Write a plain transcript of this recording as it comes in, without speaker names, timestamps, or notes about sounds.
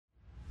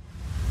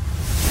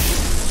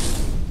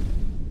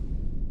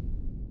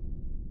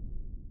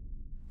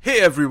Hey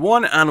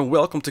everyone, and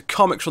welcome to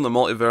Comics from the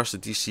Multiverse, the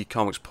DC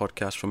Comics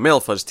podcast from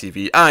MailFuzz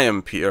TV. I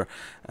am Peter,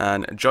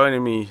 and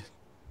joining me,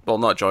 well,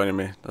 not joining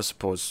me, I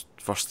suppose,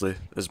 firstly,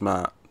 is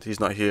Matt. He's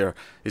not here.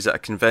 He's at a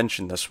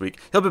convention this week.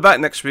 He'll be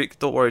back next week,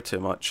 don't worry too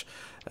much.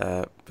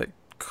 But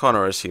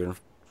Connor is here.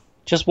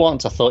 Just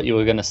once I thought you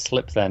were going to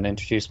slip then,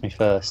 introduce me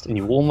first, and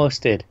you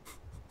almost did.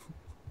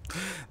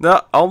 No,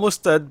 I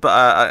almost did, but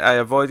I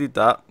avoided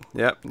that.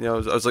 Yep, I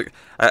was like,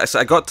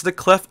 I got to the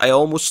cliff, I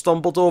almost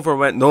stumbled over and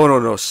went,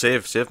 no,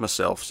 save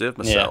myself. Yeah,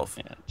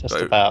 just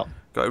about.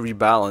 Got to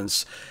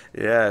rebalance.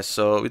 Yeah,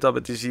 so we talk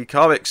about DC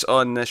Comics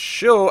on this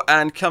show,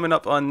 and coming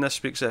up on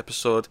this week's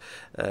episode,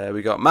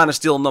 we got Man of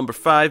Steel number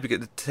 5, we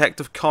got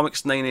Detective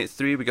Comics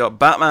 983, we got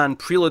Batman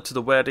Prelude to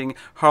the Wedding,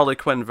 Harley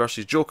Quinn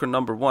vs. Joker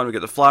number 1, we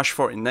got The Flash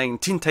 49,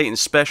 Teen Titans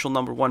Special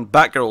number 1,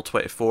 Batgirl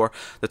 24,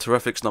 The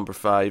Terrifics number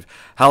 5,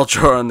 Hal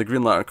Jordan, The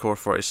Green Lantern Corps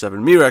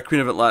 47, Mira, Queen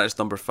of Atlantis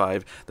number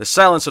 5, The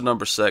Silencer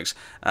number 6,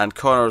 and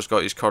Connor's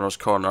got his Connor's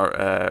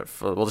Corner,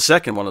 for the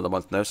second one of the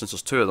month now, since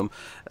there's two of them,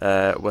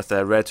 with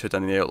Red Hood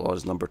and the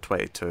Outlaws number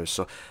 22.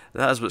 So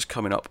that is what's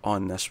coming up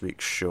on this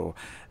week's show.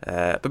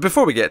 But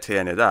before we get to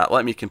any of that,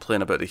 let me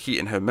complain about the heat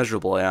and how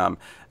miserable I am,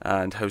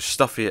 and how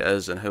stuffy it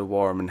is, and how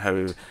warm, and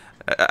how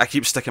I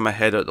keep sticking my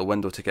head out the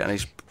window to get a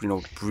nice,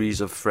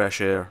 breeze of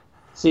fresh air.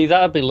 See,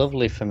 that'd be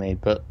lovely for me,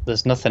 but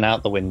there's nothing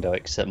out the window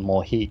except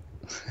more heat.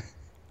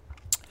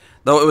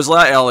 No, it was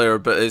light earlier,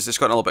 but it's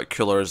gotten a little bit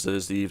cooler as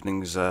the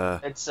evenings.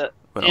 It's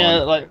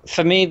like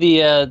for me,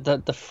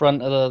 the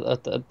front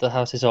of the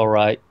house is all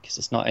right because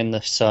it's not in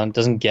the sun, it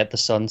doesn't get the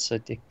sun, so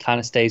it kind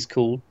of stays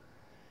cool.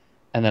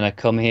 And then I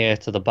come here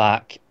to the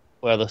back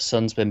where the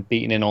sun's been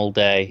beating in all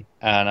day,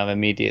 and I'm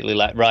immediately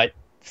like, right,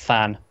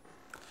 fan.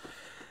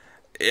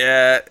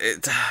 Yeah,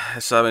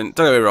 so I mean,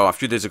 don't get me wrong, a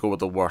few days ago were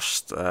the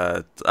worst.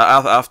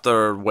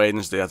 After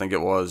Wednesday, I think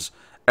it was,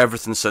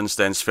 everything since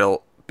then's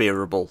felt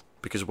bearable,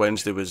 because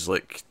Wednesday was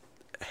like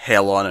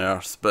hell on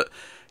earth. But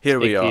here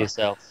we are.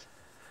 Yourself.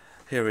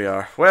 Here we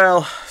are.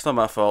 Well, it's not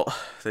my fault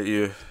that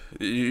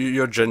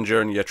you're ginger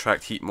and you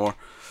attract heat more.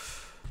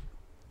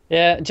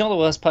 Yeah, do you know what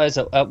the worst part is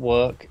at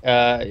work?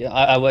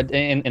 I would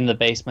in the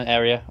basement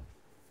area,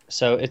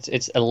 so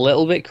it's a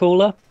little bit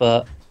cooler,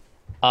 but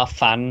our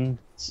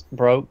fan's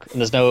broke and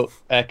there's no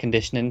air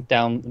conditioning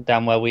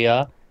down where we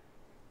are,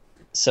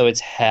 so it's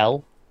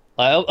hell.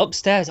 Like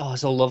upstairs,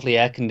 it's all lovely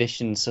air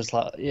conditioned, so it's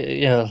like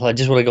I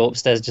just want to go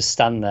upstairs, and just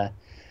stand there.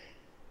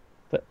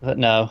 But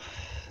no,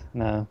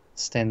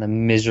 stay in the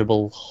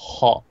miserable,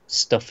 hot,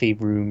 stuffy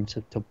room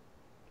to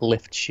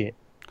lift shit.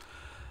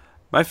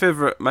 My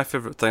favorite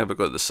thing about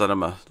going to the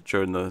cinema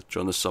during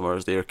the summer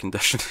is the air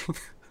conditioning.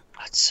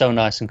 It's so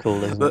nice and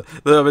cool, isn't it?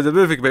 I mean, the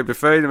movie might be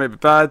fine, it might be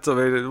bad, I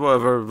mean,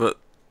 whatever, but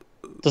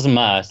doesn't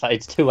matter.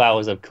 It's 2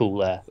 hours of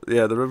cool air.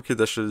 Yeah, the room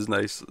condition is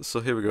nice.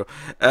 So here we go.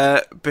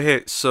 But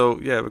hey, so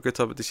yeah, we're going to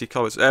talk about DC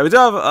Comics. We do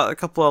have a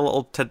couple of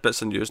little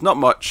tidbits in news. Not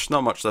much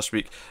this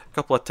week. A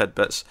couple of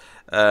tidbits.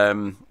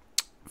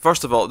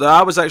 First of all,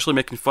 I was actually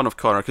making fun of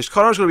Connor, because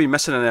Connor's going to be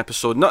missing an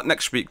episode, not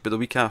next week, but the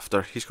week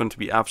after. He's going to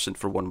be absent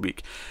for 1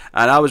 week.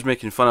 And I was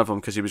making fun of him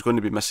because he was going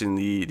to be missing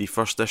the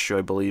first issue,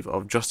 I believe,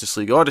 of Justice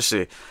League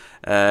Odyssey.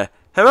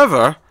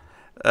 However,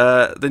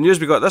 the news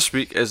we got this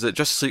week is that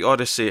Justice League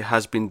Odyssey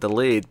has been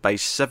delayed by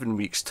 7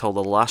 weeks till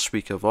the last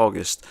week of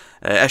August.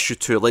 Issue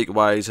 2,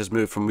 likewise, has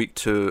moved from week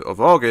 2 of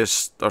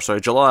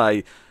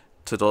July,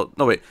 to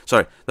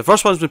the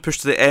first one's been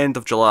pushed to the end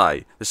of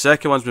July. The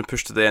second one's been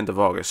pushed to the end of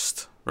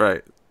August.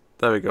 Right,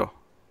 there we go.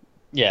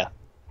 Yeah.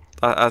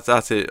 I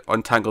had to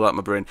untangle that in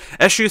my brain.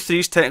 Issue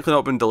 3's technically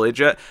not been delayed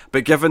yet,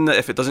 but given that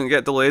if it doesn't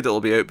get delayed,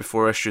 it'll be out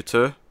before issue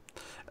 2.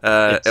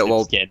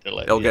 It'll get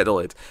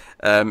delayed.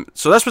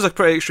 So this was a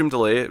pretty extreme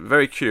delay,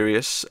 very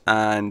curious,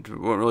 and we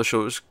weren't really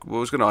sure what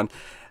was going on.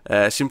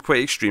 It seemed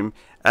quite extreme.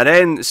 And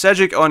then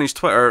Cedric on his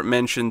Twitter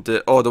mentioned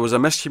that, there was a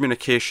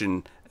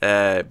miscommunication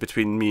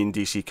between me and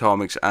DC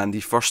Comics, and the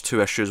first 2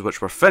 issues,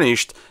 which were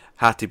finished,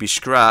 had to be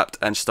scrapped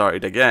and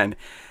started again.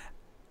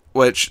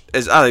 Which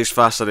is, I think,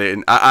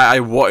 fascinating. I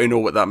want to know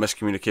what that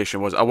miscommunication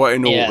was. I want to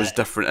know what was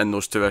different in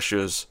those 2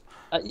 issues.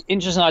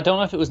 Interesting. I don't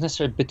know if it was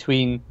necessarily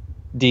between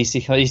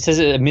DC. He says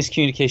a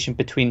miscommunication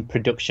between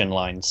production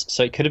lines,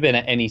 so it could have been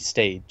at any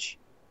stage.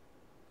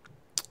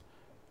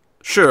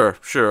 Sure,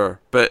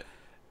 but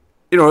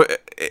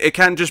it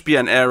can't just be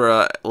an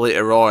error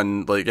later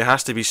on. Like, it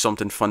has to be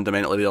something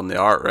fundamentally on the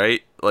art,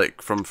 right?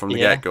 Like from the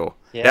get go.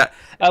 Yeah.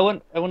 I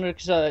wonder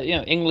because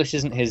English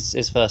isn't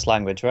his first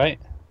language, right?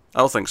 I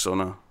don't think so,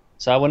 no.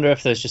 So I wonder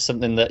if there's just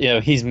something that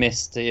he's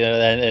missed.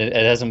 And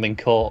it hasn't been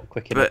caught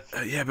quick enough.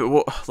 But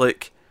what,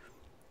 like,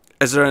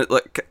 is there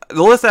the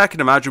only thing I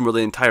can imagine where the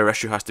entire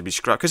issue has to be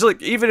scrapped?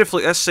 Because even if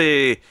let's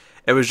say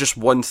it was just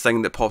one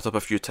thing that popped up a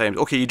few times,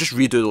 okay, you just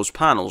redo those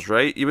panels,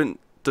 right? You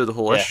wouldn't do the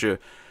whole issue.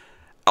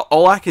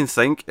 All I can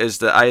think is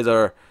that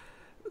either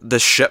the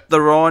ship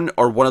they're on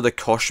or one of the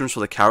costumes for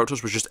the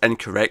characters was just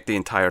incorrect the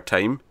entire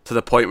time, to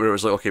the point where it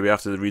was like, okay, we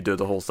have to redo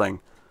the whole thing.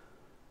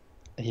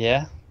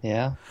 Yeah.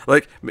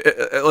 Like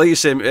you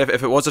say,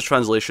 if it was a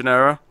translation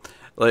error,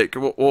 like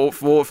what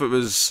if it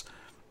was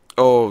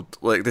oh,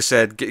 like they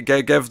said,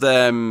 give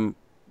them,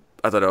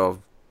 I don't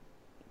know,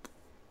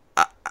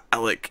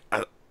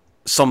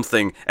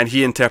 something, and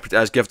he interpreted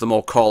it as give them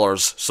all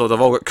collars. So they've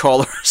all got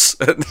collars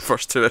in the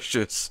first 2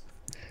 issues.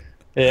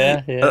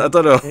 Yeah. I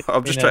don't know.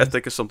 I'm just trying to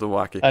think of something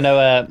wacky. I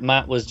know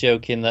Matt was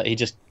joking that he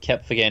just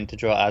kept forgetting to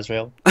draw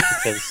Azrael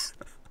because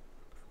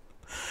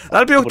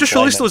that'd be just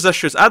release those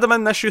issues. Add them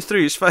in issue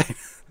 3. It's fine.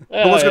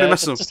 No one's going to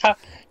miss them.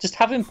 Just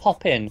have him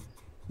pop in.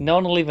 No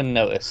one will even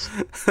notice.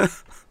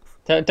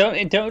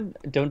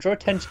 Don't draw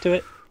attention to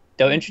it.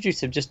 Don't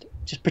introduce him. Just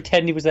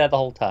pretend he was there the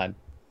whole time.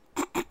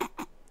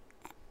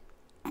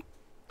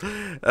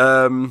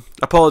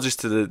 Apologies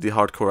to the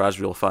hardcore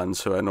Azrael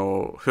fans who I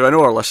know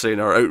are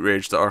listening or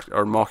outraged that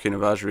are mocking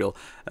of Azrael.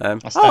 I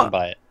stand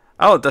by it.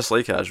 I don't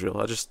dislike Azrael.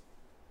 I just,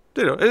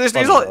 he's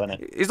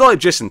not like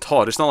Jason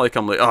Todd. It's not like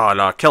I'm like, oh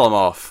no, kill him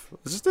off.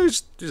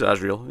 He's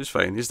Azrael. He's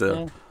fine. He's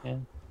there. Yeah.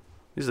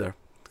 He's there.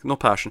 No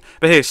passion.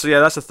 But hey, so yeah,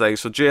 that's the thing.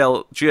 So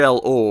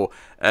GLO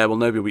will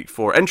now be week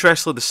 4.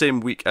 Interestingly, the same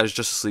week as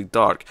Justice League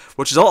Dark,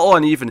 which is a little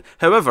uneven.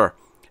 However,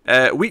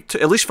 week 2,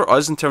 at least for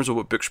us in terms of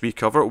what books we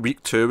cover,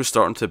 week 2 is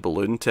starting to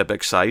balloon to a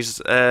big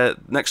size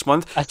next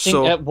month. I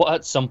think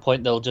at some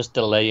point they'll just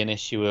delay an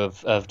issue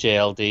of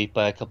JLD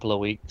by a couple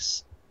of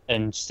weeks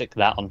and stick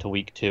that onto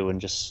week 2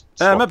 and just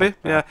maybe,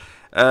 yeah.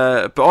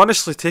 But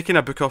honestly, taking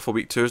a book off of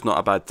week 2 is not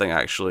a bad thing,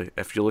 actually,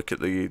 if you look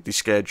at the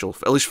schedule,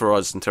 at least for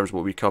us in terms of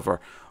what we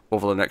cover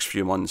over the next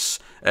few months.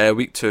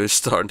 Week 2 is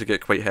starting to get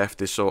quite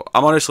hefty, so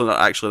I'm honestly not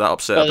actually that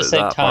upset about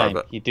that part of it. At the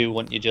same time, you do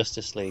want your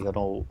Justice League on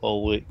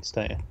all weeks,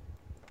 don't you?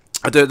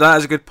 I do. That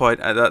is a good point.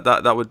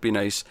 That would be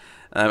nice.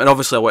 And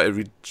obviously I want to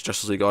read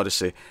Justice League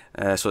Odyssey,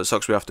 so it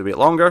sucks we have to wait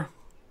longer.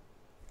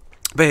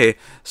 But hey,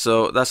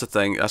 so that's the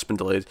thing. That's been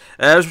delayed.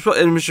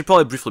 And we should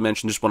probably briefly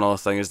mention just one other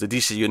thing, is the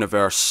DC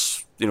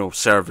Universe,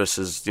 service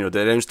is, they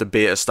announced the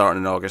beta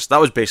starting in August. That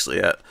was basically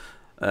it.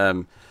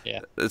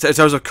 Yeah. In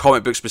terms of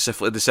comic books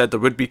specifically, they said there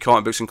would be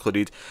comic books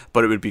included,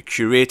 but it would be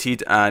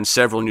curated, and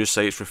several news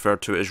sites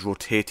referred to it as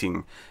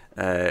rotating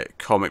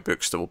comic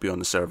books that will be on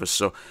the service.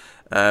 So,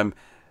 and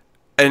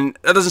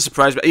that doesn't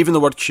surprise me. Even the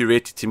word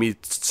curated to me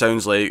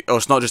sounds like,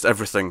 it's not just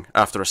everything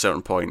after a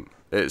certain point.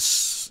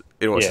 It's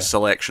it's a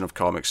selection of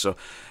comics. So,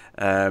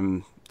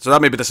 so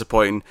that may be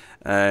disappointing,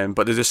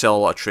 but they do sell a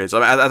lot of trades.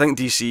 I think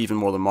DC, even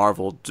more than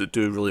Marvel,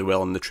 do really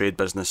well in the trade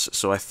business.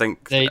 So I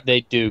think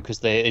they do, because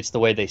it's the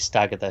way they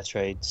stagger their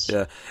trades.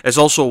 Yeah, it's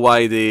also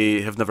why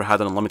they have never had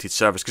an unlimited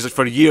service. Because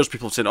for years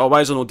people have said, "Oh,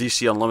 why is there no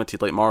DC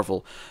Unlimited like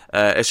Marvel?"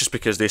 It's just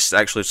because they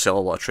actually sell a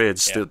lot of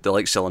trades. Yeah. They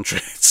like selling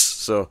trades.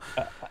 So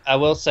I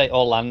will say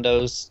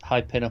Orlando's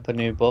hyping up a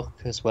new book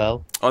as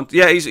well.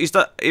 Yeah,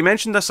 he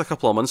mentioned this a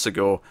couple of months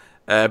ago.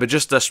 But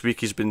just this week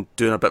he's been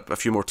doing a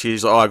few more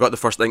teas. I got the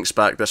first inks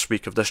back this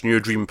week of this new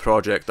dream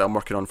project that I'm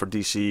working on for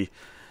DC.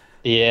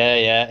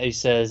 Yeah. He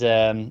says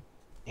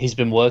he's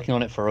been working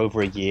on it for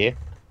over a year.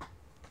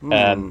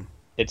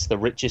 It's the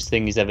richest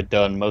thing he's ever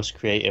done, most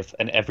creative,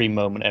 and every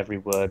moment, every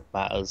word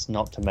matters,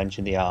 not to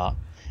mention the art.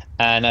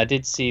 And I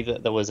did see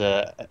that there was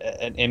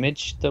an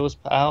image that was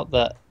put out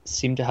that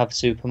seemed to have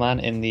Superman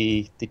in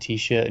the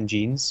t-shirt and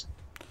jeans.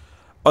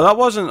 Oh, that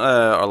wasn't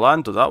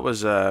Orlando. That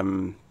was...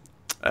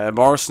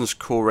 Morrison's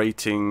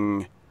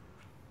co-writing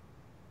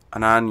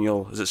an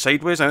annual. Is it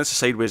Sideways? I think it's a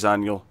Sideways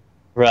annual.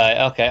 Right,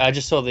 okay. I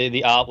just saw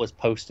the art was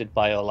posted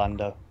by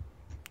Orlando.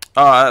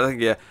 Oh, I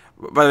think, yeah.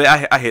 By the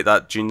way, I hate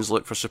that jeans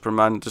look for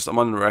Superman. I'm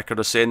on the record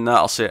of saying that.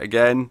 I'll say it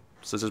again,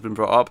 since it's been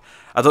brought up.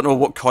 I don't know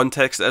what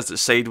context it is that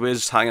Sideways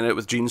is hanging out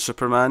with jeans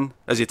Superman.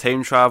 Is he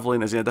time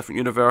travelling? Is he in a different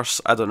universe?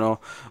 I don't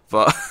know.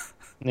 But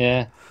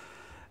yeah.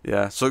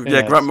 Yeah, so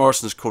yeah, Grant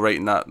Morrison's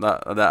co-writing that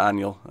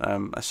annual.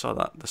 I saw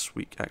that this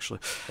week,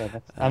 actually.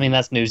 I mean,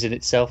 that's news in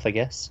itself, I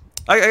guess.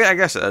 I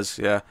guess it is,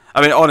 yeah.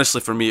 I mean,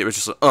 honestly, for me, it was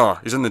just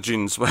like, he's in the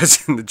jeans. Why is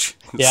he in the jeans?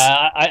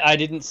 Yeah, I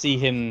didn't see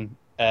him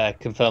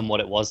confirm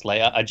what it was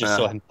later. I just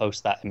saw him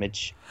post that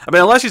image. I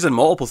mean, unless he's in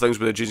multiple things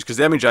with the jeans, because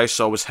the image I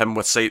saw was him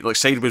with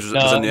Sideways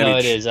was in the image. No,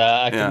 it is.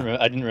 I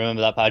didn't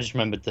remember that, but I just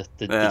remembered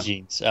the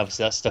jeans.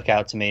 Obviously, that stuck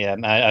out to me.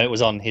 It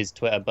was on his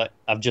Twitter, but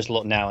I've just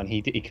looked now, and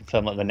he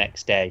confirmed it the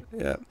next day,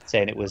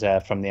 saying it was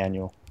from the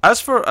annual. As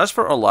for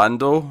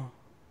Orlando,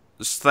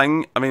 this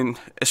thing, I mean,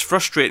 it's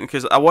frustrating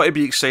because I want to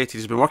be excited.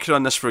 He's been working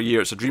on this for a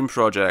year. It's a dream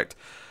project,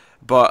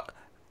 but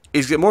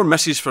he's got more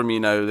misses for me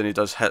now than he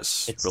does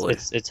hits.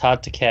 It's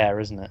hard to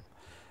care, isn't it?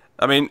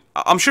 I mean,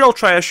 I'm sure I'll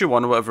try issue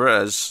 1 or whatever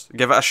it is,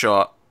 give it a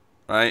shot,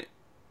 right?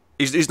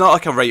 He's not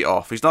like a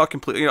write-off. He's not a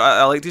complete...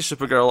 I like this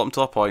Supergirl up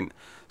until a point,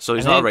 so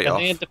he's not a write-off. I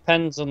think it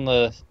depends on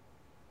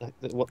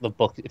what the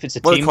book... If it's a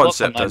team book,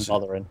 I'm not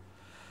bothering.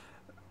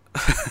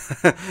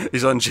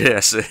 He's on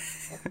JSA.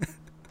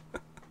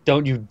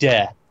 Don't you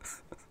dare.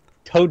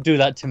 Don't do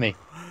that to me.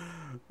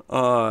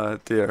 Oh,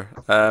 dear.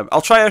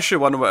 I'll try issue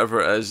 1 or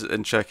whatever it is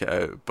and check it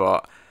out,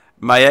 but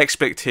my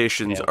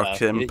expectations are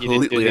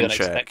completely in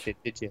check.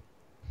 Did you?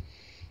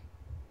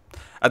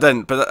 I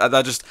didn't, but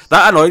I just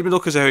that annoyed me though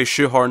because of how he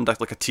shoehorned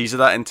like a tease of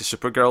that into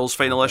Supergirl's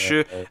final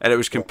issue, and it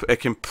was it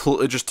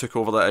completely just took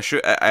over that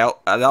issue. That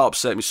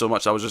upset me so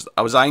much. I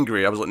was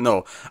angry. I was like,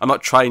 no, I'm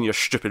not trying your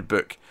stupid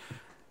book.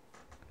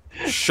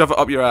 Shove it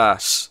up your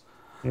ass.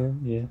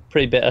 Yeah,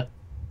 pretty bitter.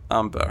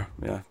 I'm bitter.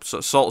 Yeah,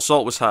 so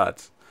salt was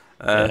had.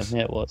 Yeah,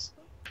 it was.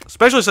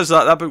 Especially since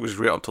that book was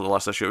great up till the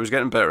last issue. It was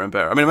getting better and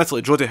better. I mean,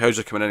 admittedly, Jodie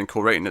Houser coming in and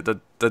co-writing it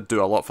did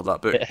do a lot for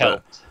that book. It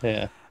helped,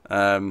 yeah.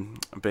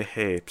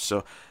 Behave.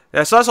 So,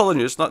 yeah, so that's all the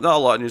news. Not a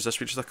lot of news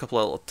this week, just a couple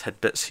of little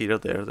tidbits here or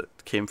there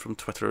that came from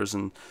Twitters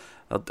and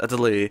a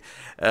delay.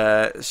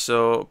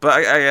 But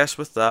I guess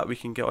with that, we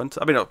can get on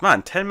to... I mean,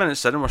 man, 10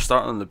 minutes in and we're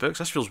starting on the books.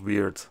 This feels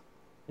weird.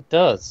 It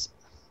does.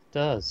 It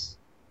does.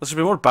 There should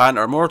be more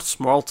banter, more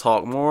small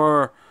talk,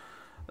 more...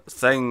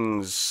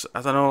 things.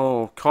 I don't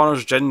know.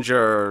 Connor's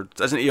ginger.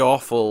 Isn't he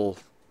awful?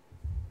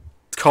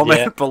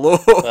 Comment below.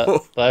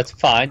 But it's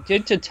fine.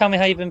 Tell me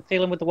how you've been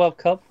feeling with the World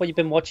Cup. What you've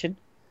been watching.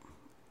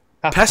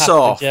 Piss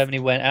off. Germany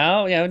went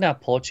out. Now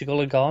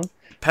Portugal are gone.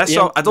 Piss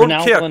off. I don't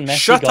care.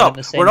 Shut up.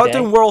 We're not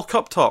doing World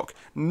Cup talk.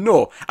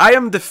 No. I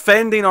am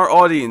defending our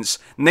audience.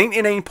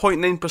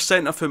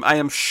 99.9% of whom I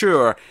am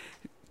sure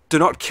do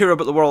not care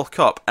about the World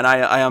Cup, and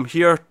I am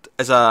here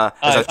as a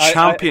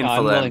champion for them.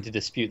 I'm willing to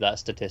dispute that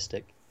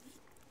statistic.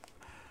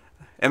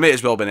 It may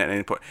as well be at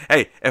any point.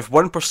 Hey, if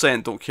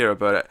 1% don't care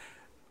about it,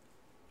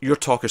 your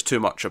talk is too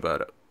much about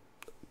it.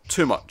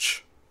 Too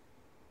much.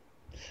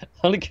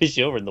 Only because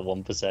you're in the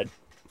 1%.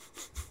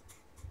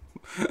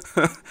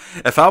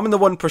 If I'm in the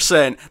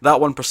 1%, that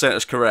 1%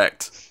 is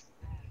correct.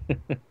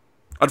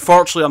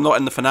 Unfortunately, I'm not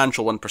in the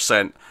financial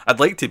 1%. I'd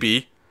like to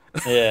be.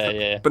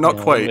 Yeah. But not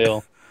quite.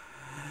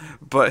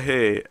 But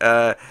hey,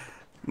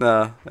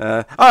 nah.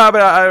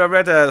 I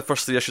read the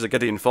first 3 issues of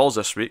Gideon Falls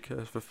this week.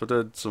 I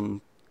did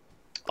some...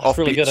 offbeat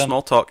really good,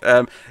 small talk.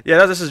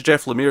 This is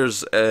Jeff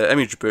Lemire's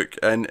Image book,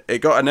 and it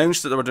got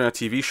announced that they were doing a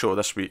TV show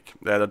this week.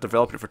 They're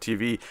developing it for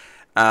TV,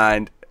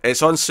 and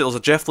it's on sale. There's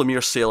a Jeff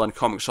Lemire sale on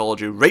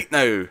Comixology right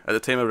now at the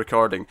time of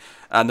recording,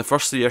 and the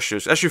first 3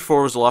 issues. Issue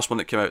 4 was the last one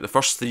that came out. The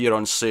first 3 are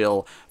on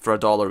sale for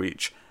 $1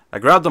 each. I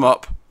grabbed them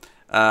up,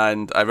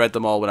 and I read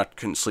them all when I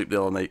couldn't sleep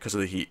the other night because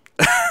of the heat,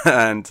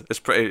 and it's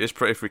pretty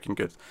freaking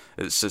good.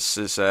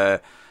 It's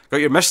got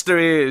your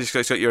mystery, it's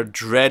got your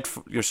dread,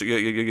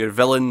 your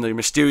villain, your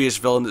mysterious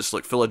villain that's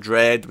like full of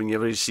dread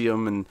whenever you see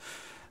him, and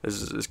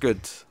it's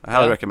good. I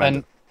highly recommend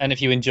it. And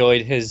if you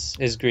enjoyed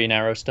his Green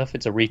Arrow stuff,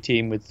 it's a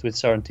reteam with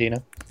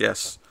Sorrentino.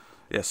 Yes.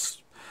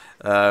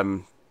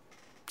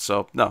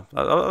 So no,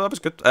 that was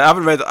good. I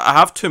haven't read. I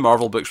have 2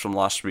 Marvel books from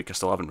last week. I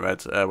still haven't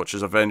read, which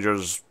is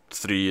Avengers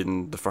 3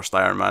 and the first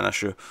Iron Man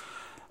issue.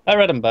 I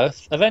read them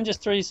both. Avengers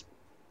 3's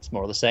it's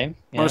more of the same.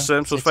 More the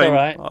same, so it's fine. All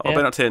right. I'll be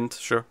entertained.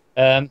 Sure.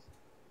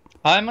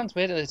 Iron Man's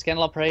weird. It's getting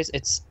a lot of praise.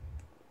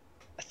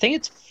 I think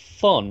it's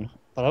fun,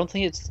 but I don't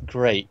think it's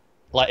great.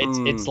 Like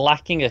it's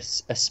lacking a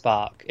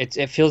spark.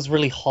 It feels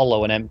really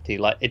hollow and empty.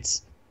 Like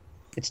it's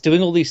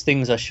doing all these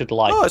things I should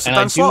like, and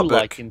I do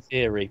like in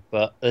theory,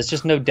 but there's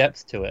just no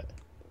depth to it.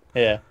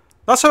 Yeah.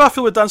 That's how I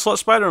feel with Dan Slott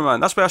Spider-Man.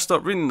 That's why I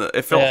stopped reading it.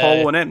 It felt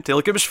hollow and empty.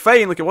 Like, it was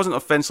fine. Like, it wasn't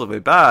offensively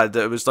bad.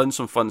 It was done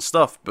some fun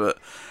stuff, but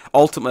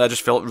ultimately I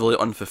just felt really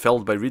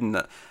unfulfilled by reading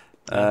it.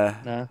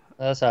 No,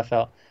 that's how I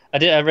felt.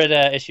 I read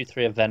issue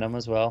 3 of Venom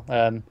as well.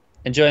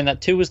 Enjoying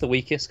that. 2 was the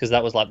weakest because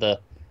that was like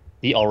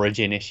the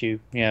origin issue.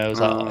 You know, it was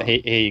like,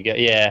 here you go.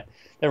 Yeah,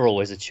 they're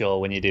always a chore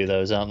when you do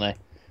those, aren't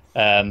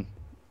they?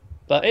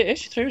 But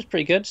issue 3 was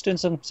pretty good. It's doing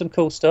some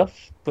cool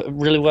stuff, but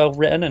really well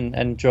written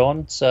and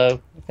drawn. So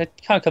I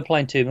can't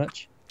complain too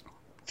much.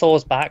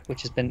 Thor's back,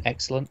 which has been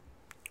excellent.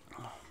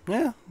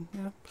 Yeah.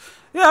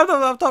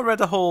 I've not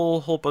read a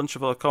whole bunch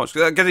of other comics.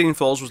 Gideon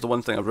Falls was the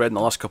one thing I've read in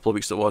the last couple of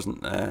weeks that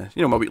wasn't,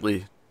 my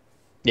weekly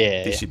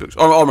DC books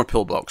or my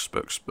pillbox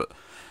books. But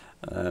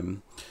I've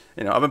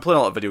been playing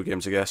a lot of video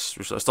games. I guess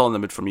I'm still in the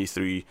mood for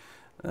E3,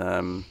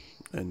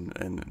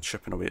 and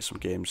shipping away at some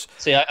games.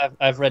 See,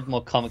 I've read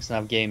more comics than I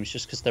have games,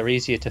 just because they're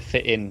easier to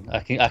fit in. I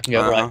can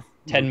go right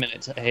 10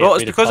 minutes. Well,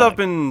 it's because I've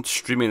been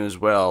streaming as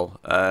well.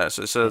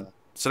 So it's a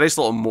nice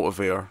little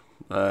motivator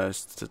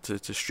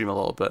to stream a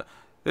little bit.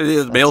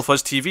 Mail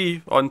Fuzz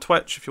TV on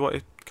Twitch if you want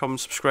to come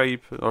subscribe,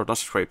 or not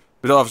subscribe.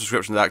 We don't have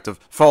subscriptions active.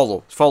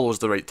 Follow is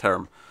the right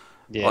term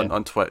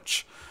on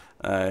Twitch.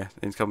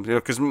 And come,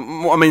 because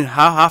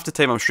half the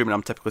time I'm streaming,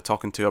 I'm typically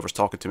talking to whoever's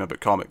talking to me about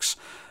comics,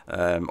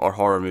 or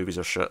horror movies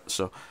or shit.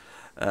 So,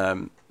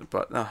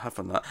 but no, have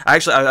fun with that.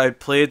 Actually, I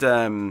played.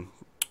 There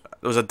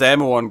was a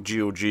demo on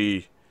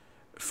GOG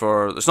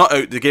for. It's not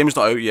out. The game's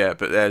not out yet,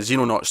 but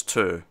Xenonauts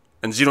 2.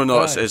 And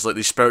Xenonauts is like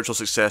the spiritual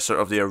successor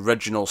of the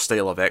original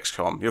style of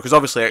XCOM. Because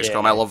obviously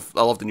XCOM, I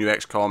love the new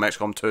XCOM.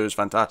 XCOM 2 is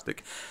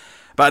fantastic.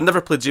 But I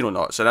never played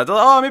Xenonauts, and I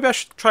thought, maybe I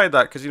should try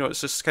that, because it's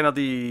just kind of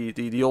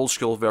the old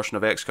school version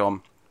of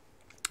XCOM,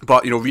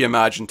 but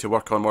reimagined to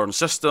work on modern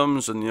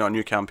systems and a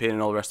new campaign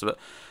and all the rest of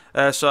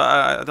it. So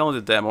I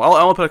downloaded the demo.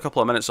 I only played a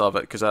couple of minutes of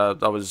it because I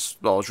was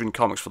reading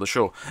comics for the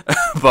show,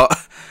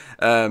 but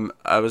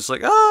I was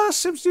like, it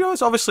seems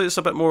it's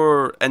a bit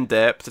more in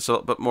depth. It's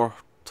a bit more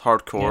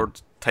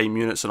hardcore time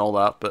units and all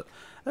that, but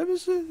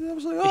I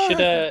was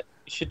like,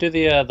 You should do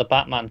the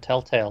Batman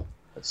Telltale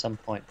at some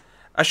point.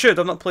 I should.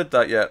 I've not played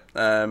that yet.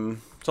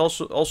 It's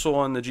also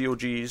on the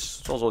GOGs.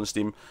 It's also on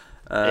Steam.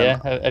 Yeah.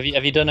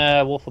 Have you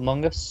done Wolf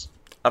Among Us?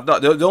 I've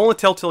not. The only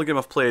Telltale game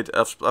I've played.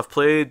 I've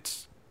played.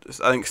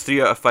 I think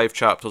 3 out of 5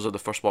 chapters of the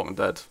first Walking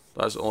Dead.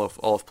 That's all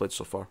I've played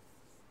so far.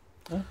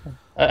 Okay.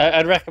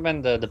 I'd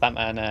recommend the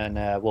Batman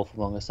and Wolf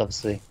Among Us.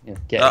 Obviously,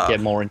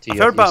 get more into. I've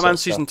heard Batman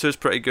Season 2 is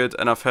pretty good,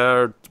 and I've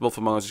heard Wolf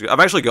Among Us is good. I've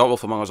actually got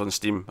Wolf Among Us on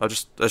Steam.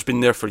 It's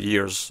been there for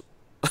years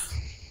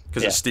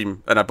because it's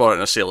Steam, and I bought it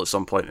in a sale at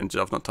some point, and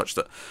I've not touched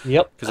it.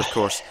 Yep. Because of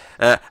course,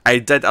 I'll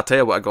tell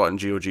you what I got in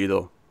GOG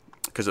though,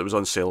 because it was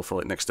on sale for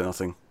like next to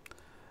nothing.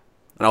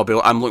 And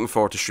I'm looking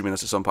forward to streaming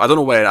this at some point. I don't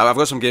know when. I've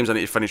got some games I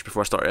need to finish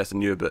before I start anything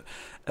new, but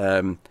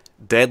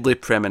Deadly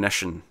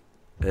Premonition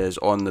is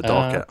on the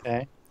docket.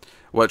 Okay.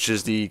 Which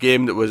is the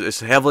game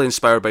it's heavily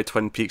inspired by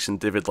Twin Peaks and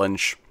David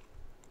Lynch.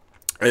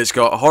 It's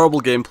got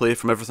horrible gameplay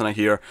from everything I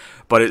hear,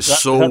 but it's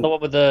Is that the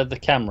one with the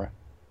camera?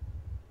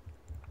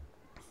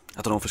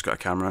 I don't know if it's got a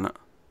camera in it.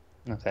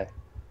 Okay. Are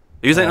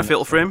you thinking of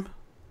Fatal Frame?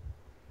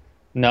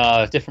 No,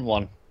 a different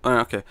one. Oh,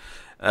 okay.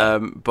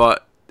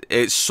 But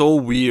it's so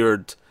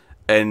weird,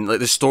 and like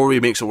the story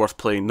makes it worth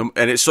playing.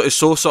 And it's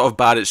so sort of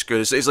bad it's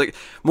good. It's like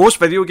most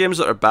video games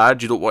that are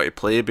bad you don't want to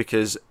play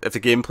because if the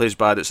gameplay is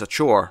bad it's a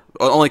chore.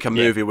 Unlike a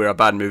movie where a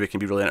bad movie can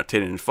be really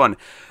entertaining and fun.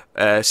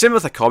 Same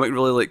with a comic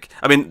really. Like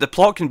I mean the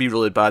plot can be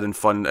really bad and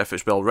fun if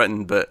it's well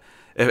written, but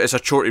if it's a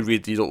chore to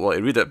read you don't want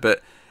to read it.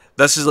 But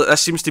this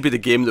seems to be the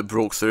game that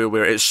broke through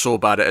where it's so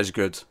bad it is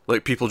good.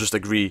 Like people just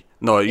agree,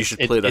 no, you should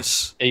play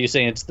this. Are you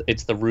saying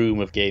it's the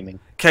Room of gaming?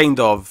 Kind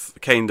of.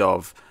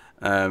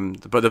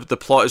 But the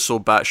plot is so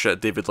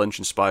batshit David Lynch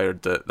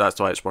inspired that's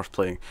why it's worth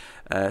playing.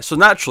 So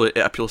naturally,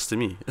 it appeals to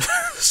me.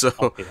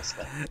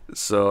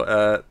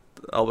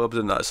 I'll be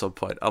doing that at some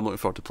point. I'm looking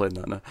forward to playing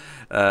that now.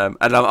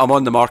 And I'm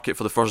on the market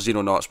for the first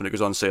Xenonauts when it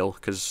goes on sale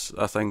because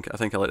I think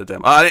I like the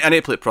demo. I need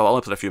to play it. I'll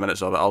only play a few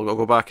minutes of it. I'll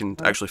go back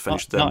and actually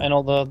finish the demo. Not in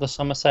all the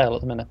summer sale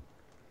at the minute.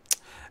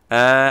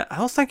 I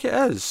don't think it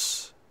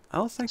is.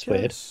 It's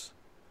weird. Is.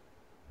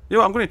 You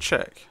know what, I'm going to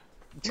check.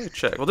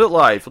 We'll do it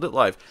live.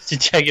 To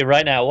check it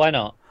right now. Why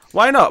not?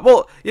 Why not?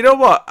 Well, you know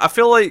what? I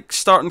feel like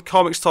starting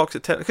comics talks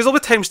at 10 because there'll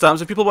be timestamps.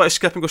 If people want to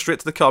skip and go straight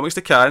to the comics,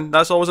 they can.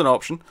 That's always an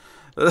option.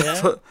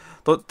 Yeah.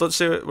 don't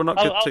say we're not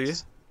good to you.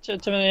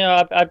 To me,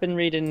 I've been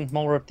reading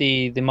more of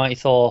the Mighty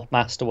Thor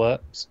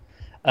Masterworks.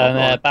 I'm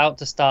about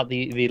to start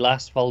the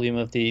last volume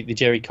of the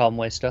Jerry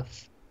Conway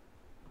stuff.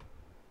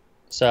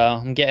 So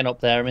I'm getting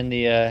up there. I'm in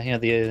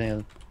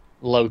the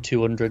low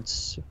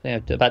 200s,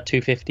 about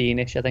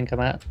 215ish. I think I'm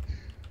at.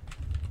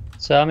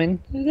 So I mean,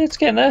 it's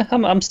getting there.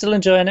 I'm still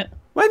enjoying it.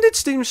 When did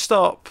Steam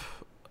stop,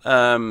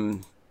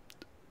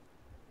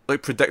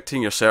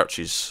 predicting your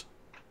searches?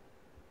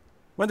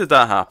 When did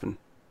that happen?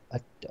 I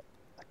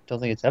don't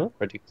think it's ever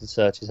predicted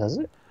searches, has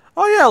it?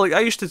 Oh yeah, like I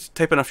used to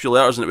type in a few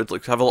letters and it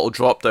would have a little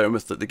drop down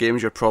with the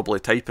games you're probably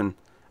typing,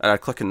 and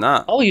I'd click on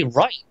that. Oh, you're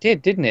right, it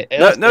did, didn't it?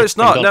 No, it's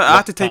not. No, I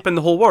had to type in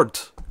the whole word,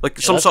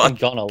 some sort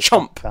of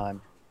chump.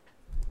 Time.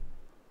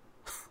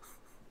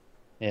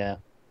 Yeah.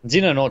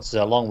 Xenonauts is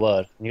a long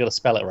word, and you got to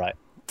spell it right.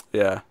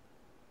 Yeah.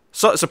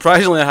 So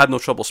surprisingly, I had no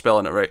trouble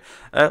spelling it right.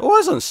 It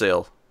was on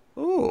sale.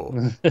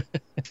 Oh.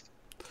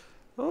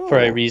 For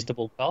a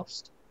reasonable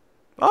cost.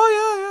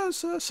 Oh yeah,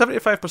 it's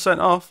 75%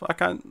 off. I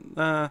can't.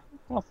 I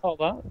thought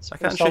that. I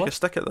can't shake a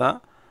stick at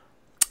that.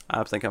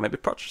 I think I might be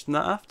purchasing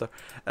that after.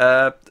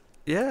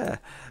 Yeah.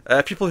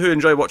 People who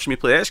enjoy watching me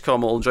play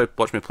XCOM will enjoy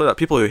watching me play that.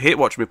 People who hate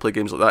watching me play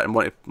games like that and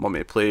want me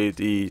to play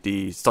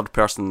the third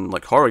person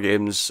like horror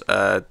games.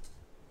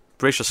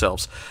 Brace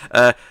yourselves.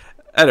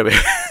 Anyway,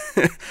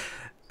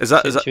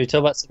 Should we talk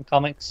about some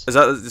comics? Is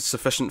that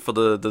sufficient for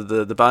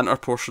the banter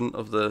portion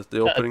of the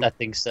opening? I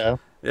think so.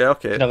 Yeah,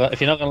 okay.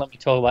 If you're not going to let me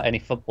talk about any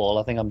football,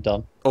 I think I'm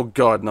done. Oh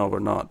God, no, we're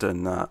not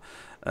doing that.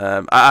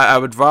 I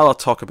would rather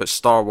talk about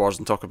Star Wars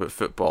than talk about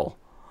football.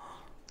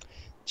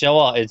 Do you know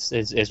what? It's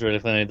really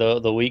funny.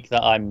 The week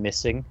that I'm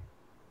missing,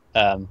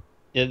 I'm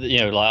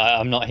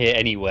not here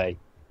anyway,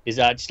 is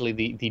actually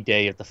the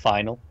day of the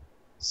final.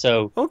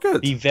 So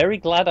good. Be very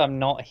glad I'm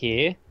not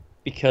here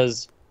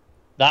because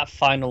that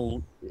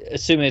final,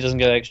 assuming it doesn't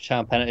go extra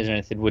time penalties or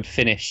anything, would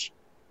finish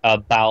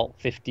about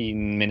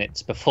 15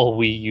 minutes before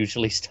we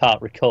usually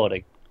start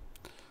recording.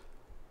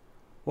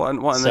 What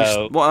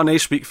a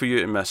nice week for you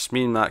to miss.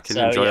 Me and Matt can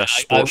enjoy a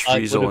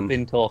sports-free zone. I would have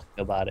been talking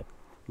about it.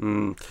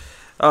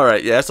 All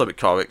right, yeah, let's talk about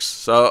comics.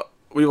 So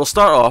we will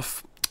start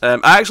off. I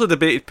actually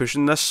debated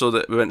pushing this so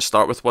that we went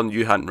start with one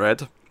you hadn't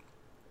read.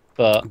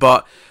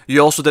 But you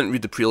also didn't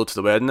read the prelude to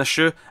the wedding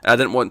issue, and I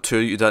didn't want two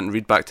you didn't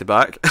read back to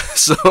back.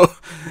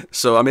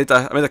 So I made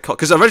a cut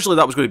because originally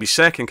that was going to be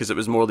second because it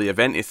was more the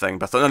eventy thing.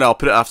 But I thought no, I'll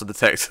put it after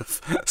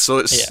Detective. So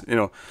it's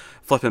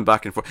flipping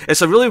back and forth.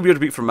 It's a really weird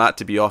week for Matt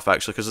to be off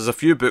actually because there's a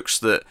few books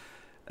that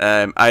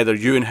either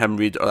you and him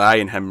read or I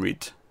and him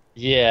read.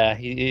 Yeah,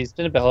 he's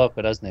been a bit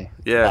awkward, hasn't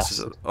he? Yeah, it's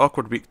an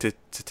awkward week to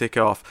take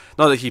off.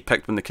 Not that he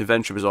picked when the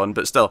convention was on,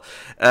 but still.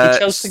 He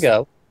chose to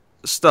go.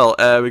 still,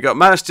 we got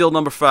Man of Steel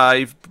number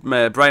 5,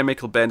 Brian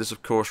Michael Bendis,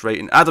 of course,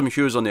 writing. Adam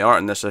Hughes on the art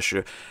in this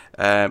issue,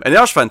 and the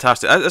art's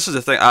fantastic. This is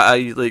the thing.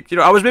 I like,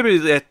 I was maybe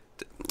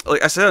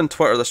like I said on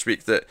Twitter this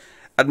week that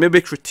I'd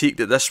maybe critique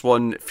that this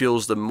one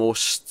feels the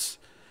most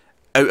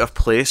out of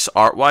place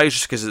art-wise,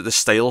 just because the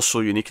style's so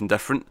unique and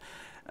different.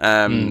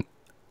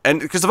 And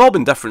because they've all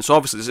been different, so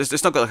obviously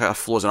it's not got like a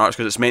flaws in art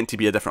because it's meant to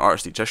be a different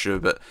artist each issue,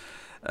 but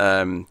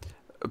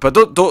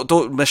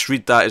don't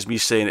misread that as me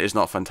saying it is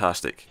not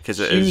fantastic, because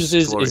it Hughes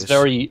is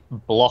very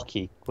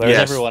blocky, whereas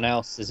everyone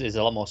else is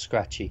a lot more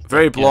scratchy.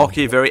 Very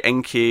blocky, very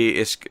inky.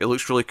 It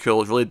looks really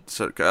cool. It's really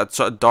sort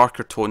of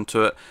darker tone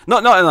to it.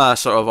 Not in a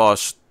sort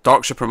of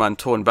dark Superman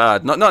tone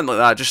bad. Not like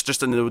that.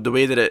 Just in the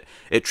way that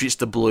it treats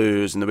the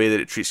blues and the way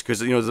that it treats, because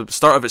the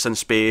start of it's in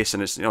space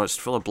and it's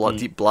full of blood,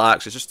 deep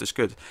blacks. It's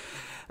good.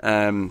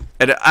 And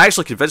it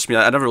actually convinced me.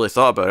 I never really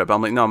thought about it, but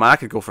I'm like, no man, I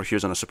could go for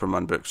Hughes on a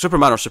Superman book,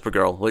 Superman or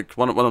Supergirl, like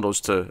one of those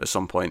two at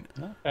some point.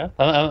 Okay.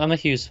 I'm a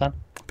Hughes fan.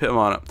 Put him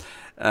on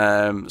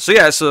it.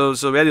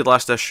 So we ended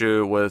last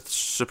issue with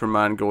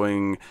Superman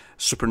going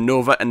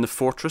supernova in the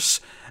fortress,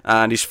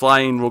 and he's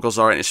flying Rogol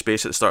Zaar into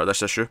space at the start of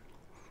this issue.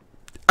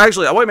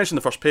 Actually, I want to mention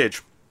the first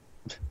page.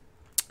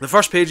 The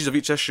first pages of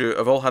each issue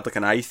have all had like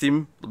an eye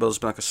theme. There's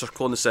been like a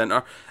circle in the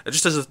centre. It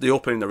just as the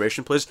opening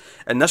narration plays.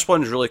 And this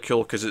one's really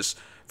cool because it's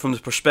from the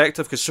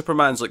perspective, because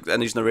Superman's like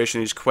in his narration,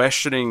 he's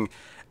questioning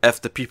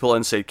if the people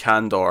inside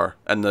Kandor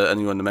in the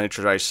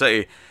miniaturized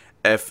city,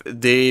 if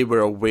they were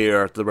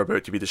aware they were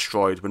about to be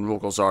destroyed when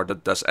Rogol Zaar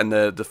did this. And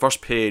the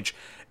first page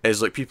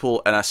is like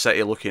people in a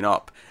city looking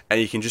up, and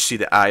you can just see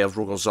the eye of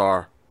Rogol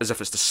Zaar as if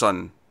it's the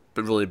sun,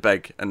 but really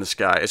big in the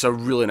sky. It's a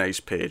really nice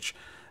page.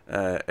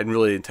 And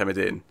really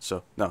intimidating.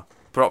 So no,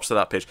 props to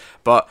that page.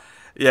 But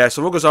yeah,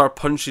 so Rogol Zaar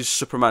punches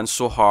Superman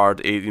so hard,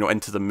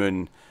 into the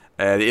moon.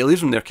 He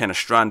leaves him there kind of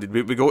stranded.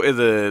 We go to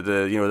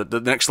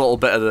the next little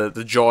bit of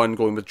the John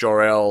going with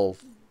Jor-El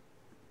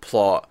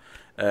plot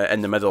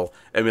in the middle,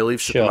 and we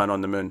leave Superman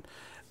on the moon.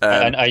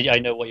 And I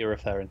know what you're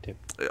referring to.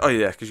 Oh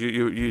yeah, because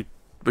you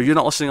were you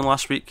not listening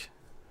last week?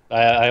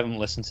 I haven't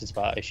listened since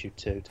about issue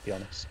 2, to be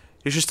honest.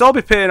 You should still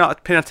be paying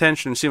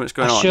attention and see what's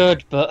going on. I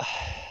should, but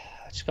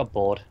I just got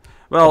bored.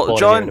 Well,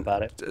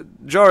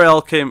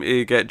 Jor-El came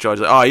to get George.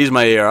 Like, he's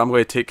my heir. I'm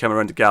going to take him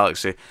around the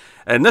galaxy.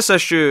 And this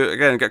issue,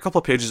 again, got a couple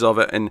of pages of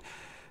it, and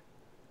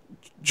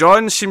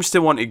John seems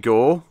to want to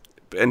go.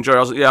 And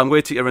Jor-El's like, yeah, I'm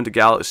going to take you around the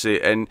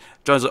galaxy. And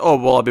John's like, oh,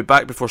 well, I'll be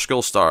back before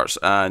school starts.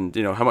 And,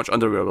 how much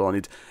underwear will I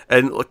need?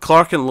 And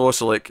Clark and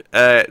Lois are like,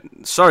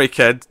 sorry,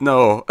 kid,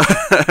 no.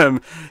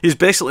 He's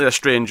basically a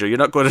stranger. You're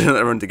not going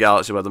around the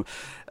galaxy with him.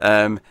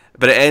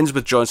 But it ends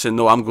with John saying,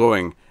 no, I'm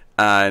going.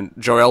 And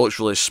Jor-El looks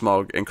really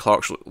smug, and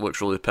Clark looks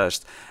really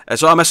pissed.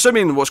 So I'm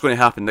assuming what's going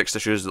to happen next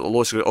issue is that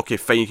Lois will go, okay,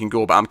 fine, you can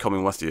go, but I'm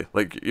coming with you.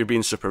 Like, you're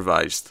being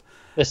supervised.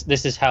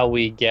 This is how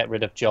we get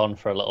rid of John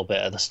for a little bit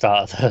at the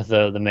start of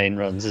the main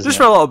runs, isn't it? Just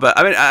for a little bit.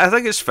 I mean, I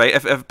think it's fine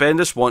if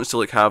Bendis wants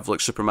to have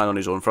Superman on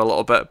his own for a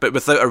little bit, but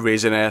without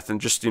erasing anything,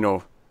 just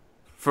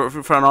for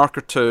an arc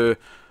or two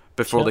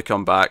before they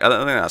come back. I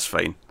think that's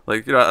fine.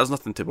 There's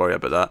nothing to worry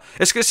about that.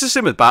 It's the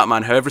same with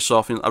Batman. However, so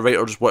often a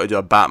writer just want to do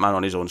a Batman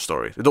on his own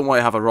story. They don't want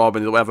to have a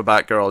Robin. They don't want to have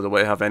a Batgirl. They don't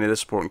want to have any of the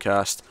supporting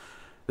cast.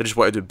 They just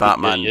want to do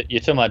Batman. You're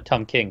talking about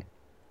Tom King.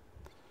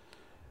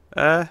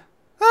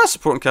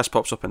 Supporting cast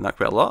pops up in that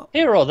quite a lot.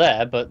 Here or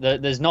there, but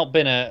there's not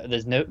been I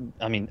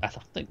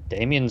think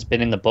Damian's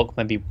been in the book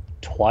maybe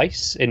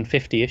twice in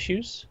 50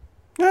 issues.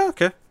 Yeah,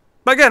 okay.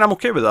 But again, I'm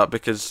okay with that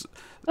because...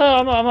 No,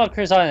 I'm not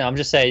criticizing. I'm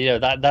just saying,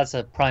 that's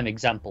a prime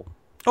example.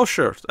 Oh,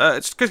 sure.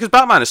 It's because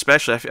Batman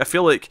especially, I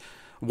feel like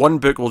one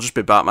book will just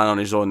be Batman on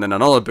his own, then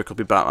another book will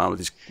be Batman with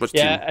his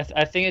team.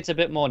 I think it's a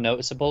bit more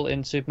noticeable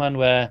in Superman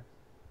where,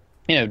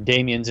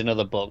 Damian's in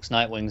other books,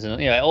 Nightwing's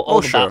and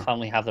all the Bat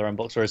family have their own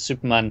books, whereas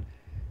Superman,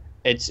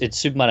 it's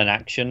Superman in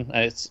action,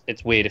 and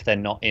it's weird if they're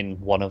not in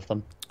one of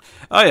them.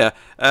 Oh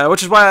yeah,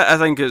 which is why I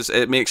think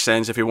it makes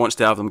sense if he wants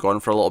to have them gone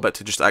for a little bit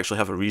to just actually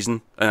have a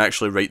reason and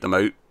actually write them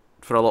out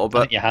for a little bit.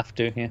 I think you have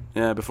to, yeah.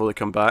 Yeah, before they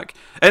come back.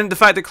 And the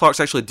fact that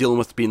Clark's actually dealing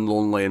with being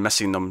lonely and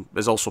missing them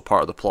is also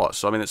part of the plot.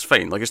 So, I mean, it's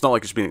fine. It's not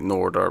like it's being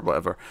ignored or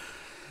whatever.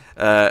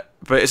 But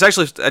it's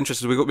actually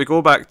interesting. We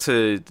go back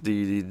to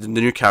the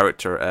new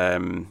character,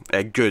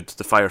 Good,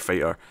 the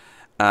firefighter.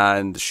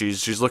 And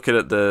she's looking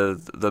at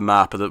the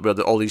map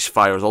where all these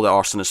fires, all the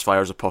arsonist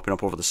fires are popping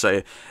up over the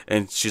city.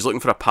 And she's looking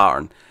for a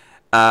pattern.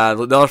 And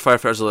the other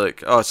firefighters are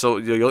like, oh, so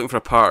you're looking for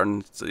a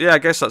pattern? So, yeah, I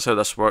guess that's how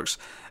this works.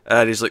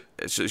 And he's like,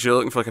 so you're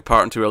looking for a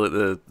pattern to where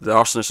the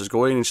arsonist is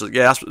going? And she's like,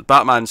 yeah, that's what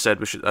Batman said.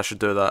 I should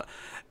do that.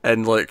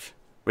 And wait,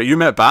 you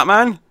met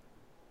Batman?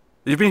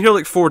 You've been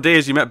here 4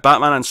 days. You met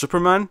Batman and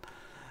Superman?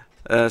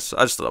 So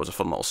I just thought that was a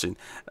fun little scene.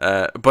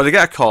 But they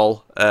get a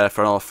call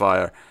for another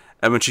fire,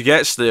 and when she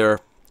gets there,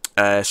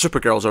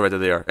 Supergirl's already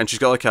there, and she's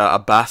got a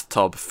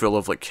bathtub full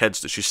of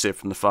kids that she saved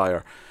from the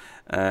fire.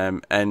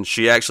 And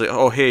she actually,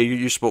 oh hey,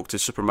 you spoke to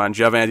Superman. Do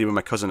you have any idea where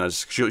my cousin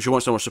is? She wants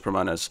to know where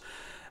Superman is.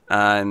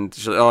 And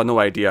she's like, oh, no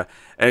idea.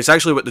 And it's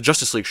actually what the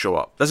Justice League show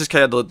up. This is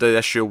kind of the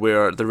issue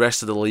where the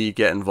rest of the league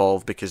get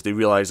involved because they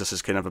realise this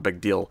is kind of a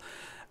big deal.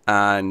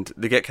 and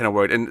they get kind of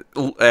worried.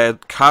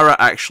 And Kara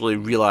actually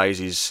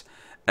realizes,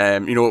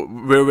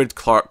 where would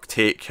Clark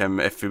take him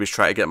if he was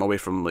trying to get him away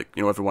from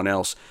everyone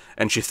else?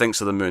 And she thinks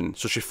of the moon,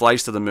 so she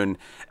flies to the moon.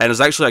 And there's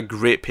actually a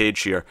great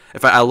page here. In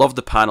fact, I love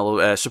the panel.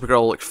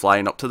 Supergirl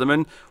flying up to the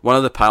moon. One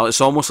of the panels,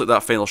 it's almost like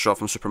that final shot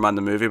from Superman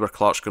the movie where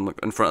Clark's going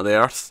in front of the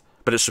Earth,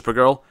 but it's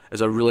Supergirl.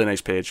 It's a really nice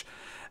page.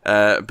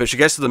 But she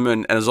gets to the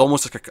moon, and it's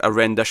almost like a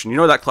rendition. You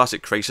know that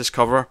classic Crisis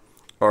cover,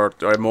 or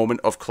a moment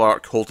of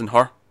Clark holding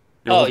her.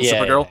 Holding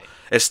Supergirl. Yeah.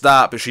 It's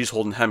that, but she's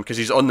holding him because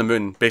he's on the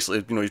moon.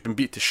 Basically, he's been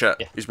beat to shit.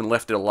 Yeah. He's been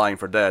left there lying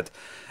for dead,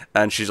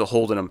 and she's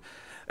holding him.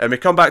 And we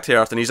come back to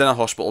Earth, and he's in a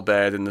hospital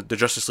bed, and the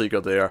Justice League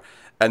are there,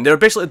 and they're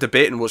basically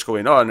debating what's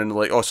going on, and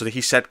like, oh, so he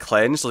said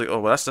cleanse, like,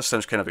 oh, well, this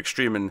sounds kind of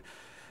extreme, and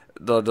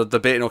they're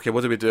debating, okay,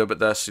 what do we do about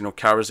this?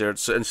 Kara's there,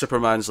 and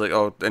Superman's like,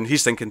 oh, and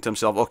he's thinking to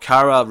himself, oh,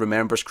 Kara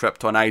remembers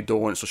Krypton, I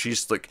don't, so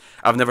she's like,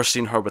 I've never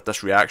seen her with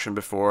this reaction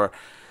before.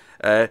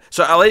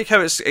 So I like how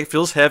it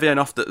feels heavy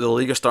enough that the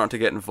League are starting to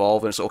get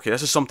involved, and it's okay,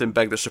 this is something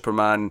big that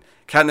Superman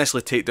can't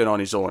necessarily take down on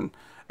his own.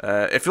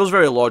 It feels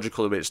very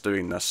logical the way it's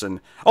doing this,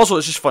 and also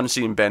it's just fun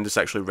seeing Bendis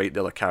actually write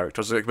the other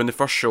characters. Like when they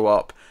first show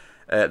up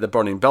at the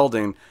burning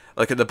building,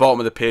 like at the bottom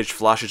of the page,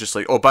 Flash is just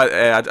like, oh, but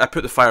I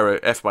put the fire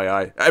out,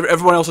 FYI.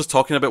 Everyone else is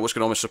talking about what's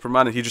going on with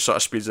Superman, and he just sort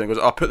of speeds in and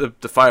goes, I'll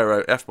put the fire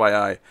out,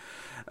 FYI.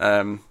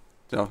 And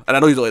I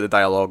know you don't like the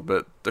dialogue,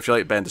 but if you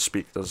like Bendis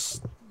speak, there's...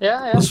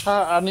 Yeah.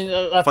 I mean,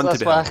 that's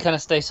why I kind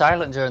of stay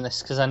silent during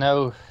this, because I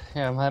know,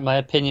 my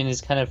opinion is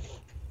kind of...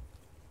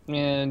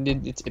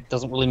 it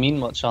doesn't really mean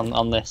much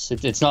on this.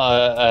 It's not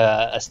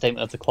a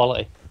statement of the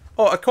quality.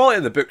 Oh, a quality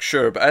of the book,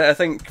 sure, but I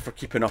think for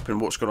keeping up in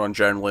what's going on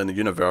generally in the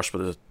universe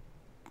with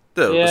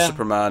the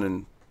Superman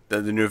and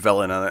the new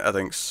villain, I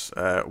think's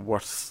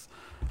worth.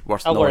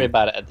 I'll worry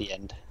about it at the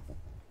end.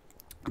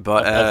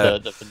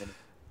 But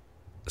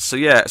so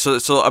yeah,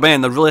 so I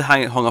mean, they're really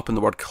hung up on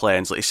the word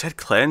cleanse. Like he said,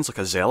 cleanse, like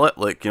a zealot.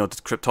 Like did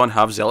Krypton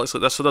have zealots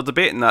like this? So they're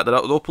debating that. They're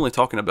openly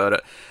talking about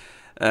it.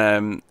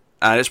 And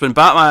it's when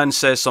Batman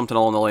says something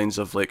along the lines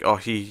of like, oh,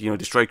 he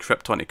destroyed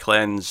Krypton to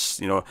cleanse,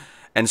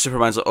 and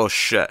Superman's like, oh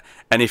shit,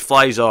 and he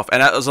flies off.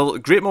 And there's a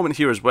great moment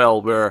here as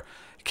well where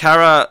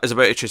Kara is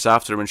about to chase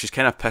after him, and she's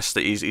kind of pissed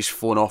that he's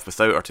flown off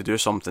without her to do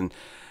something.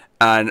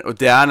 And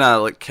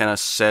Diana kind of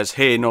says,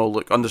 hey, no,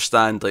 look,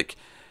 understand, like,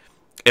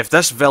 if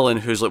this villain,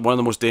 who's like one of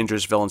the most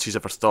dangerous villains he's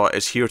ever thought,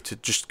 is here to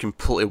just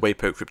completely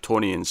wipe out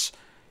Kryptonians,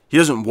 he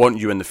doesn't want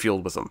you in the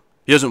field with him.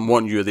 He doesn't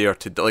want you there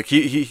to like.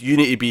 You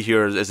need to be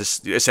here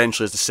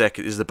essentially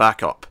as the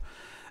backup.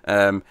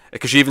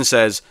 Because she even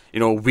says,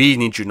 we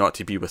need you not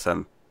to be with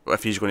him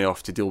if he's going to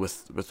have to deal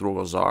with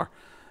Rogol Zaar.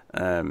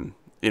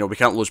 We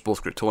can't lose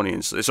both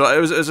Kryptonians. So it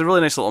was a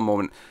really nice little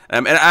moment.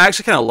 And I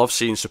actually kind of love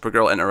seeing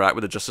Supergirl interact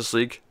with the Justice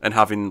League and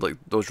having like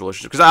those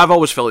relationships, because I've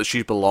always felt like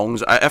she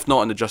belongs, if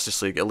not in the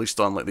Justice League, at least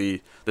on like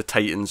the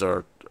Titans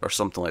or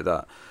something like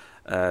that.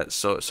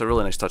 So it's a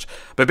really nice touch.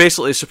 But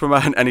basically,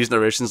 Superman in his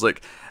narration's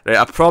like, right,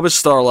 I promised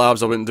Star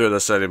Labs I wouldn't do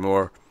this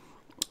anymore,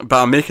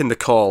 but I'm making the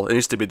call. It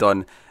needs to be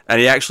done. And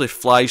he actually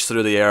flies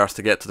through the Earth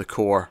to get to the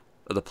core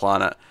of the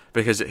planet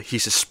because he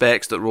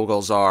suspects that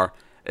Rogol Zaar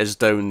is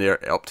down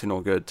there up to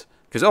no good.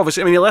 Because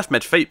obviously, I mean, he left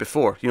mid-fight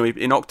before.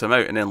 He knocked him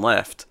out and then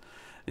left.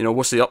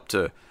 What's he up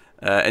to?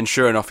 And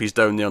sure enough, he's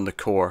down there on the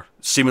core,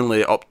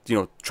 seemingly up,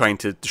 trying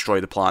to destroy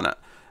the planet.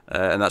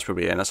 And that's where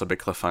we end. That's a big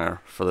cliffhanger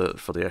for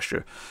the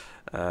issue.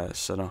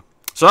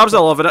 So I was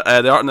loving it.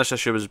 The art in this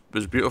issue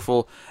was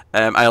beautiful.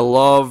 I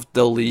loved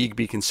the League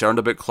being concerned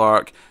about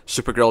Clark,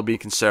 Supergirl being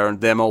concerned,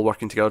 them all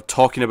working together,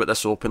 talking about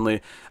this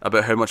openly,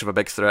 about how much of a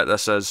big threat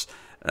this is.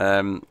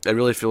 It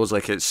really feels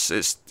like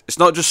it's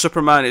not just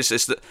Superman. It's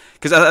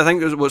because I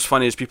think what's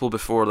funny is people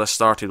before this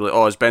started like,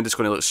 oh, is Bendis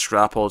going to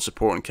scrap all the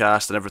supporting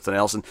cast and everything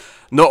else? And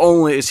not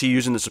only is he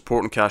using the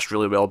supporting cast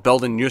really well,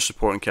 building new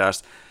supporting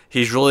cast,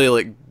 he's really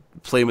like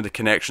playing with the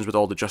connections with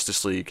all the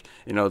Justice League.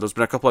 There's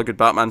been a couple of good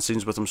Batman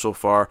scenes with him so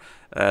far.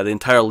 The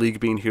entire League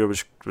being here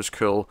was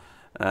cool.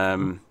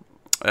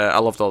 I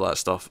loved all that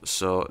stuff.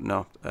 So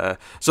no.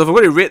 So if I'm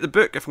going to rate the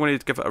book, if I'm going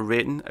to give it a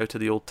rating out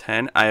of the old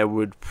 10, I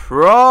would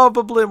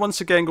probably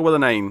once again go with a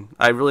 9.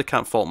 I really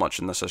can't fault much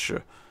in this issue.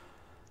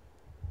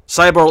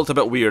 Cyborg looked a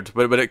bit weird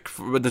when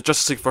the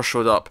Justice League first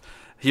showed up.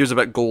 He was a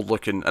bit gold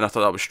looking, and I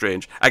thought that was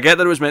strange. I get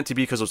that it was meant to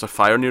be because there was a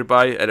fire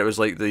nearby, and it was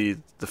like the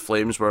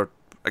flames were,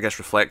 I guess,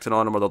 reflecting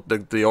on him, or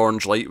the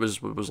orange light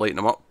was lighting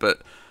him up,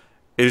 but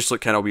it just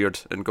looked kind of weird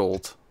in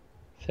gold.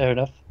 Fair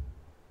enough.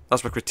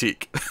 That's my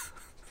critique.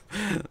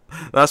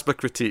 That's my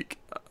critique.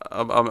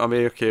 I'm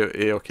okay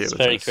with this. It's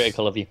very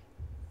critical of you.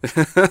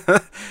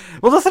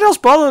 Well, nothing else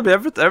bothered me.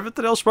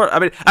 Everything else bothered. I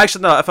mean,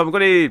 actually, no. If I'm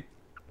going to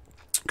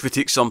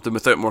critique something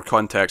without more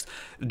context,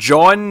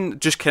 John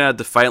just kind of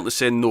defiantly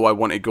saying, "No, I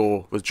want to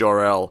go with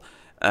Jor-El."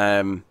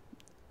 And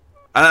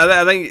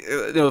I think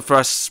for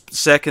a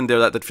second there,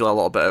 that did feel a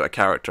little bit out of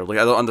character. Like,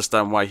 I don't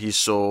understand why he's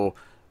so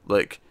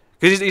like,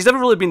 because he's never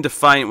really been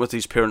defiant with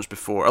his parents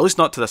before. At least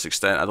not to this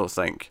extent, I don't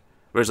think.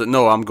 Whereas like,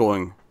 no, I'm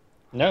going.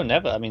 No,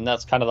 never. I mean,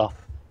 that's kind of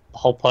the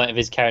whole point of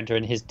his character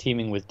and his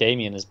teaming with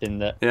Damian has been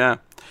that he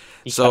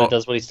kind of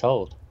does what he's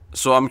told.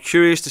 So I'm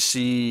curious to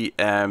see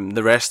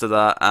the rest of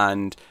that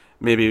and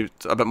maybe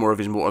a bit more of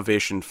his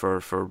motivation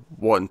for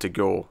wanting to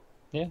go.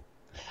 Yeah,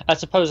 I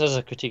suppose as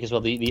a critique as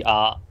well, the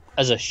art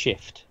as a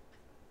shift,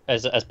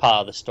 as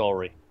part of the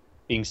story,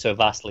 being so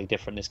vastly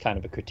different is kind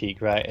of a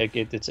critique, right?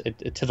 It's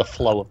to the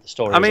flow of the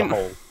story as a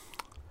whole.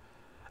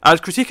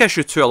 I'd critique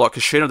issue 2 a lot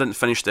because Shayna didn't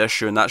finish the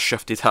issue and that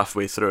shifted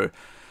halfway through.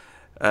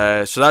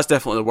 So that's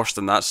definitely the worst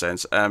in that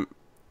sense.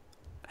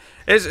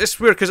 It's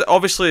weird because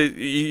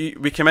obviously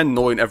we came in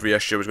knowing every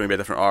issue was going to be a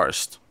different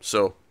artist.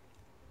 So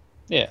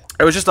yeah,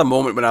 it was just a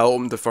moment when I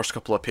opened the first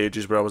couple of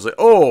pages where I was like,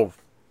 oh,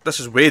 this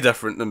is way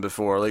different than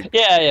before. Like,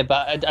 yeah,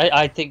 but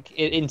I think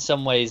in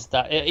some ways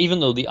that even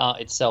though the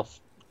art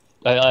itself,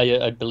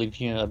 I believe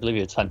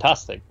it's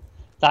fantastic.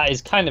 That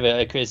is kind of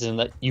a criticism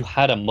that you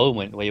had a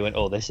moment where you went,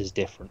 oh, this is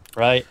different,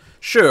 right?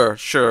 Sure.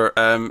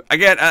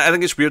 Again, I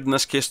think it's weird in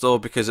this case though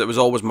because it was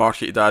always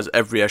marketed as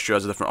every issue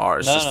has a different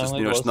artist.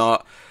 It's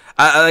not.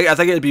 I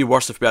think it'd be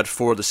worse if we had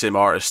 4 of the same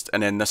artist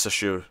and then this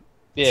issue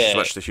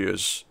switched to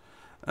Hughes.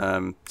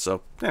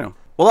 So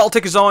well, that'll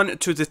take us on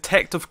to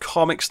Detective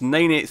Comics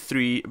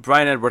 983.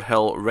 Brian Edward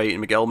Hill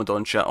writing, Miguel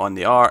Madoncha on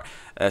the art.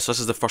 So this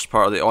is the first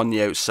part of the On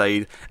the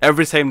Outside.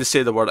 Every time they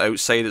say the word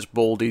outside, it's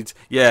bolded.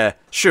 Yeah,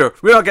 sure,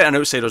 we're not getting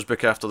an Outsiders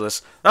book after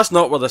this. That's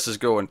not where this is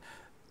going.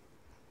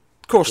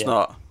 Of course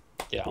not.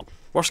 Yeah.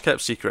 Worst kept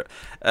secret.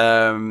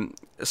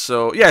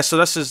 So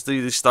this is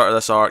the start of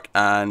this arc,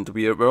 and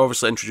we're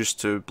obviously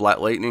introduced to Black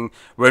Lightning.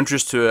 We're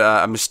introduced to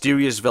a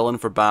mysterious villain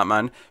for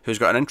Batman who's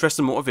got an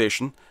interesting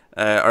motivation.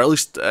 Or at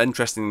least an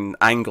interesting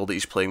angle that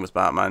he's playing with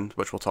Batman,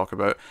 which we'll talk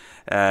about.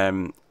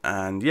 So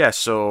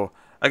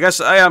I guess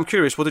I am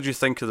curious. What did you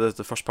think of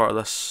the first part of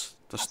this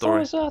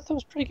story? I thought it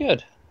was pretty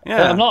good.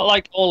 Yeah, I'm not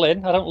like all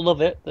in. I don't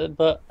love it,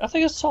 but I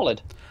think it's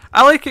solid.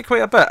 I like it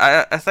quite a bit.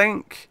 I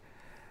think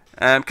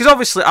because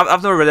obviously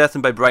I've never read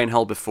anything by Brian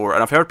Hill before,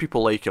 and I've heard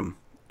people like him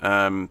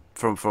from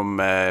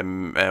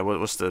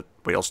what's the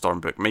Whale Storm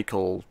book?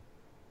 Michael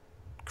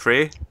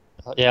Cray.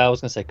 Yeah, I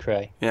was gonna say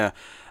Cray. Yeah.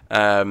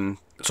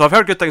 So I've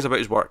heard good things about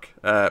his work,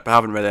 but I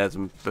haven't read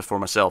anything before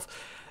myself.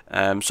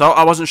 So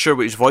I wasn't sure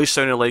what his voice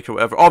sounded like or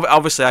whatever.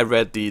 Obviously, I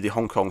read the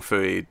Hong Kong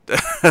Phooey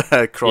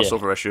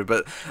crossover issue,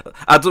 but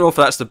I don't know if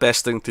that's the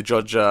best thing to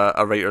judge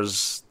a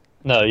writer's...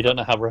 No, you don't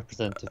know how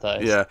representative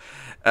that is. Yeah.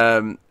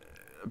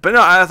 But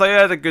no, I thought he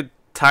had a good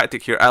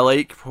tactic here. I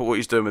like what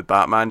he's doing with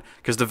Batman,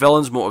 because the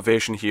villain's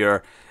motivation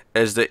here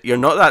is that you're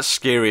not that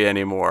scary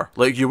anymore.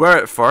 Like, you were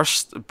at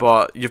first,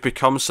 but you've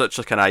become such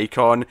like an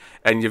icon,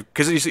 and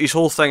because his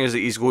whole thing is that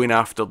he's going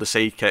after the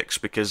sidekicks,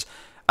 because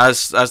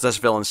as this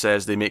villain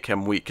says, they make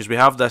him weak. Because we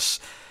have this,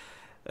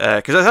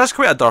 because that's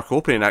quite a dark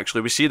opening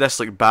actually. We see this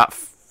like Bat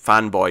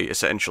fanboy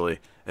essentially,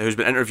 who's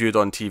been interviewed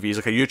on TV. He's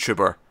like a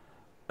YouTuber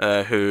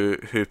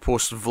who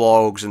posts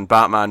vlogs and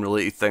Batman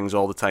related things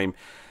all the time,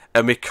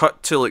 and we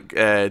cut to like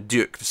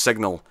Duke the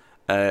Signal.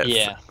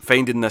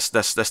 Finding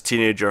this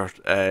teenager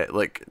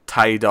like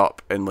tied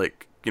up and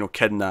like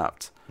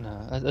kidnapped.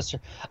 No, that's true.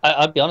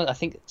 I'll be honest. I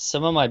think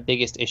some of my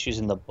biggest issues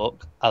in the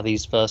book are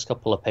these first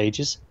couple of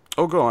pages.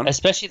 Oh, go on.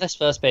 Especially this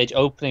first page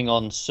opening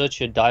on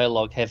such a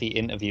dialogue-heavy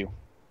interview.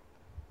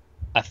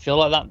 I feel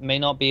like that may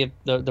not be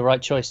the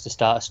right choice to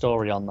start a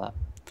story on that.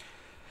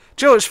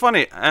 Joe, it's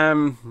funny.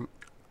 I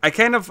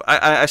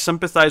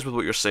sympathise with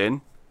what you're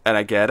saying. And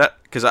I get it,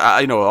 because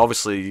I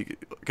obviously,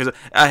 because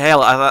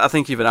I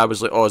think even I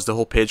was like, oh, is the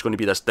whole page going to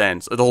be this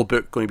dense? Or the whole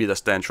book going to be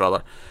this dense,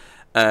 rather?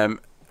 But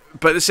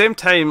at the same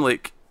time,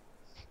 like,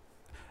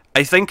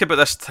 I think about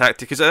this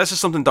tactic, because this is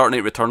something Dark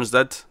Knight Returns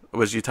did,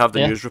 was you'd have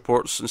the news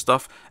reports and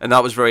stuff, and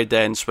that was very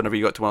dense whenever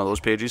you got to one of those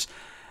pages.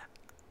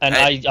 And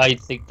I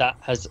think that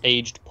has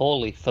aged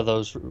poorly for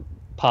those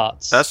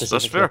parts.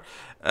 That's fair.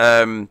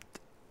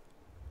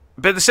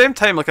 But at the same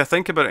time, like, I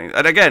think about it,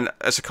 and again,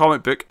 it's a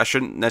comic book. I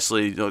shouldn't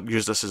necessarily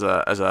use this as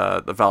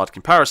a valid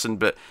comparison.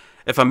 But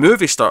if a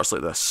movie starts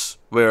like this,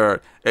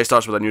 where it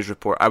starts with a news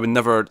report, I'd be,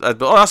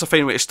 oh, that's a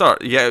fine way to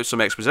start. You get out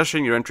some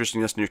exposition. You're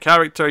introducing this new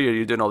character.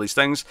 You're doing all these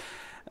things.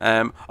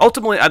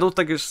 Ultimately, I don't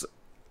think it's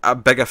a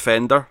big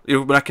offender.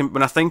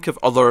 When I think of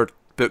other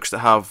books that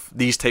have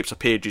these types of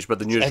pages with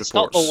the news reports, it's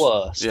not the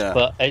worst.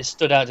 But it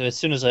stood out to me as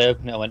soon as I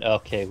opened it. I went,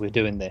 okay, we're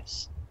doing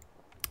this.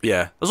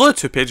 Yeah, there's only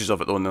 2 pages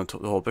of it though in the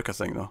whole book, I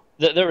think, though.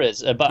 There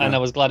is, and I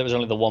was glad it was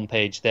only the 1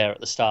 page there at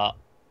the start,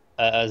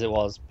 as it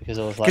was, because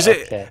I was like,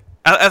 okay.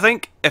 I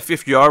think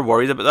if you are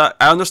worried about that,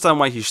 I understand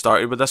why he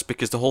started with this,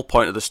 because the whole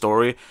point of the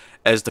story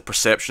is the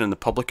perception in the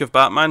public of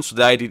Batman. So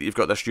the idea that you've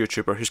got this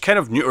YouTuber who's kind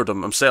of neutered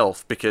him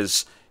himself,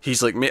 because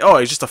he's like,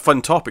 he's just a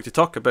fun topic to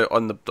talk about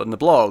on the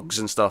blogs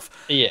and stuff.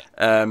 Yeah.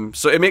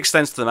 So it makes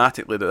sense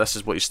thematically that this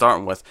is what he's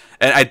starting with,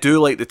 and I do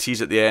like the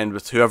tease at the end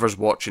with whoever's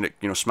watching it,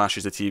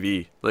 smashes the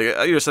TV. Like,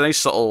 it's a nice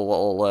subtle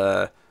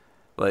little,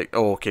 like,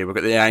 oh, okay, we've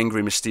got the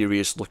angry,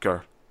 mysterious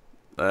looker.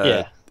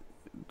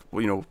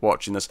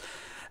 Watching this.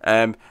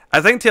 I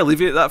think to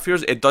alleviate that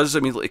fears, it does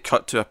immediately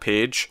cut to a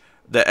page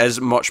that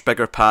is much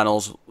bigger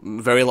panels,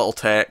 very little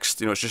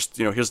text. It's just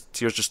here's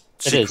just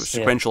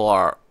sequential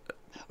art,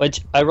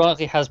 which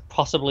ironically has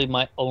possibly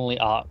my only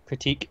art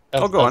critique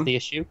of the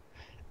issue.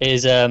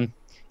 is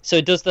so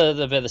it does the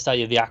bit at the start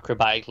of the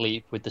acrobatic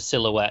leap with the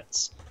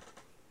silhouettes.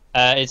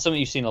 It's something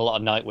you've seen in a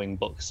lot of Nightwing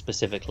books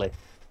specifically.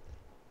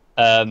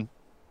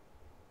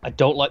 I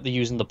don't like the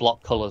using the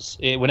block colors.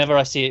 Whenever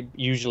I see it,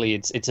 usually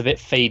it's a bit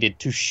faded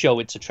to show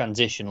it's a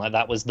transition, like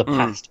that was the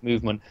past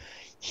movement.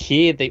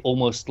 Here they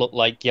almost look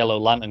like Yellow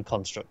Lantern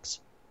constructs.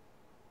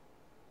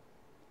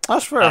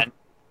 That's fair.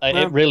 And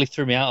it really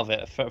threw me out of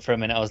it for a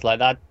minute. I was like,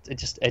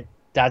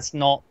 that's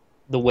not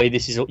the way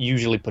this is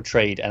usually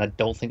portrayed, and I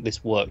don't think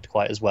this worked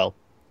quite as well.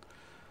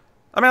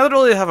 I mean, I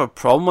don't really have a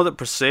problem with it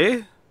per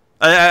se.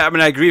 I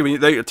mean, I agree when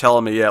you're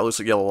telling me, yeah, it looks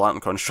like Yellow Lantern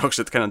constructs.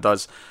 It kind of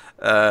does.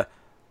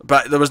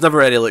 But there was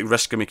never any like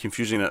risk of me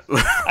confusing it.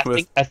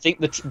 I think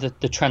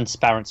the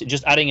transparency,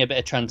 just adding a bit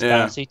of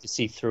transparency to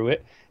see through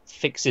it,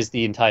 fixes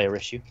the entire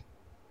issue.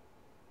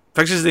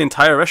 Fixes the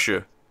entire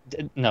issue?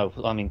 No,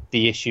 I mean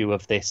the issue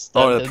of this.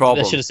 The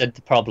problem. I should have said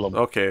the problem.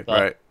 Okay,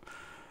 right.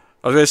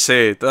 I was going to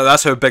say,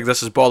 that's how big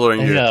this is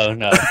bothering you. No.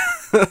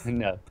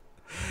 No.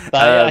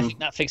 But I think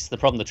that fixes the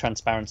problem, the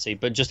transparency.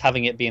 But just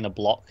having it being a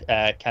block,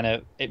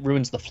 it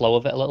ruins the flow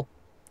of it a little.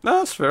 No,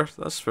 that's fair.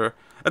 That's fair.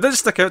 It didn't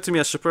stick out to me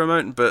a super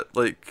amount, but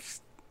like,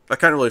 I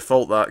can't really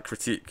fault that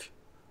critique.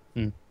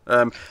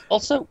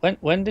 Also,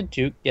 when did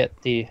Duke get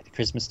the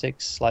Christmas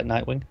sticks like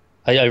Nightwing?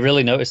 I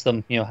really noticed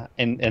them,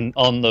 in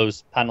on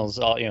those panels,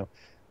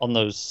 on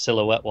those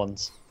silhouette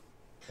ones,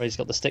 where he's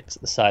got the sticks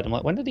at the side. I'm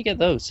like, when did he get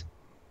those?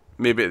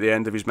 Maybe at the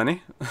end of his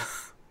mini.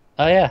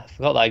 Oh yeah, I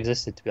forgot that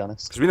existed, to be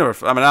honest. Because we never.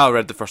 I mean, I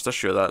read the first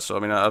issue of that, so I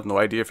mean, I have no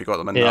idea if he got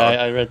them in. Yeah,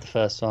 I read the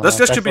first one.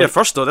 This could be a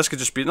first though. This could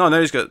just be no.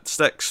 Now he's got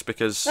sticks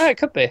because. Yeah, it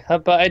could be,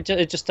 but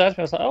it just started.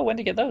 I was like, oh, when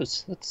did he get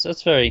those?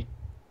 That's very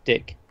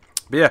dick.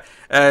 But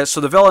yeah, so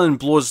the villain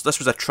blows. This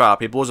was a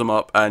trap. He blows him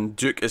up, and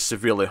Duke is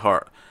severely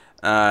hurt.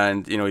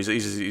 And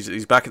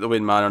he's back at the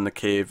Wayne Manor in the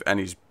cave, and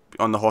he's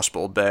on the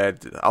hospital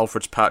bed.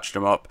 Alfred's patched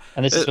him up.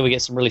 And this is where we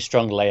get some really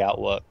strong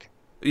layout work.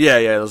 Yeah.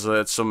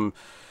 There's some.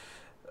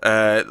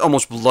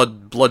 Almost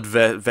blood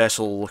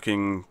vessel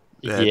looking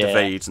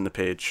divides in the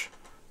page.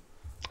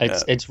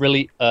 It's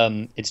really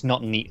it's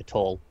not neat at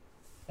all.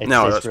 It's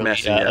really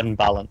messy,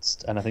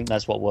 unbalanced, and I think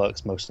that's what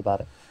works most about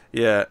it.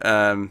 Yeah.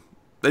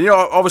 Then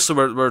obviously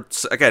we're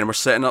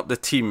setting up the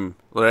team,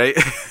 right?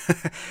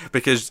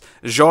 Because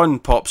Jean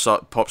pops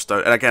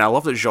down, and again I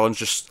love that Jean's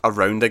just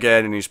around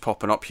again, and he's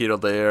popping up here or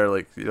there,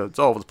 like it's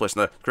all over the place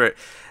now. Great.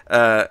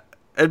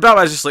 And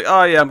Batman's just like,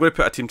 oh yeah, I'm going to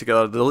put a team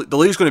together. The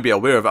League's going to be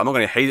aware of it. I'm not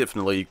going to hide it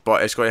from the League,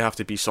 but it's going to have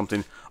to be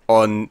something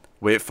on,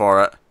 wait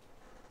for it,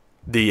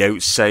 the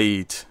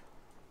outside.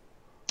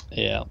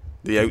 Yeah.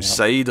 The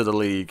outside of the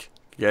League.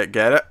 Get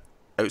it?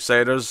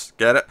 Outsiders,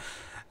 get it?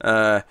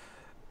 But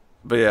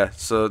yeah,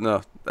 so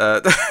no.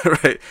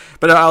 Right.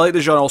 But I like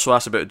that Jean also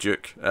asked about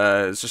Duke.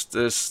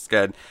 It's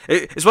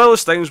one of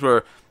those things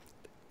where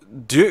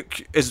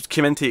Duke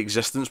came into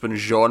existence when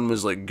Jean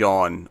was like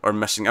gone or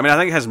missing. I mean, I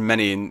think his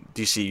mini in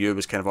DCU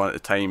was kind of on at the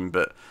time,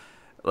 but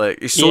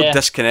like he's so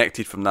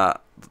disconnected from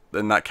that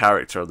in that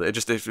character that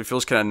it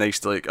feels kind of nice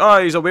to like,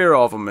 oh, he's aware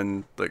of him,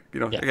 and like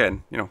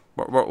again,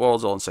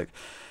 world's all in sync.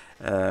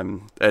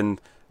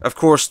 And of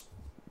course,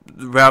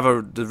 we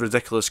have the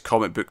ridiculous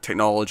comic book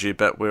technology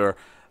bit where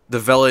the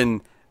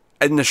villain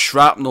in the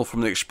shrapnel from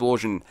the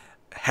explosion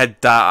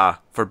hid data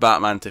for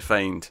Batman to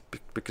find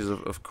because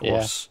of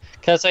course. Yeah.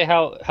 Can I say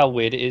how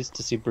weird it is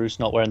to see Bruce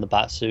not wearing the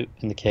Batsuit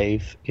in the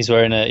cave? He's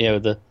wearing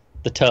the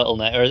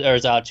turtleneck, or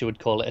as Archie would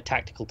call it, a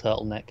tactical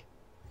turtleneck.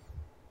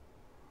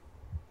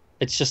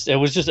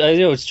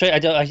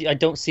 I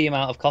don't see him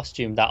out of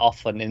costume that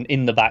often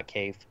in the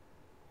Batcave.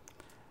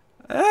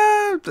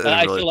 I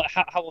feel like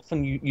how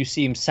often you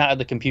see him sat at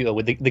the computer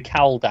with the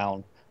cowl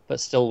down, but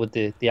still with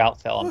the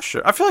outfit on. Oh,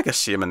 sure. I feel like I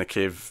see him in the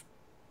cave.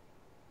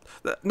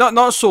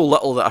 Not so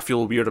little that I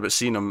feel weird about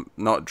seeing him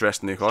not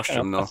dressed in the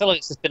costume, though. I feel like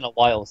it's just been a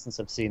while since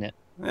I've seen it.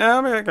 Yeah,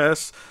 I mean, I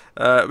guess.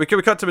 We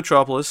cut to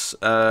Metropolis,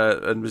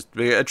 and we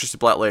get introduced to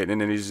Black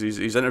Lightning, and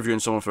he's interviewing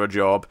someone for a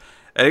job,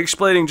 and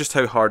explaining just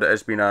how hard it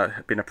is being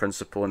a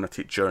principal and a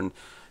teacher, and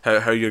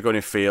how you're going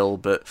to fail,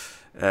 but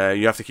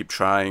you have to keep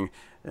trying.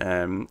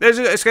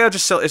 It's kind of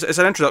just it's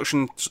an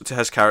introduction to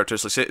his character.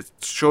 It's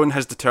showing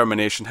his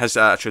determination, his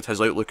attitude,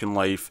 his outlook in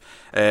life.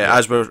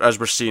 As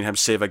we're seeing him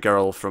save a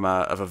girl from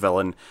a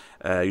villain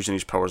using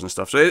his powers and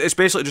stuff. So it's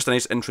basically just a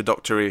nice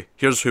introductory.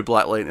 Here's who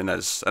Black Lightning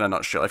is in a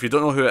nutshell. If you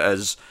don't know who it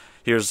is,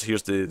 here's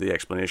the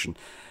explanation.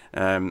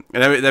 And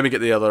then we get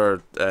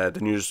the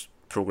news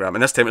program,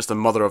 and this time it's the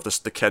mother of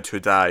the kid who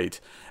died,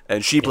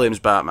 and she blames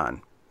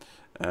Batman,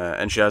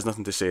 and she has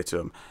nothing to say to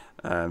him.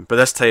 But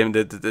this time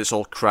it's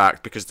all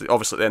cracked because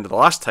obviously at the end of the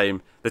last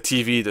time the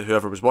TV that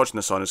whoever was watching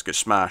this on has got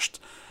smashed.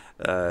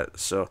 And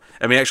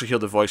we actually hear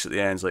the voice at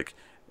the end, like,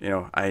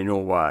 I know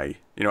why.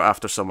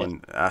 After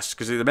someone asks,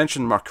 because they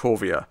mentioned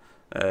Markovia,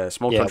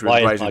 small country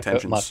with rising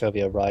tensions.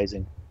 Markovia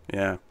rising.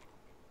 Yeah.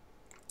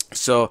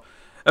 So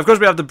of course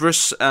we have the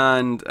Bruce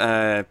and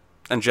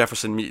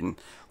Jefferson meeting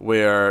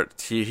where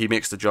he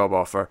makes the job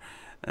offer,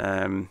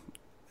 and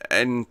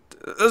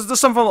there's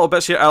some fun little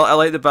bits here. I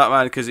like the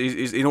Batman because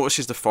he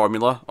notices the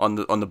formula on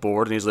the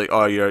board, and he's like,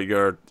 "Oh,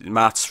 your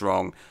math's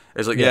wrong."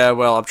 He's like, "Yeah,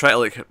 well, I'm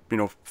trying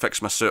to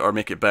fix my suit or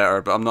make it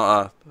better, but I'm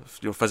not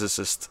a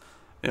physicist.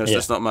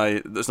 It's not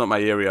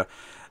my area."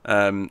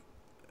 And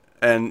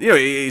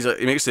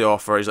he makes the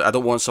offer. He's like, "I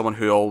don't want someone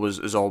who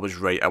is always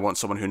right. I want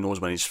someone who knows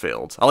when he's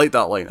failed." I like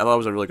that line. I thought it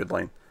was a really good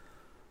line.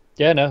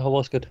 Yeah, no, it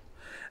was good.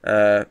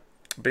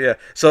 But yeah,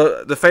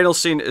 so the final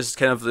scene is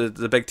kind of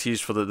the big tease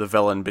for the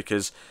villain,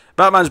 because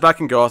Batman's back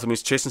in Gotham.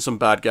 He's chasing some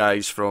bad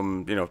guys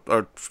from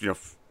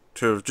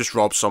to just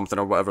rob something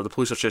or whatever. The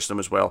police are chasing him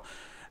as well,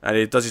 and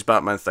he does his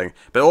Batman thing.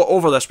 But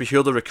over this, we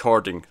hear the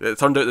recording. It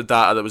turned out the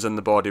data that was in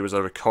the body was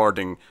a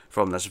recording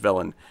from this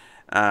villain,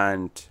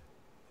 and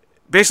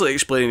basically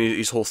explaining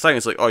his whole thing.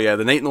 It's like, oh yeah,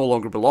 the night no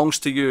longer belongs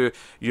to you.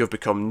 You have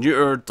become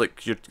neutered.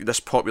 Like, you're this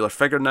popular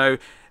figure now.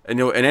 And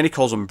and then he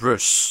calls him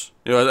Bruce.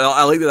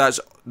 I like that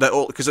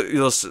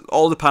because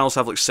all the panels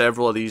have like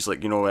several of these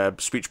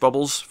speech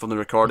bubbles from the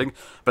recording,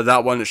 but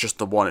that one, it's just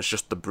the one. It's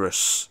just the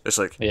Bruce. It's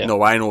like,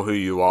 no, I know who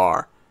you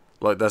are.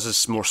 Like, this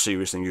is more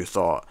serious than you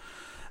thought.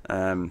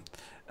 And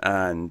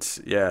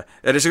yeah,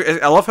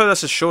 I love how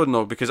this is shown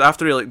though, because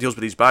after he deals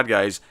with these bad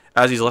guys,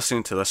 as he's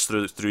listening to this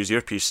through his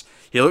earpiece,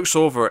 he looks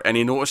over and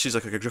he notices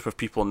like a group of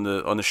people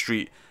on the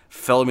street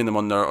filming them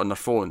on their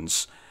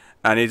phones.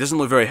 And he doesn't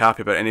look very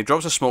happy about it, and he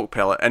drops a smoke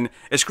pellet, and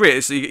it's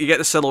great. You get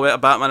the silhouette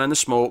of Batman in the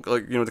smoke,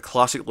 the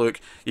classic look.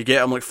 You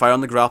get him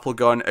firing the grapple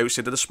gun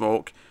outside of the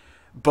smoke.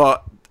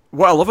 But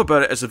what I love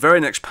about it is the very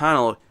next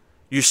panel,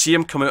 you see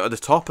him come out of the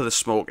top of the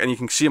smoke, and you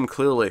can see him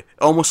clearly,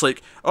 almost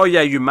like, oh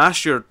yeah, you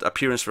masked your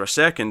appearance for a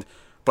second,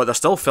 but they're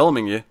still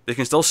filming you. They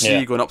can still see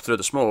you going up through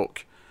the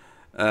smoke.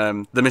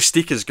 The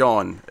mystique is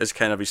gone, is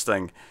kind of his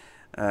thing.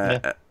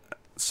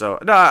 So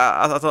no,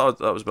 I thought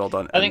that was well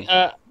done. I think.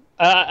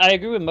 I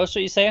agree with most of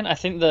what you're saying. I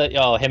think that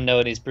him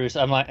knowing he's Bruce,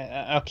 I'm like,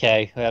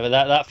 okay, whatever.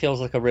 That feels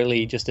like a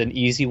really just an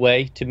easy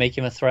way to make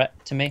him a threat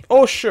to me.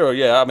 Oh sure,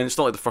 yeah. I mean, it's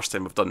not like the first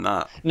time we've done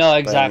that. No,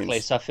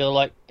 exactly. So I feel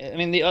like, I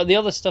mean, the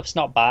other stuff's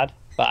not bad,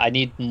 but I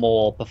need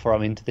more before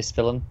I'm into this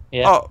villain.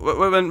 Yeah. Oh,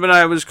 when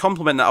I was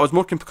complimenting that, I was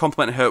more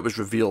complimenting how it was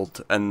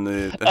revealed and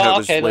how it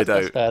was laid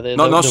out.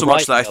 Not so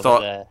much that I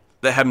thought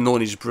that him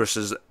knowing he's Bruce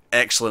is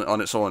excellent on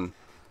its own.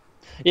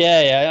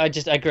 Yeah.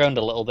 I groaned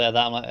a little bit at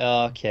that. I'm like,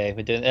 oh, okay,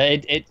 we're doing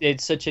it.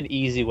 It's such an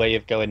easy way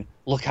of going,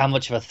 look how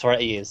much of a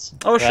threat he is.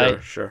 Oh,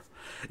 right? Sure.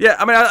 Yeah,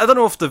 I mean, I don't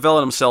know if the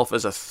villain himself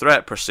is a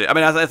threat per se. I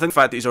mean, I think the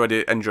fact that he's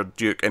already injured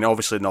Duke, and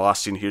obviously in the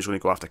last scene he's going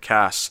to go after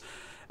Cass.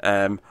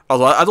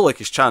 Although I don't like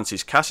his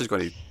chances. Cass is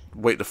going to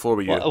wipe the floor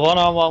with you.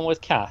 One-on-one with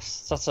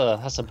Cass. That's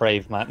a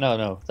brave man.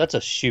 No, that's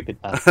a stupid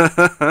man.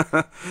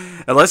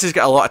 Unless he's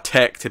got a lot of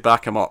tech to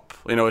back him up.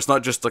 It's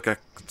not just like a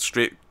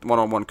straight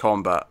one-on-one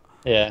combat.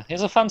 Yeah, he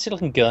has a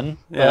fancy-looking gun.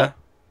 Yeah,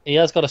 he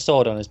has got a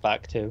sword on his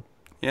back too.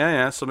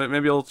 Yeah. So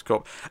maybe he'll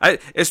cope.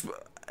 It's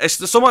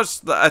so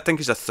much that I think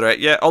he's a threat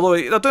yet. Although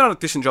they're doing a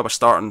decent job of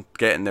starting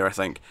getting there. I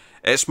think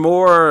it's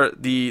more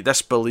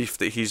this belief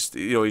that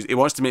he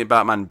wants to make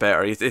Batman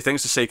better. He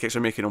thinks the sidekicks are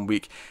making him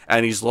weak,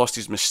 and he's lost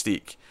his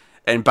mystique.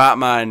 And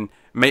Batman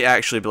might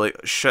actually be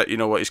like, shit, you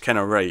know what? He's kind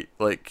of right.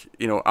 Like,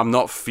 I'm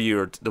not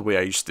feared the way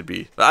I used to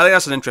be. But I think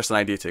that's an interesting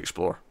idea to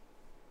explore.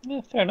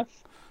 Yeah, fair enough.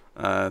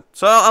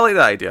 So I like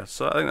that idea.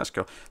 So I think that's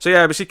cool. So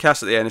yeah, we see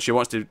Cass at the end, and she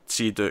wants to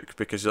see Duke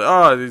because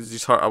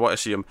he's hurt. I want to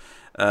see him.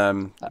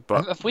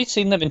 But have we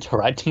seen them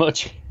interact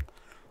much?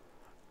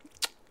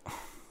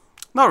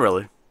 Not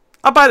really.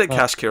 I buy that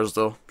Cass cares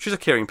though. She's a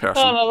caring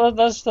person. No,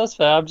 that's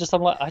fair.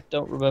 I'm like, I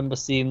don't remember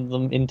seeing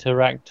them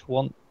interact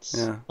once.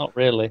 Yeah. Not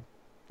really.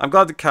 I'm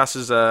glad that Cass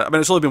is. I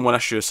mean, it's only been one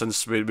issue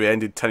since we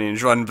ended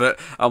Tinian's run, but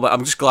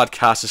I'm just glad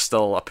Cass is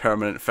still a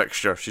permanent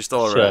fixture. She's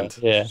still around.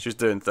 Yeah. She's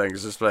doing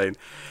things. It's fine.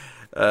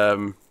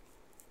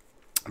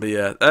 But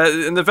yeah,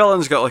 and the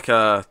villain's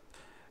got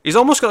he's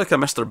almost got like a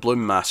Mr.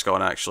 Bloom mask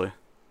on, actually.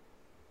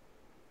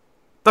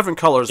 Different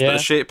colours, but the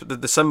shape,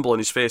 the symbol in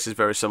his face is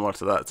very similar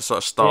to that, the sort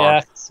of star. Yeah,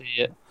 I can see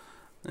it.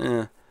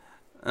 Yeah.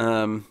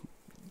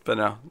 But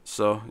no,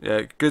 so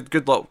yeah,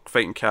 good luck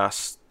fighting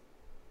Cass.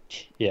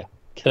 Yeah,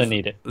 kinda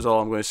need it. Is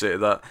all I'm going to say to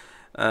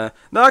that.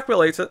 No, I quite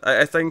liked it.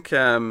 I think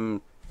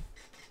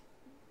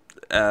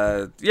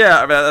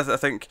I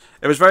think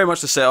it was very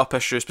much the setup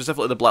issue,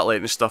 specifically the Black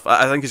Lightning stuff.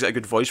 I think he's got a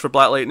good voice for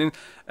Black Lightning,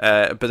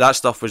 but that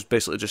stuff was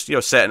basically just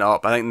setting it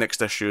up. I think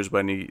next issue is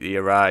when he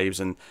arrives,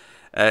 and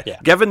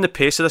given the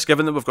pace of this,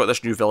 given that we've got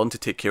this new villain to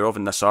take care of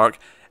in this arc,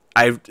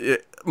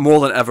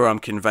 more than ever I'm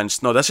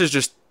convinced. No, this is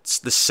just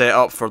the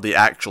setup for the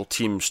actual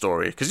team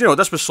story, because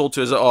this was sold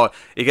to us that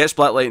he gets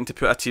Black Lightning to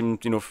put a team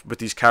with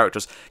these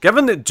characters.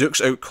 Given that Duke's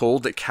out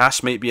cold, that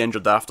Cass might be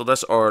injured after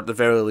this, or at the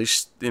very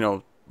least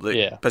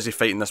busy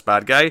fighting this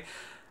bad guy,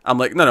 I'm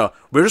like, no,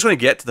 we're just going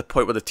to get to the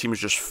point where the team's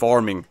just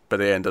forming by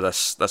the end of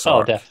this arc.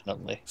 Oh,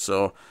 definitely.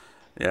 So,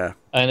 yeah.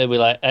 And it'll be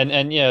like, and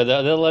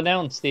they'll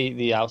announce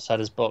the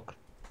Outsiders book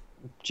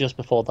just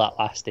before that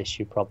last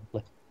issue,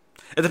 probably.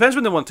 It depends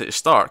when they want it to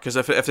start, because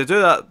if they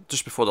do that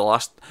just before the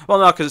last... Well,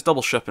 no, because it's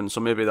double shipping,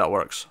 so maybe that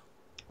works.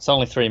 It's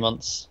only 3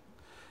 months.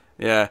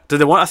 Yeah. Did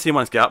they want a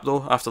 3-month gap,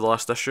 though, after the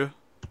last issue?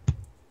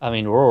 I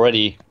mean, we're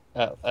already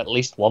at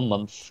least 1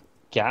 month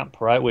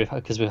gap, right? We've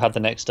had the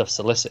next stuff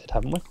solicited,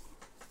 haven't we?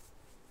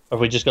 Or have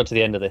we just got to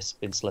the end of this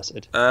being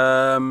solicited?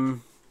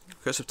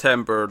 Okay,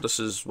 September. This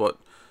is what.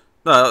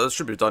 No, that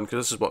should be done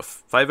because this is what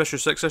 5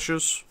 issues, 6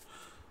 issues.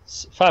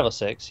 5 or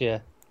 6, yeah.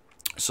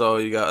 So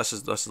you got this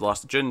is the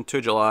last of June,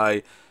 2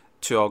 July,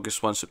 2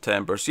 August, 1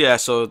 September. So yeah,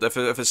 so if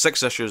it's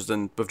 6 issues,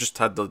 then we've just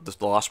had the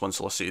last one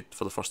solicited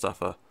for the first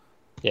half of.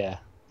 Yeah.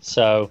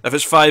 So If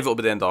it's 5, it'll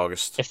be the end of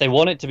August. if they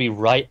want it to be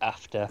right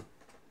after,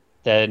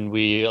 then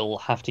we'll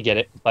have to get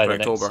it by For the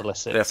next October,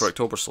 solicits. yeah, for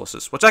October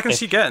solicits, which I can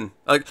see getting,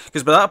 like,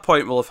 because by that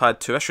point we'll have had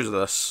 2 issues of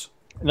this.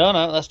 No,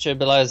 that's true.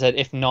 But like I said,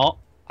 if not,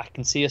 I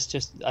can see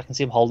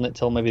them holding it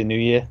till maybe the new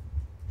year,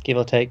 give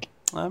or take.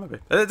 Maybe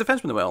it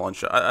depends when they might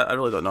launch it. I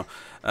really don't know.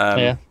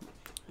 Yeah.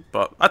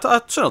 But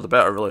I sooner the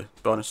better, really.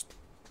 To be honest.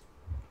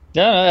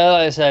 No,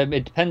 like I said,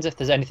 it depends if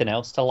there's anything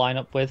else to line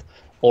up with,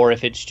 or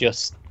if it's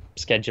just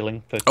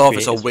scheduling for. Oh, if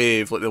it's a creators.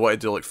 wave, like they want to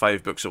do like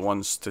 5 books at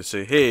once to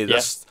say, hey,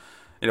 this,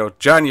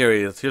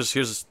 January.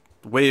 Here's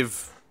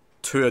wave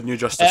 2 of New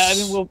Justice. I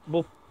mean,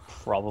 we'll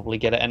probably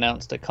get it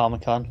announced at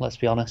Comic-Con. Let's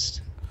be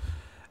honest.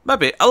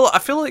 Maybe. I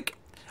feel like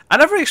I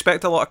never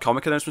expect a lot of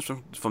comic announcements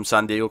from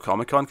San Diego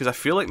Comic-Con because I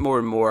feel like more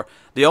and more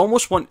they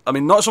almost want. I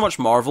mean, not so much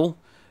Marvel.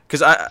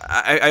 Because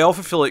I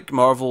often feel like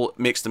Marvel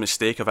makes the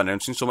mistake of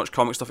announcing so much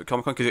comic stuff at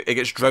Comic-Con because it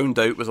gets drowned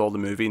out with all the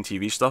movie and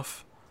TV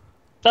stuff.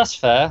 That's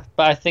fair,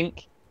 but I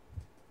think,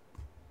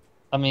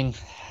 I mean,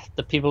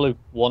 the people who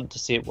want to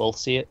see it will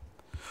see it.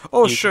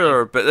 Oh,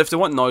 sure, but if they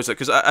want noise,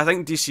 because I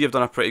think DC have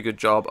done a pretty good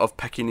job of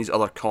picking these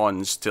other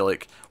cons to,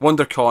 like,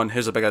 WonderCon,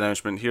 here's a big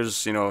announcement,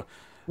 here's, No,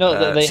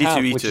 they have,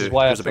 C2E2, which is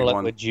why I here's a feel big like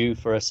one. we're due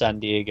for a San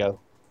Diego,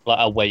 like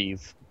a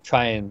wave.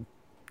 Try and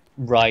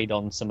ride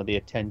on some of the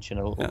attention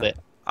a little bit.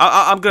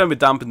 I'm going to be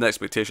dampening the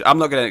expectation. I'm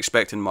not going to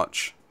expecting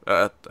much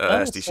at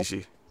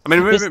SDCC. I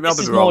mean, maybe This I'll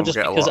be is wrong. more just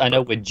get a because lot, I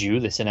know but- we're due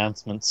this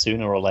announcement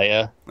sooner or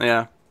later.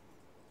 Yeah.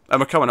 And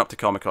we're coming up to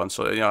Comic-Con,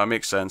 so, it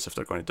makes sense if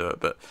they're going to do it,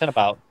 but In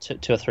about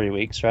 2 or 3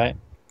 weeks, right?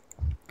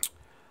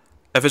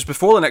 if it's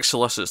before the next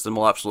solicits, then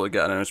we'll absolutely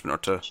get an announcement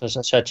or two.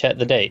 Should I check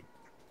the date?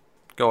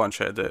 Go on,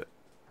 check it.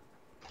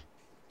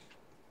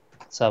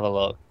 Let's have a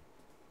look.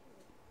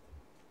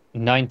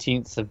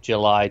 19th of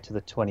July to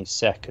the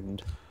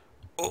 22nd.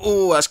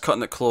 Oh, that's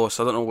cutting it close.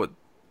 I don't know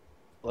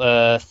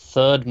what...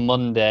 Third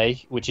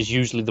Monday, which is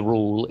usually the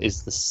rule,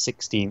 is the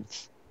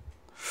 16th.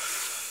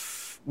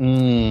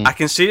 I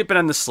can see it being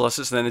in the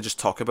solicits and then they just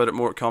talk about it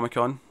more at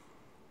Comic-Con.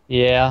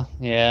 Yeah,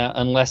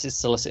 unless it's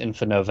soliciting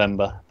for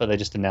November, but they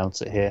just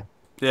announce it here.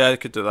 Yeah, they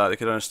could do that. They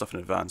could announce stuff in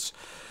advance.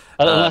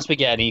 Unless we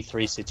get an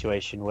E3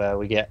 situation where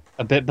we get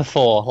a bit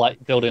before,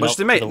 like building Which up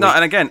they to may. the No, week.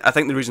 and again, I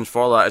think the reason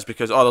for that is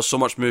because, there's so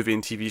much movie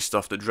and TV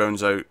stuff that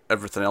drowns out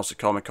everything else at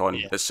Comic-Con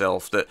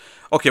itself that,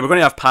 okay, we're going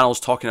to have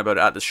panels talking about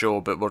it at the show,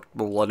 but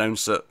we'll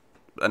announce it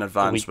in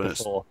advance week when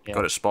before, it's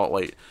got its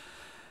spotlight.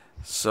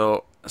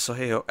 So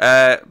hey-ho.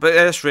 But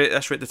let's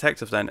rate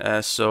Detective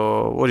then.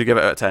 So what do you give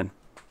it out of 10?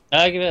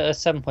 I give it a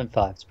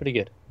 7.5. It's pretty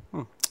good.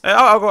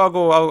 I'll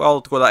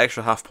go that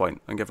extra half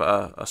point and give it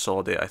a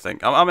solid 8. I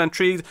think I'm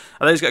intrigued.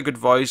 I think he's got a good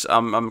voice.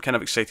 I'm kind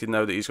of excited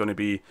now that he's going to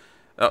be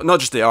not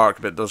just the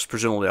arc, but there's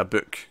presumably a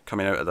book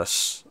coming out of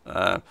this.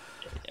 I'm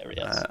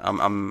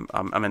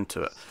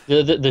into it.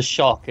 The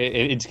shock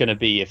it's going to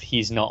be if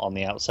he's not on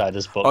the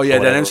Outsiders book. Oh yeah, for the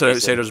whatever Announcer reason.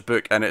 Outsiders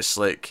book, and it's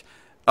like,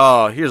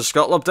 here's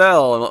Scott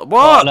Lobdell. And like,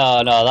 what?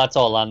 Oh, no, that's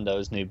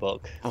Orlando's new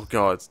book. Oh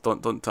god,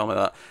 don't tell me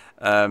that.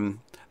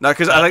 No,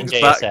 because I think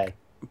JSA.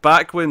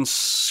 back when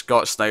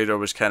Scott Snyder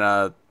was kind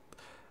of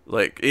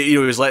like, he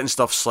was letting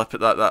stuff slip at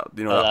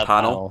that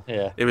panel.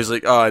 Yeah. It was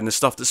like, and the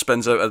stuff that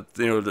spins out,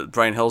 that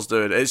Brian Hill's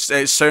doing. It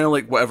sounded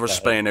like whatever's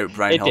spinning out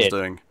Brian Hill's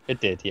doing. It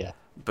did, yeah.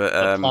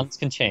 But plans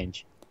can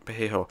change. But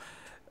hey ho.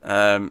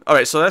 All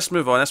right, so let's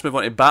move on. Let's move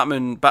on to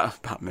Batman.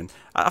 Batman.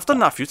 I've done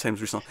that a few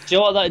times recently. Do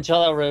you know what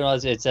I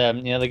realised? It's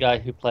the guy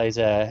who plays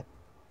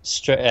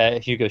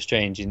Hugo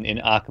Strange in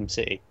Arkham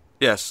City.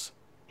 Yes.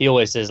 He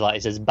always says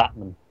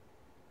Batman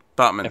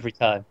every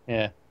time.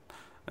 Yeah.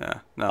 Yeah.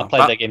 No. I've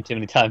played that game too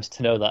many times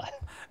to know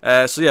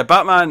that. So yeah,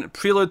 Batman,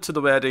 Prelude to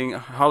the Wedding,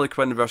 Harley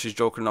Quinn versus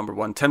Joker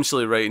 #1, Tim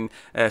Seeley writing,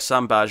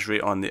 Sam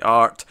Basri on the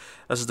art.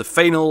 This is the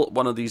final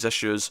one of these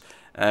issues.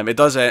 It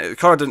does.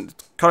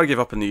 Cora gave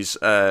up on these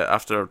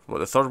after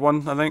the third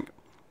one, I think.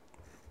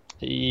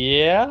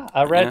 Yeah,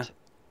 I read.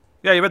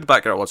 Yeah, you read the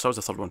Batgirl one, so that was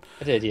the third one.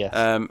 I did, yes.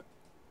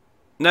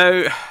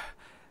 Now,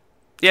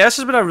 this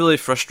has been a really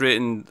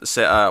frustrating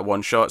set of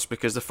one-shots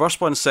because the first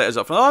one set us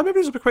up for, maybe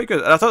this will be quite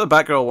good. And I thought the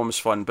Batgirl one was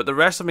fun, but the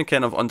rest have been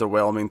kind of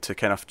underwhelming to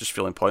kind of just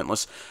feeling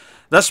pointless.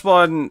 This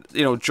one,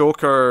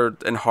 Joker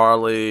and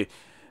Harley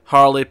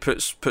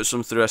puts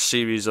them through a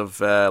series of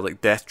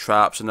death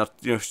traps, and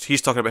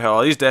he's talking about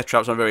how these death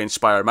traps aren't very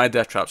inspired. My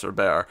death traps are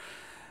better,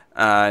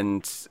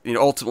 and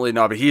ultimately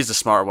no, but he's the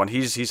smarter one.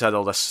 He's had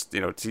all this.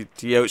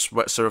 He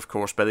outwits her, of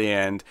course, by the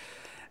end.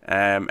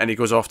 And he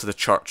goes off to the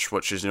church,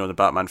 which is, the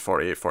Batman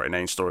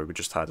 48-49 story we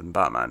just had in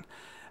Batman.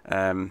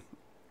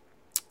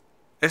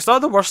 It's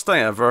not the worst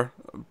thing ever,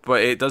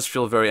 but it does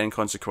feel very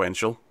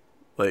inconsequential.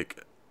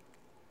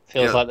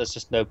 Feels like there's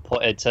just no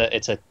point.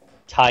 It's a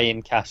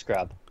tie-in cash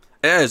grab.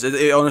 It is.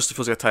 It honestly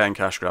feels like a tie-in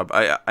cash grab.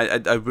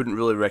 I wouldn't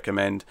really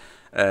recommend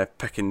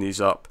picking these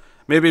up.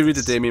 Maybe read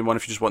the Damien one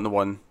if you just want the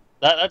one.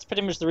 That's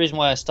pretty much the reason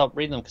why I stopped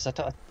reading them, because I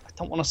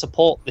don't want to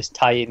support this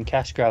tie-in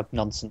cash grab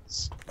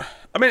nonsense.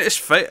 I mean, it's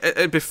fine.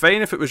 It'd be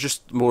fine if it was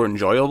just more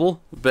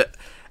enjoyable, but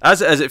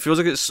as it is, it feels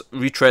like it's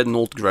retreading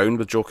old ground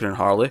with Joker and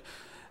Harley.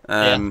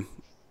 You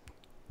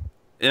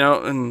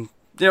know, and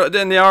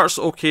then the art's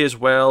okay as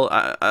well.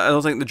 I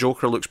don't think the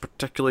Joker looks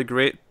particularly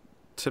great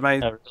to my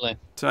really.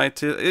 to my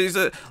taste.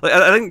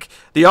 I think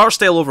the art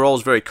style overall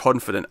is very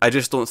confident. I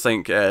just don't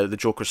think the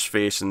Joker's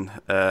face and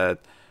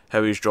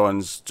how he's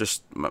drawn's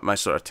just my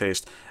sort of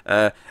taste.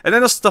 And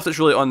then there's stuff that's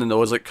really on the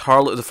nose, like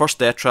Harley. The first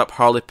Death Trap,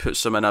 Harley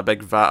puts him in a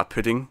big vat of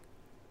pudding.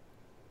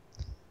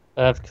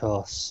 Of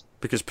course.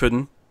 Because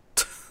pudding.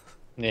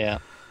 Yeah.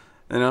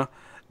 You know,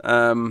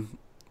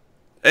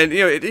 and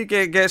he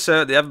gets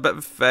out. They have a bit of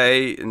a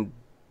fight, and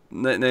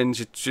then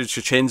she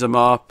chains him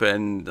up,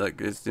 and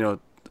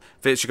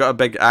she got a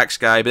big axe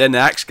guy. But then the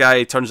axe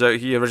guy turns out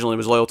he originally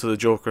was loyal to the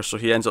Joker, so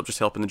he ends up just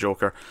helping the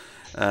Joker.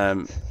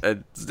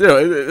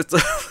 It's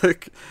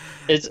like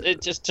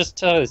it just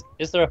tell us,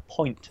 is there a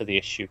point to the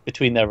issue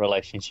between their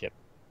relationship?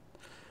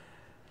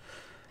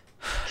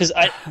 Because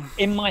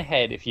in my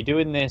head, if you're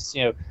doing this,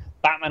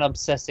 Batman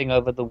obsessing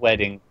over the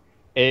wedding,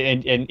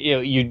 and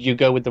you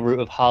go with the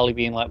route of Harley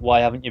being like, why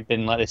haven't you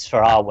been like this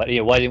for our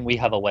wedding? Why didn't we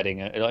have a wedding?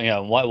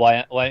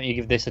 Why don't you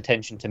give this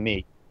attention to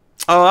me?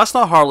 Oh, that's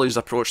not Harley's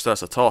approach to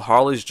this at all.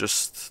 Harley's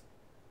just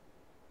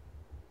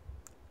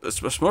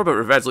it's more about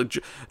revenge. Like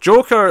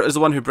Joker is the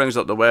one who brings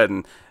up the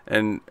wedding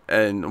and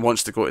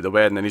wants to go to the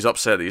wedding, and he's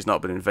upset that he's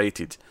not been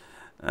invited.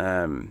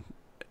 Yeah,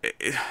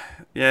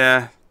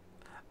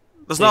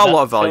 there's not a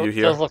lot of value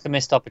here. Feels like a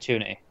missed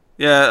opportunity.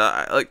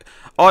 Yeah,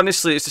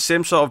 honestly, it's the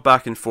same sort of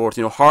back and forth.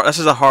 This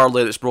is a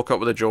Harley that's broke up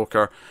with a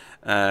Joker,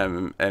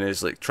 and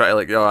is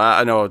trying to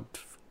I know,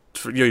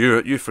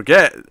 you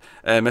forget,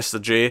 Mr.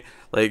 J.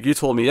 Like you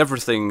told me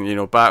everything,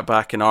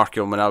 back in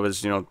Arkham when I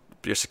was, your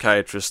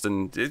psychiatrist,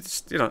 and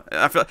it's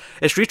I feel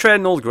it's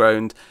retreading old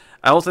ground.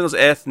 I don't think there's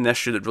anything in this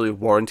issue that really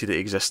warranted it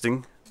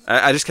existing.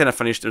 I just kind of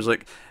finished. It was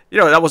like,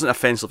 that wasn't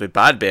offensively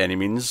bad by any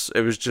means.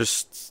 It was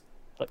just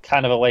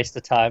kind of a waste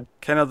of time.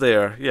 Kind of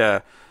there,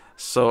 yeah.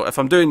 So if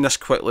I'm doing this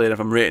quickly and if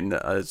I'm rating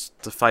it, it's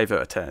a 5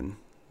 out of 10.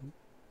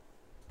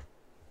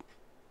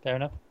 Fair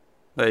enough.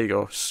 There you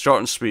go. Short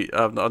and sweet.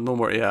 I've no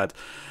more to add.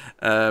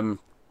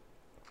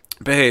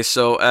 But hey,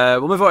 so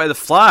we'll move on to The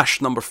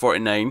Flash, number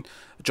 49.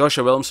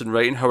 Joshua Williamson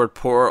writing, Howard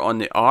Porter on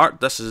the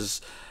art. This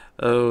is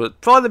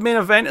probably the main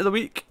event of the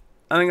week,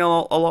 I think, in a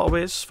lot of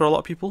ways, for a lot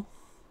of people.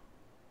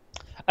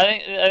 I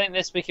think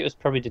this week it was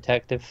probably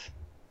Detective.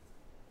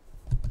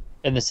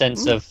 In the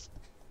sense of,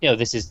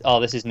 this is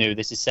new,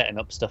 this is setting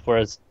up stuff,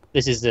 whereas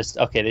this is this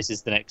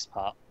is the next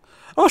part.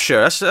 Oh,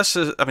 sure. This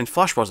is,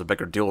 Flash was a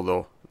bigger deal,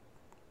 though.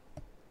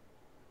 I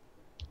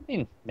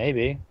mean,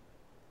 maybe.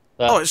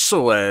 But, it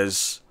so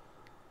is.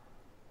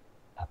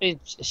 I mean,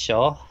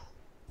 sure.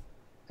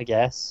 I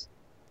guess.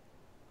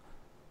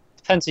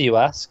 Depends who you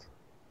ask.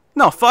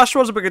 No, Flash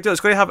was a bigger deal.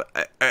 It's going to have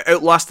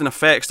outlasting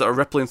effects that are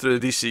rippling through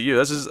the DCU.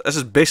 This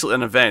is basically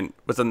an event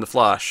within the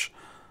Flash.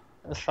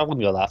 I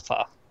wouldn't go that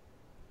far.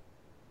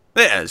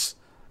 It is.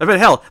 I mean,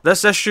 hell,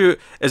 this issue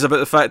is about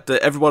the fact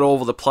that everyone all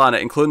over the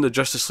planet, including the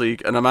Justice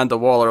League and Amanda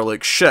Waller, are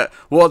like, shit,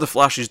 what are the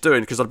Flashes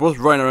doing? Because they're both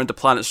running around the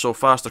planet so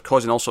fast, they're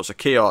causing all sorts of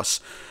chaos.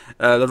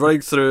 They're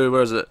running through,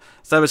 where is it?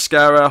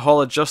 Themyscira,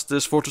 Hall of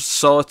Justice, Fortress of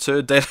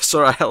Solitude,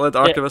 Dinosaur Island,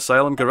 Arkham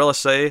Asylum, Gorilla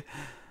City.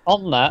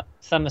 On that,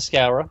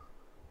 Themyscira,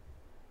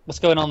 what's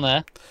going on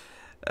there?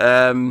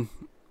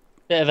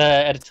 Bit of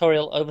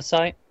editorial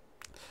oversight?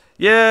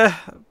 Yeah,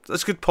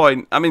 that's a good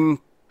point. I mean,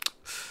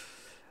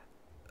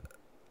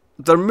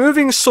 they're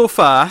moving so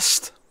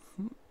fast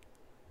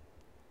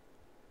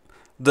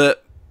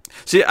that...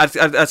 See,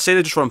 I'd say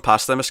they just run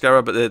past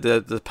Themyscira, but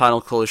the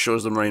panel clearly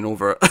shows them running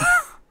over it.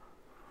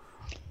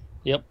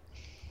 Yep.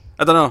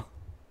 I don't know.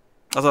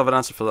 I don't have an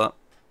answer for that.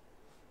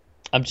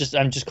 I'm just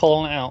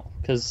calling it out,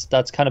 because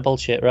that's kind of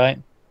bullshit, right?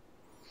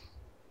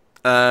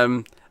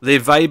 They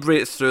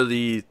vibrate through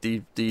the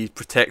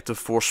protective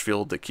force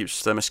field that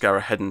keeps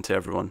Themyscira hidden to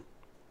everyone.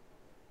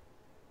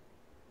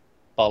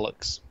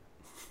 Bollocks.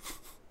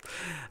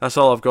 That's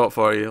all I've got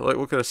for you. Like,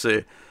 what can I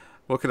say?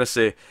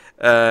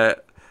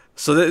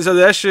 So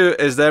the issue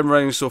is them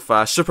running so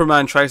fast.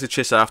 Superman tries to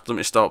chase after them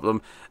to stop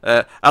them.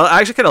 I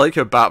actually kind of like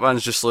how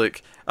Batman's just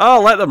like,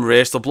 oh, let them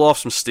race. They'll blow off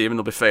some steam and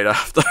they'll be fine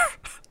after.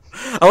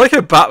 I like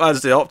how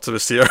Batman's the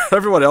optimist here.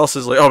 Everyone else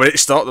is like, oh, we need to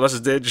stop them. This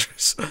is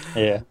dangerous.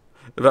 Yeah.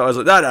 Batman's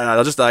like, no,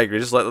 they're just angry.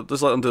 Just let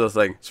them do their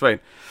thing. It's fine.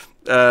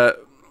 But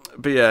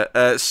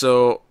yeah,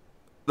 so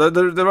they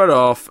run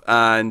off,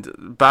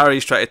 and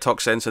Barry's trying to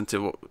talk sense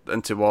into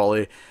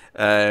Wally.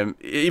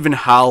 Even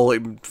Hal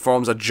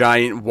forms a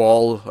giant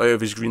wall out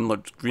of his green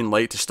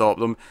light to stop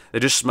them. They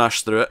just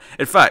smash through it.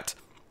 In fact,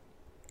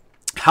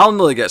 Hal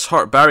nearly gets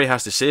hurt. Barry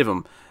has to save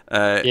him.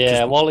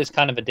 Yeah, Wally's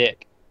kind of a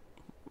dick.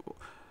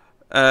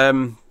 I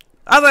think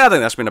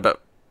that's been a bit.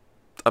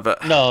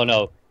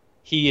 No.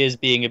 he is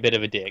being a bit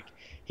of a dick.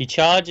 He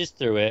charges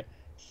through it,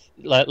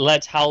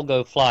 lets Hal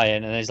go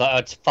flying, and he's like, "Oh,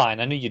 it's fine.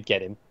 I knew you'd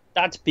get him."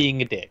 That's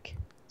being a dick.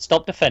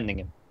 Stop defending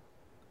him.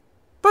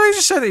 But he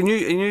just said he knew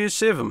you'd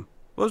save him.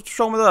 What's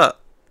wrong with that?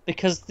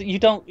 Because you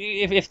don't.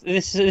 If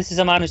this is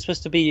a man who's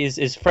supposed to be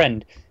his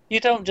friend, you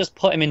don't just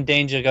put him in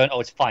danger, going, "Oh,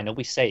 it's fine. He'll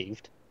be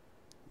saved."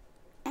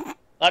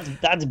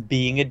 That's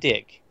being a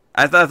dick.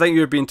 I think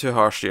you're being too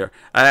harsh here.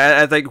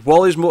 I think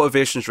Wally's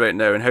motivations right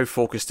now and how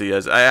focused he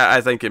is,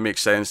 I think it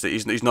makes sense that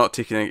he's not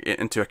taking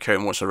into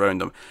account what's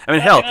around him. I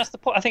mean, hell... I think that's the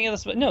point. I think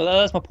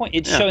that's my point.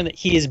 It's showing that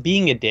he is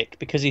being a dick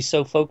because he's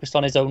so focused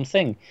on his own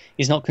thing.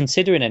 He's not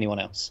considering anyone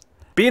else.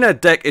 Being a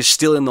dick is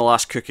stealing the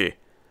last cookie.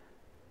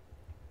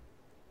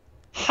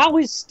 How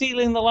is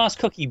stealing the last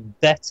cookie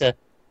better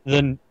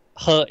than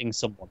hurting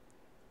someone?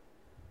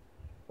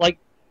 Like,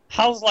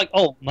 Hal's like,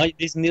 oh,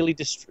 this nearly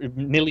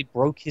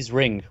broke his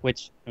ring,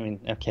 which, I mean,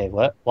 okay,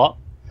 what? Well,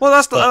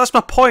 that's my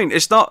point.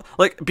 It's not,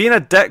 like, being a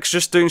dick's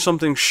just doing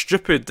something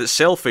stupid that's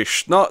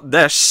selfish, not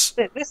this.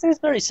 This is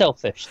very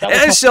selfish.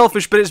 It is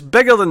selfish, but it's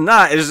bigger than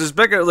that. It's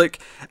bigger, like,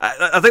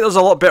 I think there's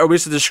a lot better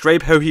ways to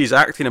describe how he's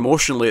acting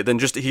emotionally than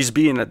just he's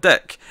being a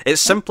dick.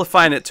 It's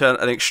simplifying it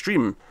to an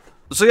extreme.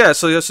 So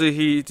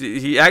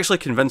he actually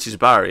convinces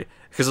Barry.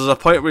 Because there's a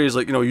point where he's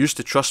like, you used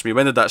to trust me.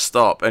 When did that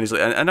stop? And he's like,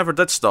 I never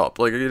did stop.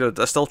 Like,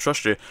 I still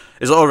trust you.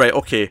 He's like, all right,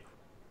 okay.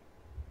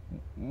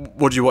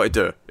 What do you want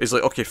to do? He's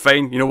like, okay,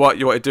 fine. You know what?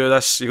 You want to do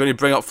this? You're going to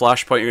bring up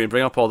Flashpoint. You're going to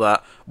bring up all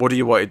that. What do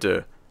you want to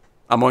do?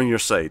 I'm on your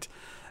side.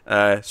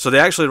 So they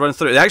actually run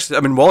through it.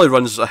 Wally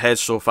runs ahead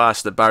so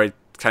fast that Barry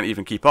can't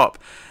even keep up.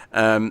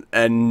 And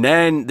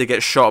then they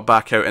get shot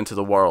back out into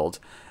the world.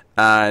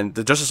 And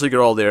the Justice League are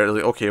all there. They're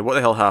like, okay, what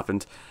the hell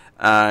happened?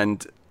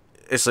 And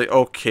it's like,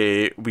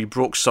 okay, we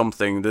broke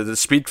something. The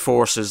Speed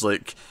Force is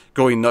like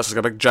going nuts. It's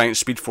like a big giant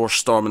Speed Force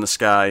storm in the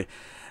sky.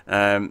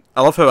 I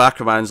love how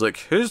Aquaman's like,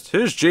 who's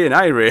Jay and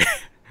Irie?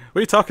 What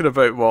are you talking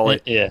about, Wally?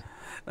 Yeah.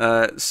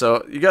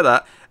 So you get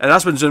that, and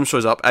that's when Zoom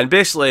shows up. And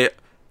basically,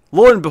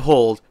 lo and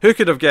behold, who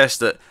could have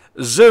guessed it?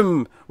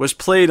 Zoom was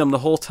playing him the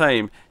whole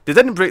time. They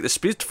didn't break the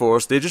Speed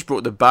Force. They just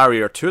broke the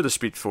barrier to the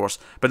Speed Force.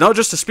 But not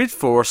just the Speed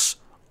Force,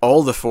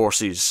 all the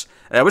forces.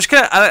 Which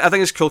I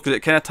think is cool because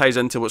it kind of ties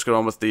into what's going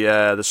on with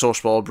the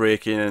Source Wall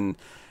breaking and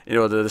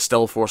the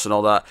Still Force and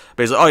all that.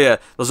 But he's like, oh yeah,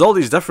 there's all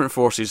these different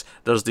forces.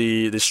 There's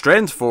the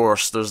Strength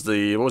Force. There's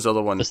what was the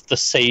other one? The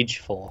Sage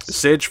Force. The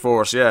Sage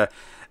Force, yeah.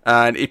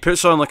 And he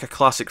puts on like a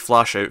classic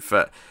Flash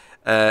outfit.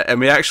 And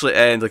we actually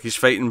end like he's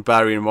fighting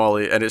Barry and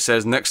Wally, and it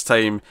says next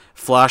time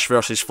Flash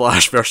versus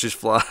Flash versus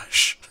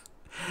Flash,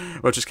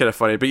 which is kind of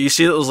funny. But you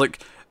see that there's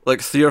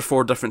like 3 or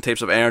 4 different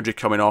types of energy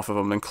coming off of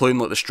him, including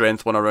like the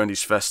strength one around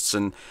his fists,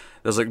 and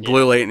there's like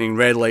blue lightning,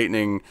 red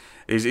lightning.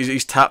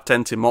 He's tapped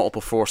into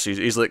multiple forces.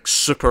 He's like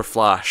super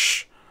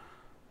Flash.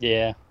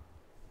 Yeah,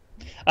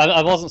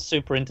 I wasn't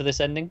super into this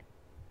ending.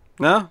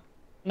 No,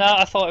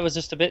 I thought it was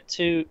just a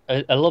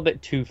little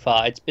bit too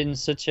far. It's been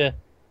such a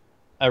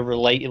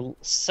related,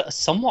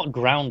 somewhat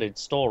grounded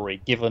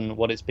story given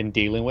what it's been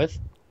dealing with.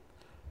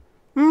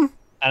 And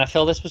I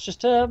feel this was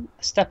just a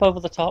step over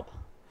the top.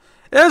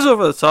 It is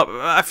over the top.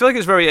 I feel like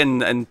it's very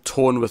in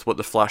tone with what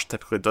the Flash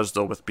typically does,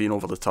 though, with being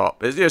over the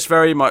top. It's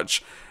very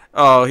much,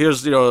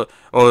 there's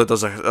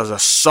a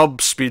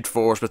sub-Speed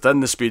Force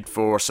within the Speed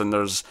Force, and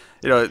there's,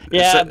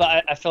 Yeah,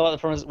 but I feel like the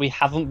problem is we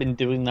haven't been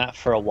doing that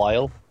for a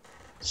while.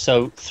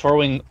 So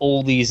throwing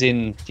all these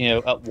in,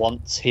 at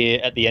once here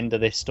at the end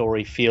of this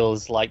story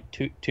feels like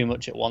too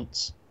much at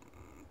once.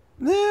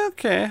 Yeah,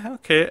 okay.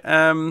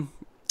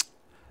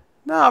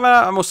 No, I mean,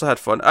 I mostly had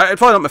fun. It's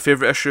probably not my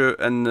favourite issue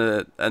in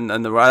the. I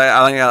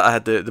think I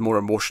had the more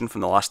emotion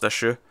from the last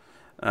issue.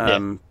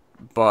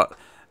 But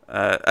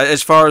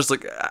as far as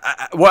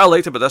what I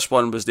liked about this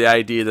one was the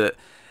idea that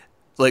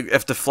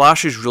if the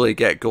Flashes really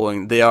get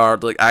going, they are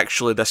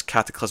actually this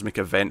cataclysmic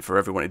event for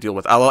everyone to deal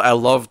with. I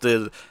love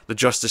the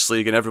Justice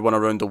League and everyone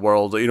around the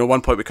world. At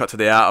one point we cut to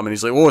the Atom and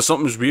he's like, "Oh,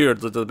 something's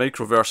weird. The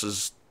microverse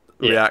is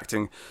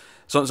reacting."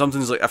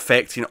 Something's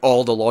affecting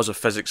all the laws of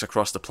physics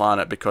across the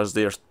planet because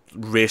they're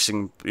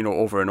racing,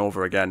 over and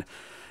over again,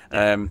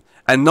 and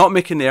not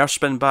making the Earth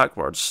spin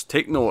backwards.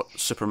 Take note,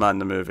 Superman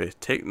the movie.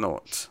 Take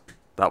note.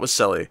 That was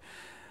silly.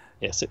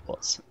 Yes, it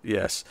was.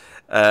 Yes.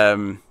 At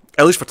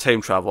least for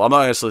time travel. I'm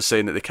not necessarily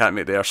saying that they can't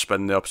make the Earth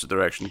spin in the opposite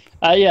direction.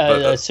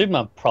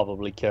 Superman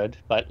probably could,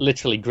 by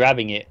literally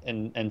grabbing it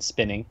and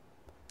spinning.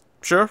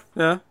 Sure.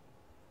 Yeah.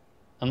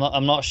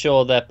 I'm not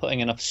sure they're putting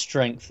enough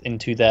strength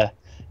into their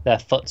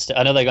footsteps.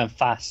 I know they're going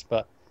fast,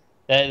 but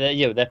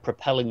they're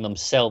propelling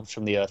themselves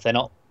from the Earth. They're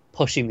not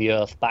pushing the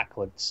Earth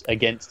backwards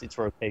against its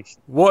rotation.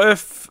 What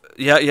if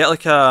you had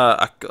like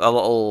a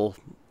little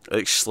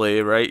sleigh,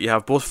 right? You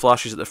have both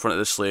Flashes at the front of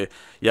the sleigh.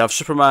 You have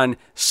Superman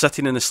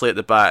sitting in the sleigh at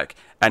the back,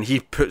 and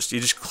he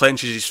just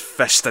clenches his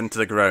fist into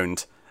the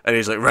ground, and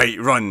he's like, "Right,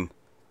 run,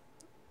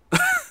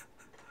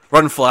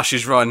 run,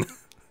 Flashes, run."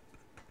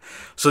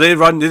 So they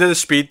run. They do the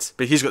speed,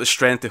 but he's got the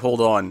strength to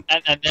hold on.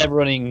 And they're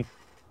running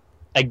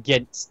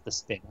against the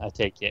spin, I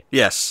take it.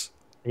 Yes.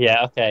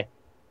 Yeah, okay.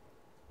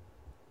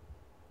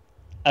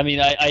 I mean,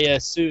 I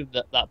assume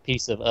that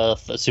piece of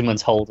Earth that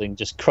someone's holding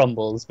just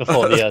crumbles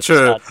before the Earth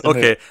True. starts to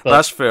Okay, move. But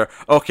that's fair.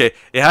 Okay,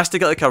 it has to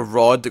get like a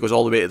rod that goes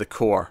all the way to the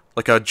core,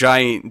 like a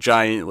giant,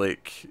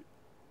 like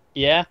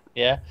yeah,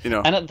 yeah. you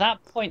know. And at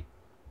that point,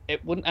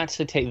 it wouldn't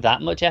actually take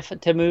that much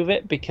effort to move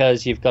it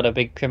because you've got a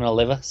big criminal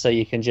liver, so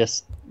you can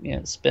just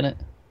spin it.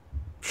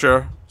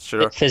 Sure.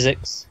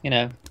 Physics,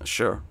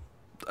 Sure.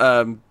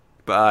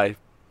 But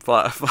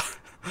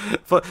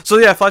so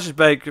yeah, Flash is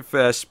big.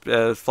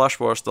 Flash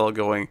War still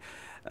going.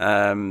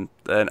 And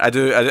I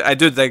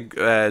do think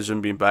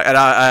Zoom being back, and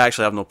I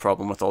actually have no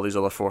problem with all these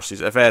other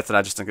forces. If anything,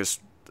 I just think it's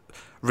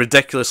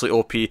ridiculously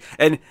OP.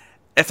 And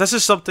if this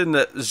is something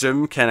that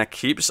Zoom kind of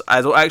keeps,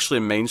 I don't actually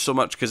mind so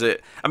much because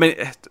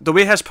the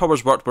way his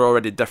powers worked were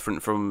already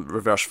different from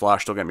Reverse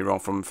Flash. Don't get me wrong,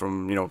 from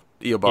Eobard,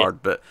 Yeah.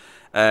 but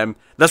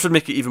this would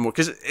make it even more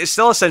because it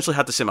still essentially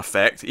had the same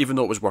effect, even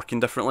though it was working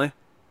differently.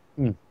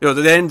 Mm.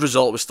 The end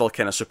result was still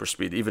kind of super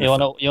speed, even You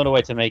want a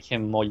way to make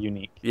him more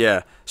unique.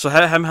 yeah. So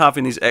him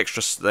having these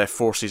extra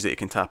forces that he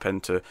can tap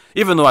into,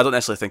 even though I don't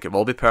necessarily think it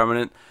will be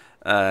permanent,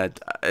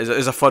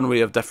 is a fun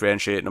way of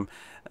differentiating him.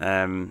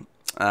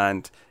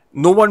 And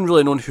no one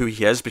really known who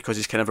he is because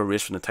he's kind of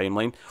erased from the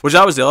timeline. Which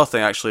that was the other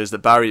thing actually, is that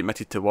Barry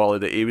admitted to Wally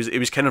that he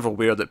was kind of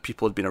aware that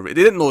people had been erased.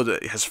 They didn't know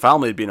that his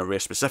family had been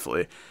erased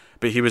specifically,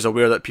 but he was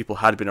aware that people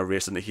had been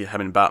erased and that him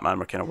and Batman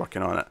were kind of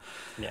working on it.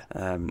 Yeah.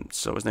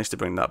 So it was nice to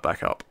bring that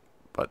back up.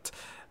 But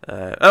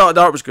the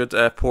art was good.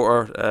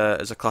 Porter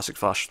is a classic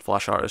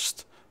Flash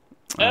artist.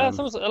 Yeah, I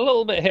thought it was a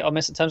little bit hit or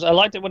miss at times. I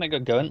liked it when it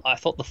got going. I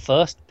thought the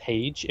first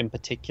page in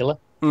particular,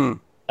 where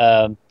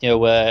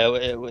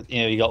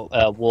you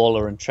got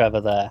Waller and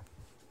Trevor there.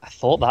 I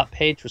thought that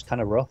page was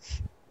kind of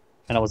rough,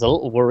 and I was a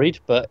little worried,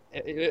 but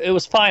it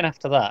was fine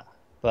after that.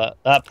 But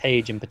that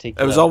page in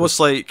particular, It was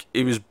almost like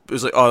it was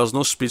like, oh, there's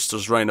no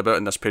speedsters running about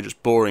in this page. It's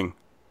boring.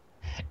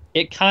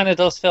 It kind of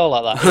does feel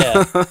like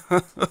that, yeah.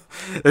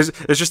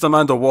 It's just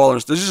Amanda Waller.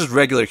 There's just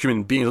regular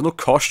human beings. There's no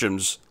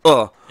costumes.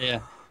 Ugh.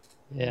 Yeah.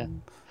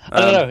 I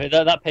don't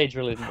know. That page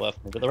really didn't work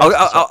for me. But the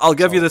rest I'll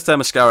give you the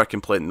Themyscira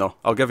complaint though.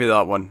 I'll give you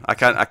that one. I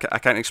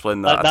can't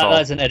explain that at all.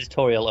 That's an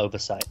editorial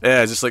oversight.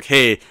 Yeah, it's just like,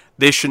 hey,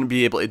 they shouldn't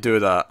be able to do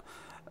that.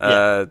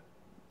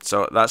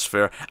 So that's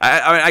fair.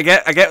 I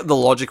get the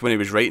logic when he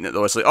was writing it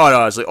though. It's like, oh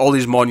no, it's like all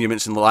these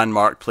monuments and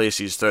landmark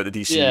places throughout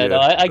the DCU. Yeah,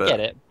 no, I get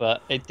it,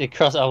 but it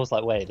crossed. I was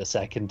like, wait a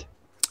second.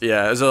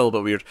 Yeah, it was a little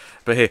bit weird,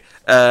 but hey,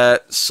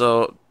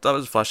 so that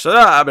was Flash. So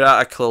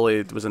I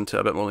clearly was into it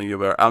a bit more than you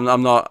were.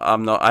 I'm not.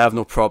 I have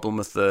no problem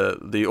with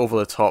the over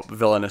the top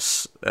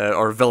villainous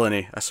or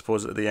villainy, I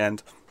suppose, at the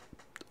end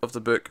of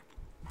the book.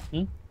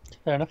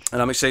 Fair enough.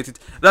 And I'm excited.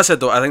 That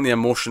said, though, I think the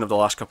emotion of the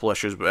last couple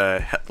issues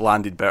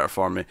landed better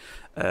for me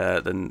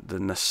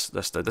than this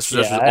did. This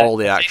was all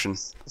the action.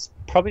 It's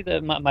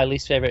probably my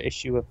least favorite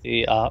issue of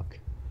the arc.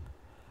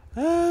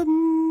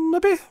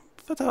 Maybe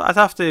I'd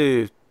have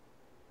to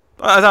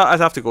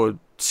go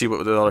see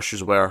what the other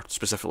issues were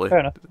specifically. Fair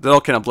enough. They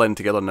all kind of blend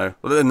together now,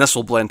 and this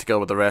will blend together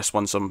with the rest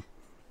once I'm,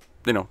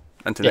 into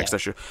the next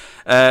issue.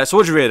 So what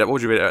would you rate it? What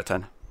would you rate it out of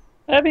 10?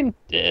 I mean,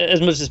 as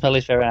much as my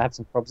least favorite, I have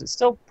some problems. It's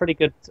still pretty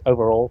good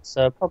overall,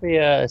 so probably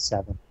a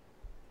 7.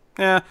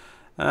 Yeah.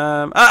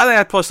 I think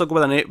I'd probably still go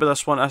with an 8 with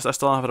this one. I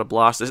still have had a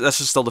blast.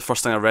 This is still the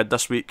first thing I read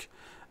this week,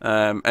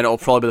 and it'll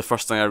probably be the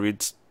first thing I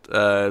read,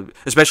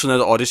 especially now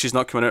that Odyssey's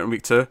not coming out in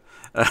week 2.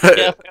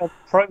 Yeah, it'll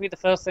probably be the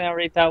first thing I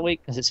read that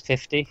week because it's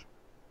 50.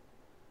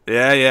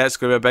 Yeah, it's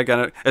going to be a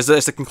big. It's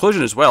the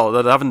conclusion as well.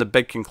 They're having the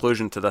big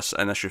conclusion to this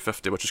in issue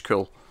 50, which is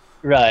cool.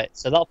 Right,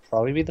 so that'll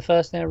probably be the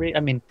first thing I read. I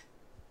mean,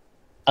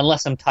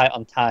 unless I'm tight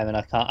on time and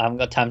I haven't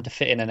got time to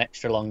fit in an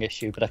extra long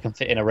issue, but I can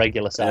fit in a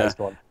regular sized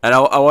one. And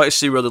I want to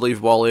see where they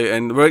leave Wally,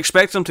 and we're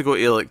expecting them to go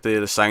to like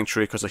the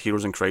Sanctuary because of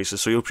Heroes in Crisis.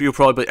 So you'll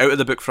probably be out of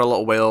the book for a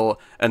little while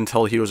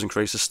until Heroes in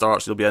Crisis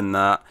starts. You'll be in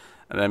that,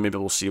 and then maybe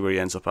we'll see where he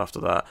ends up after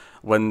that.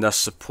 When this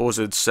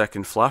supposed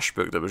second Flash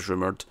book that was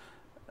rumoured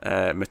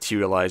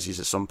materialises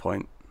at some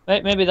point.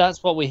 Maybe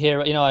that's what we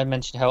hear. I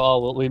mentioned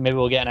how maybe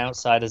we'll get an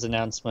Outsiders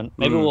announcement.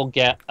 Maybe we'll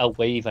get a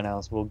Wave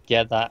announcement. We'll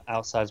get that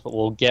Outsiders, but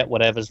we'll get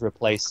whatever's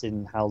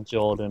replacing Hal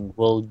Jordan.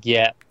 We'll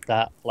get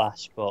that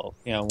Flash book.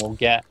 We'll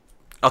get.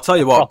 I'll tell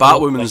you what,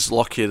 Batwoman's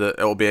lucky that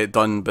it'll be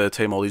done by the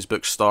time all these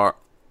books start.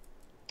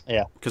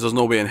 Yeah. Because there's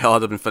no way in hell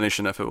I'd have been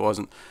finishing it if it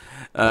wasn't.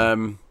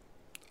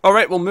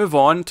 Alright, we'll move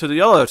on to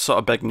the other sort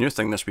of big new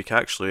thing this week,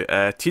 actually.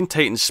 Teen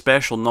Titans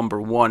Special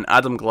 #1,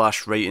 Adam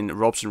Glass writing,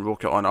 Robson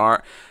Roca on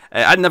art.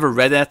 I'd never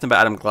read anything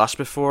about Adam Glass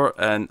before,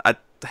 and I'd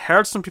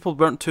heard some people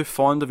weren't too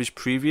fond of his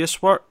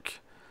previous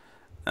work.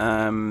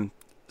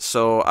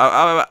 So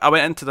I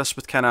went into this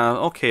with kind of,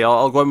 okay,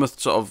 I'll go in with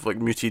sort of like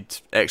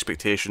muted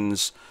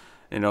expectations,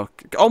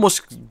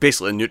 almost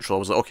basically neutral. I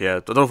was like, okay, I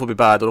don't know if it'll be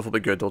bad, I don't know if it'll be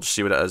good, I'll just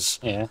see what it is.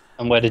 Yeah,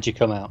 and where did you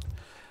come out?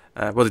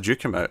 Where did you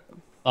come out?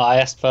 Oh,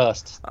 I asked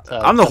first.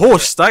 I'm the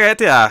host, I get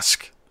to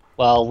ask.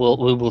 Well,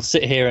 we'll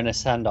sit here in a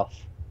standoff.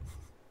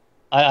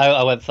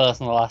 I went first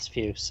in the last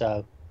few,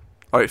 so...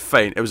 Alright,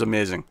 fine, it was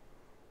amazing.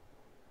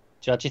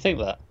 Do you actually think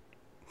that?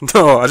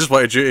 No, I just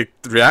wanted you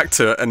to react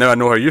to it, and now I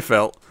know how you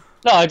felt.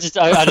 No, I'd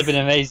have been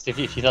amazed if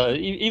you thought,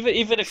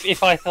 even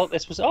if I thought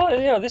this was, oh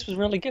yeah, this was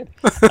really good.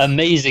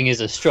 Amazing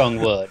is a strong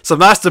word. It's a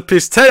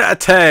masterpiece. 10 out of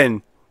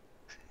 10.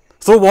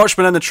 Throw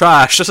Watchmen in the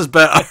trash. This is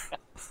better.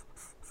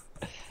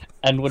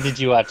 And what did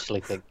you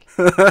actually think?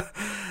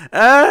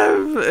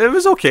 It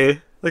was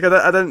okay. Like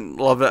I didn't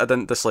love it. I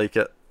didn't dislike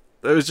it.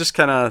 It was just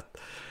kind of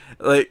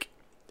like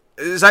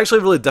it's actually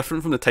really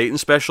different from the Titan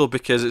special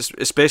because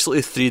it's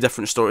basically three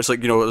different stories.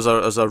 Like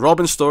there's a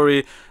Robin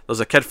story, there's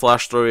a Kid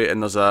Flash story,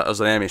 and there's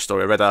an Emmy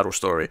story, a Red Arrow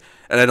story,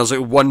 and then there's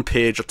like 1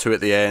 page or 2 at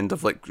the end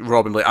of like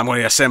Robin like I'm going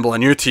to assemble a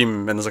new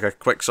team, and there's like a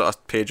quick sort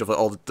of page of like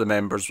all the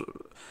members.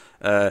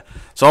 So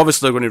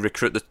obviously they're going to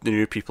recruit the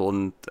new people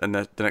in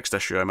the next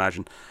issue, I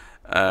imagine.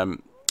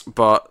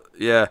 But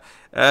yeah,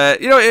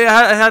 it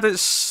had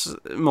its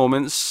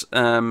moments.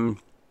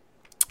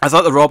 I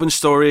thought the Robin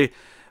story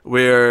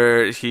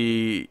where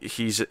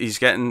he's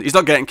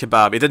not getting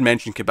kebab. He did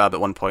mention kebab at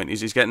one point.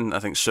 He's getting, I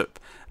think, soup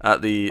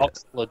at the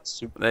Oxblood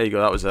soup. There you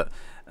go. That was it.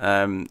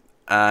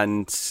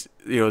 And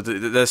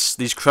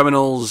these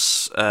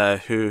criminals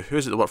who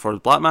is it that work for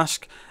Black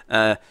Mask?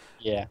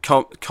 Yeah.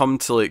 Come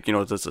to like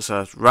there's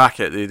a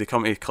racket. They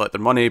come to collect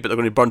their money, but they're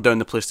going to burn down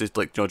the place. To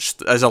like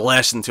just as a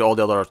lesson to all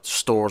the other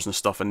stores and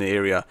stuff in the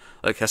area.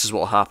 Like this is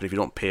what will happen if you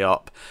don't pay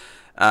up.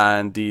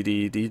 And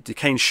the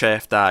kind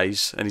chef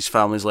dies, and his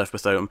family's left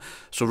without him.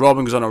 So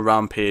Robin goes on a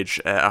rampage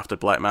after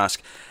Black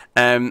Mask.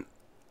 I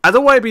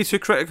don't want to be too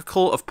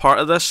critical of part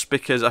of this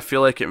because I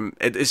feel like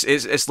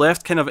it's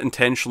left kind of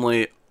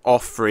intentionally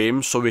off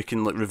frame, so we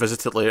can like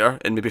revisit it later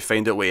and maybe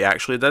find out what he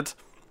actually did.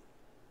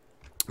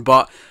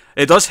 But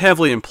it does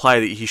heavily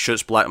imply that he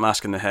shoots Black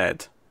Mask in the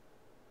head.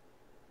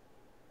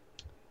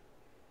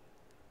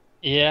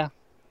 Yeah.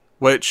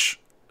 Which,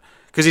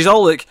 because he's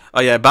all like,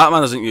 oh yeah,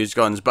 Batman doesn't use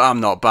guns, but I'm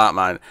not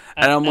Batman.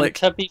 And I'm like,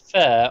 to be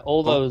fair,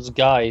 all those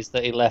guys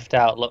that he left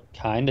out look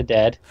kind of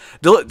dead.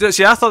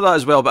 See, I thought that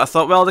as well, but I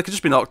thought, well, they could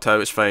just be knocked out.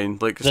 It's fine.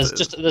 Like,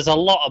 there's a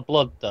lot of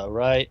blood though,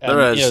 right? And,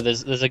 there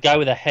is. There's a guy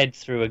with a head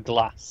through a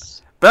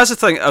glass. But that's the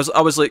thing.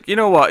 I was like, you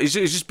know what? He's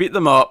just beat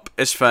them up.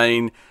 It's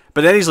fine.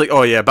 But then he's like,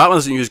 oh yeah, Batman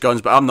doesn't use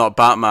guns, but I'm not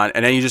Batman.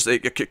 And then you just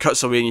it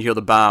cuts away and you hear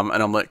the bam,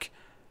 and I'm like,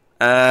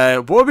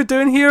 what are we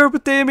doing here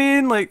with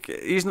Damian? Like,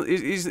 he's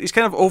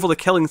kind of over the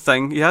killing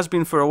thing. He has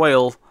been for a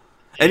while.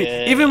 And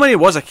even when he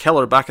was a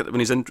killer back when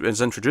he's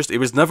introduced, he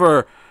was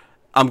never,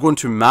 I'm going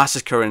to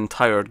massacre an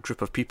entire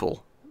group of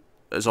people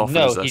as often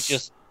as this. No, he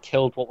just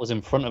killed what was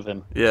in front of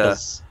him. Yeah.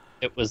 Because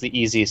it was the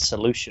easiest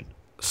solution.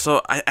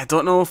 So I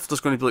don't know if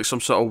there's going to be like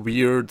some sort of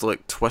weird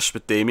like twist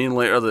with Damian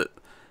later that.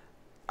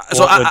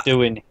 What we're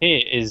doing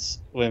here is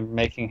we're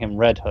making him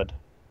Red Hood.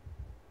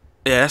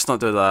 Yeah, let's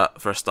not do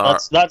that for a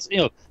start.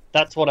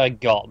 That's what I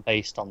got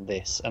based on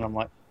this, and I'm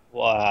like,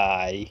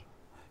 why?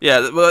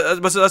 Yeah, well,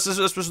 this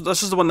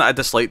is the one that I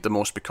disliked the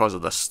most because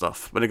of this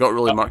stuff. When it got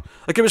really marked,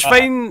 like it was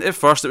fine at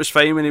first. It was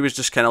fine when he was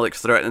just kind of like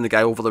threatening the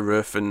guy over the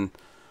roof and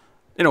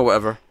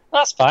whatever.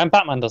 That's fine.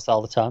 Batman does that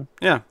all the time.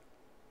 Yeah.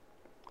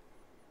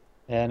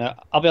 Yeah, no,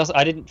 I'll be honest.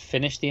 I didn't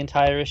finish the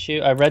entire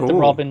issue. I read the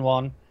Robin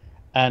one.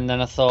 And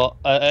then I thought,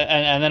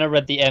 and then I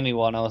read the Emmy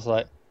one. I was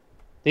like,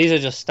 these are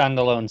just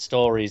standalone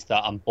stories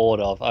that I'm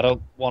bored of. I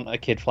don't want a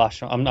Kid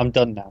Flash one. I'm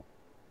done now.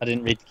 I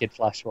didn't read the Kid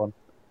Flash one.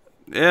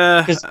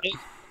 Yeah. Because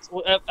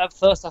at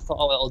first I thought,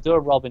 oh, it'll do a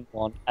Robin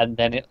one, and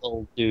then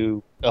it'll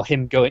do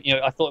him going.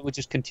 I thought it would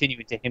just continue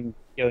into him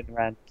going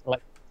around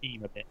collecting the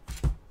team a bit.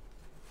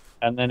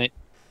 And then it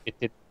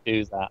didn't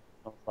do that.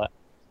 I was like,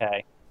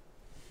 okay.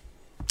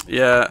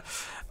 Yeah,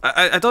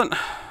 I don't.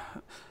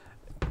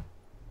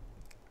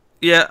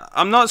 Yeah,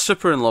 I'm not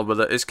super in love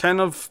with it. It's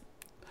kind of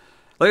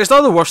like it's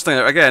not the worst thing.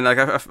 Again, like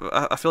I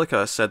feel like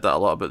I said that a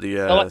lot about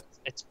the.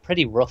 It's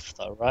pretty rough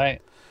though,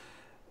 right?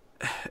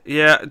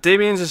 Yeah,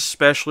 Damian's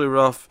especially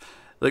rough.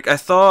 Like I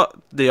thought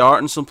the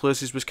art in some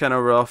places was kind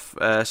of rough.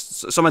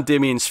 Some of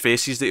Damian's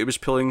faces that he was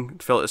pulling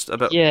felt a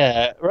bit.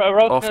 Yeah,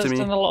 off to Roka's me.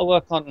 done a lot of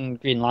work on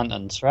Green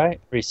Lanterns,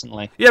 right?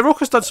 Recently. Yeah,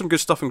 Roka's done some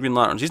good stuff in Green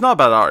Lanterns. He's not a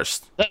bad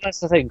artist. That's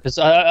the thing, because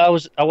I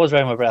was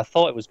wrong with it. I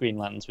thought it was Green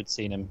Lanterns. We'd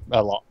seen him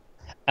a lot.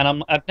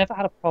 And I've never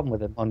had a problem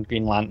with him on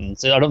Green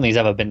Lanterns. I don't think he's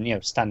ever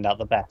been, stand out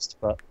the best.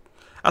 But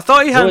I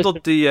thought he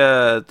handled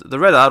the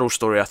Red Arrow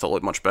story. I thought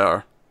looked much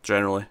better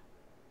generally.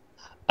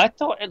 I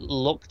thought it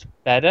looked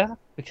better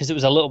because it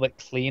was a little bit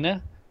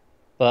cleaner,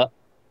 but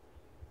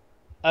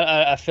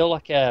I feel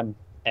like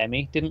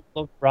Emmy didn't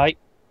look right.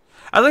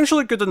 I think she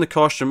looked good in the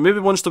costume. Maybe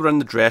once they were in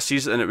the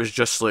dresses and it was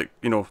just like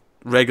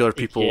regular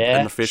people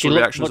and their facial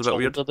reactions a bit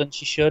weird. Older than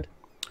she should.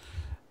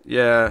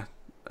 Yeah.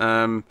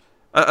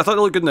 I thought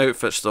they looked good in the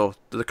outfits, though.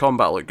 The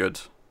combat looked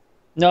good.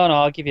 No,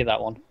 I'll give you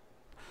that one.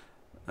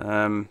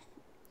 But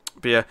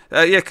yeah,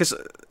 because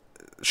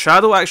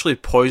Shadow actually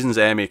poisons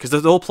Emmy. Because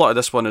the whole plot of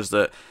this one is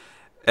that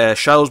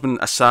Shadow's been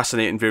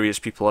assassinating various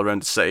people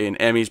around the city, and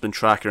Emmy's been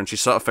tracking her, and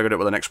she's sort of figured out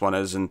what the next one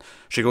is, and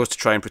she goes to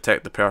try and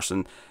protect the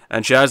person,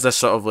 and she has this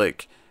sort of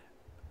like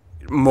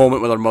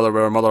moment with her mother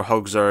where her mother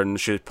hugs her and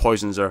she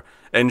poisons her,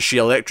 and she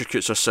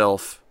electrocutes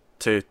herself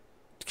to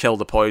kill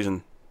the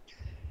poison.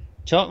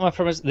 Do you know what my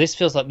problem is? This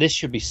feels like this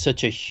should be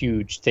such a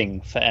huge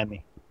thing for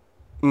Emmy.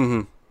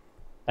 Mm-hmm.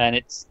 and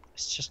it's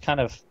just kind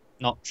of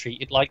not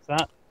treated like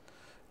that.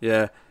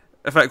 Yeah.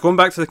 In fact, going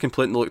back to the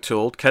complaint, they look too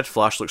old. Kid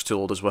Flash looks too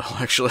old as well.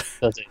 Actually,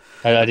 Does it?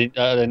 I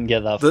didn't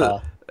get that the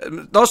far.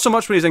 not so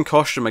much when he's in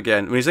costume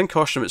again. When he's in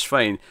costume, it's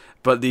fine.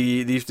 But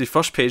the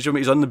first page of him,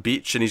 he's on the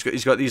beach and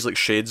he's got these like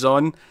shades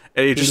on,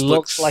 and he just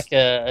Looks like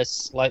a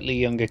slightly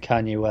younger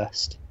Kanye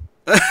West.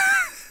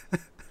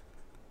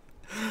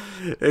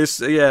 It's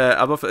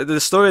the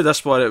story of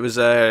this one. It was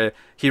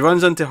he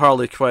runs into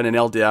Harley Quinn and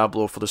El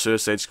Diablo for the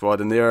Suicide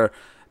Squad, and they're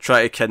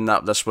trying to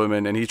kidnap this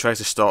woman, and he tries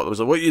to stop them. He's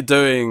like, "What are you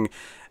doing?"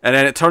 And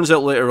then it turns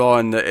out later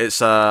on that it's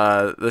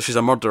that she's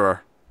a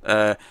murderer.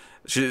 And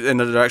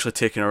they're actually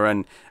taking her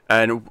in,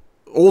 and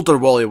older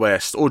Wally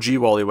West, OG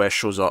Wally West,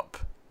 shows up,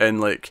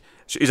 and like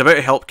he's about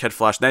to help Kid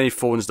Flash. And then he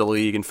phones the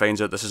League and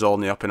finds out this is all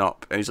in the up and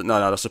up, and he's like, "No,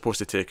 they're supposed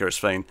to take her. It's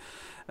fine."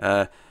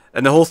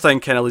 And the whole thing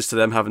kind of leads to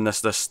them having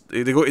this.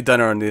 They go to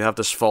dinner and they have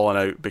this falling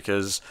out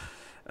because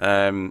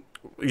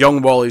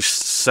young Wally's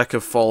sick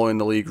of following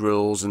the League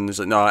rules, and he's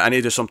like, "No, I need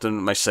to do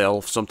something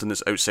myself, something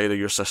that's outside of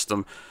your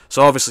system."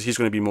 So obviously he's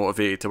going to be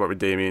motivated to work with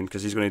Damian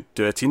because he's going to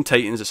do a Teen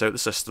Titans that's out the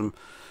system,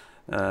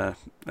 and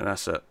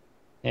that's it.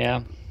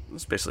 Yeah.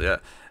 That's basically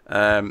it.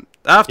 I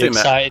have to You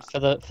admit, excited for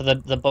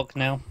the book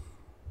now?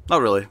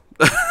 not really.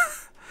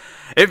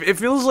 It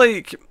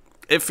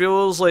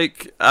feels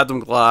like Adam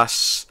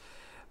Glass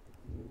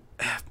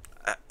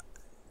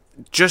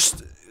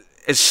just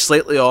is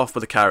slightly off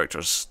with the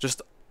characters.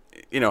 Just,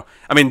 I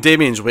mean,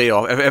 Damien's way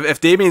off.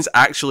 If Damien's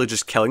actually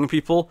just killing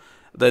people,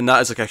 then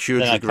that is like a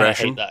huge Then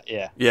regression. I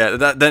hate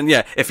that,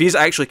 Yeah. If he's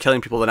actually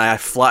killing people, then I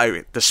flat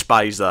out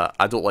despise that.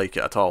 I don't like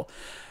it at all.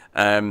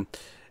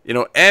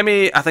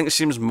 Emmy, I think,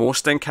 seems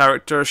most in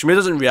character. She maybe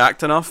doesn't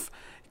react enough.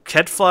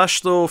 Kid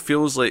Flash, though,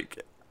 feels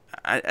like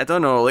I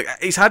don't know. Like,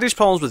 he's had his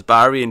problems with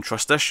Barry and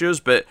trust issues,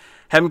 but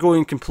him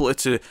going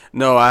completely to,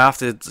 no, I have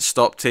to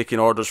stop taking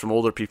orders from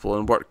older people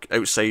and work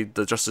outside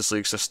the Justice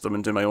League system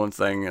and do my own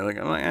thing. And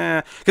I'm like,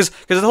 eh.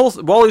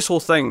 Because Wally's whole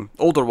thing,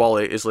 older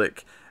Wally, is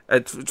like,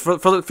 for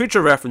the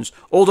future reference,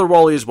 older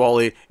Wally is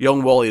Wally,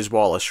 young Wally is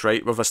Wallace,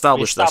 right? We've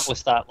established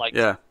this. That like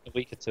a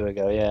week or two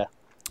ago, yeah.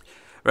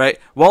 Right,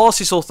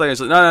 Wallace's whole thing is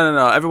like,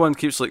 no. Everyone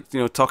keeps like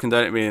talking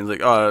down at me and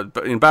like,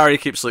 and Barry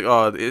keeps like,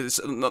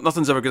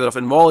 nothing's ever good enough,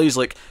 and Wally's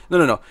like,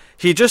 no.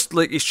 He's just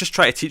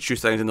trying to teach you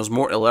things, and there's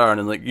more to learn,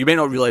 and like you may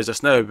not realize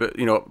this now, but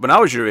when I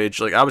was your age,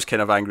 like I was kind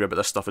of angry about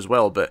this stuff as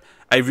well, but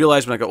I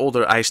realized when I got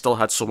older, I still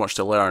had so much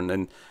to learn,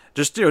 and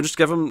just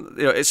give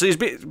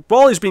him,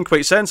 Wally's being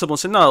quite sensible and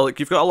saying, no, like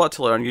you've got a lot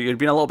to learn, you're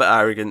being a little bit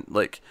arrogant,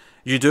 like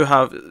you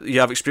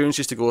have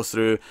experiences to go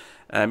through,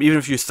 even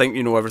if you think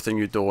you know everything,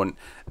 you don't,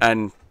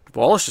 and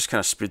Wallace just kind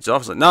of speeds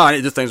off. He's like, no, I need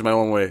to do things my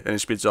own way, and he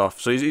speeds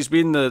off. So he's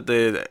been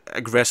the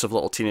aggressive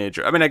little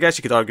teenager. I mean, I guess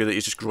you could argue that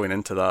he's just growing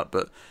into that,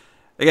 but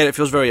again, it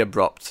feels very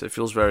abrupt. It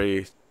feels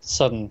very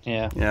sudden.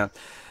 Yeah. Yeah.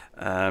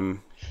 I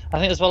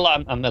think as well,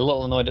 I'm a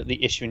little annoyed at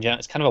the issue in general.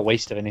 It's kind of a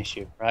waste of an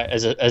issue, right?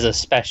 As a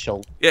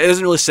special. Yeah, it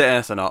doesn't really set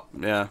anything up.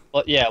 Yeah.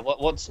 But yeah,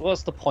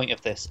 what's the point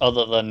of this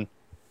other than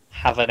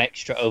have an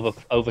extra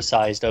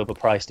oversized,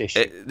 overpriced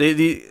issue?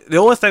 The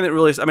only thing that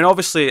really, I mean,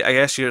 obviously, I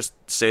guess you're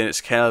saying it's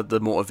kind of the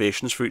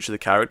motivations for each of the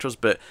characters,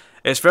 but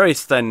it's very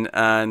thin,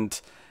 and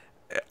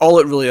all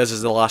it really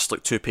is the last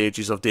like 2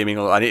 pages of Damian.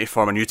 I need to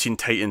form a new Teen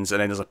Titans, and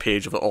then there's a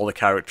page of all the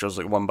characters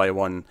like one by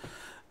one,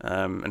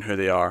 and who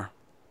they are.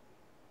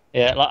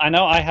 Yeah, like, I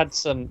know I had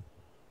some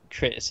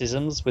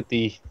criticisms with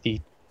the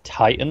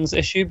Titans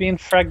issue being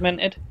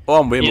fragmented.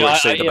 Oh, I'm way more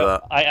excited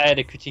about that. I had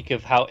a critique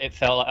of how it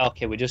felt like,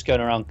 okay, we're just going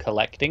around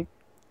collecting,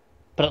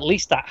 but at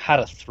least that had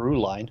a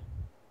through line.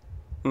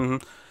 Mm-hmm.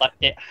 Like,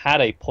 it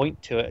had a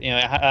point to it.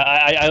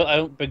 I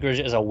don't begrudge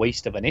it as a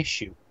waste of an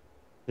issue.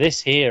 This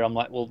here, I'm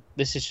like, well,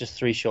 this is just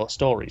 3 short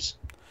stories.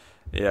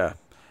 Yeah.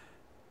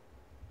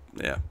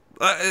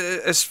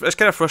 It's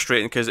kind of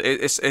frustrating because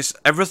it's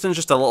everything's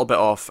just a little bit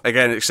off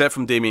again, except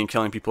from Damian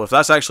killing people. If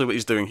that's actually what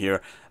he's doing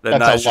here, then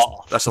that's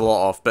a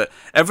lot off. But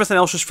everything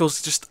else just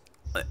feels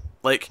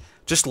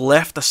just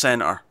left the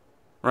center,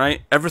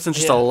 right? Everything's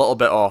just a little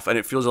bit off, and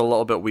it feels a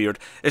little bit weird.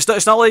 It's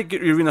not like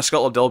you're reading a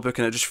Scott Lobdell book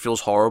and it just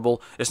feels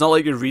horrible. It's not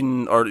like you're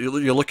reading or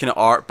you're looking at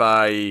art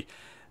by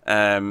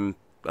I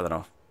don't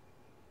know,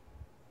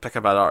 pick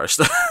a bad artist.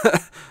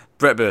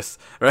 Brett Booth,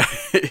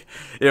 right?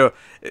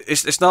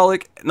 It's not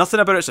like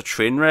nothing about it's a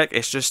train wreck.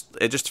 It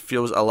just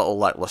feels a little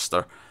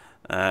lackluster.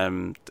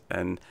 And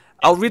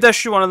I'll read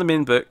issue 1 of the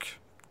main book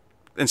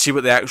and see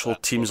what the actual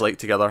team's like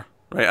together.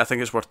 Right? I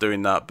think it's worth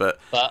doing that. But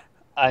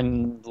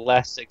I'm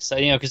less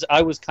excited, because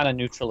I was kind of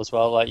neutral as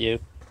well, like you.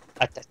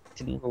 I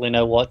didn't really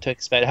know what to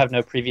expect. I have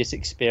no previous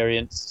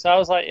experience, so I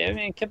was like, I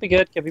mean, it could be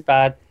good, could be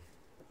bad.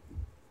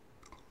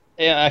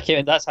 Yeah,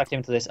 that's how I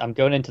came to this. I'm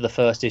going into the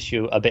first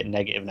issue a bit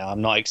negative now.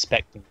 I'm not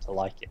expecting to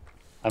like it.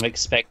 I'm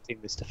expecting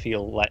this to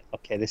feel like,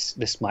 okay,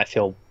 this might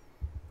feel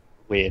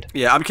weird.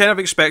 Yeah, I'm kind of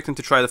expecting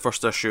to try the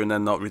first issue and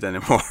then not read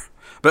anymore.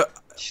 But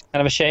it's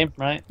kind of a shame,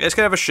 right? It's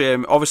kind of a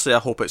shame. Obviously, I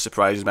hope it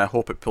surprises me. I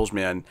hope it pulls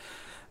me in.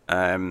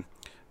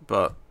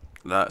 But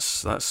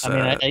that's. I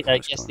mean, I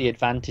guess the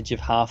advantage of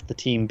half the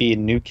team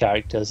being new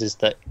characters is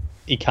that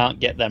he can't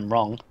get them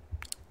wrong.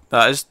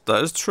 That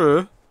is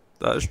true.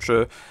 That is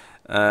true.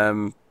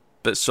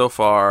 But so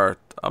far,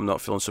 I'm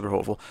not feeling super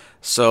hopeful.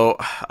 So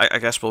I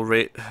guess we'll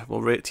rate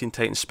Teen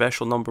Titans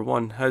Special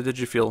 #1. How did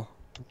you feel?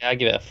 Yeah, I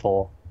give it a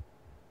 4.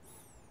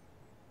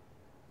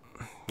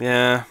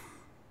 Yeah,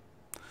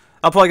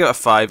 I'll probably give it a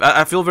 5.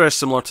 I feel very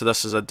similar to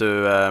this as I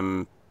do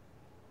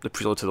the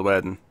Prelude to the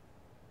Wedding.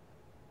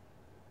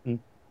 Mm.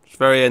 It's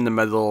very in the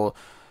middle.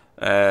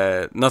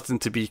 Nothing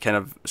to be kind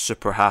of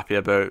super happy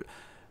about.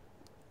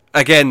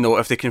 Again, though,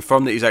 if they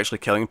confirm that he's actually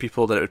killing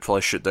people, then it would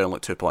probably shoot down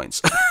like 2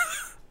 points.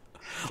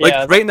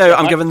 Right now,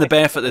 I'm giving the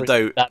benefit of the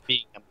doubt. That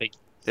being ambiguous.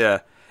 Yeah,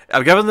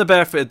 I'm giving the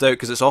benefit of the doubt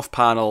because it's off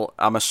panel.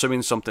 I'm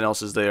assuming something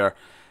else is there.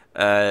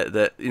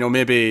 That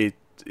maybe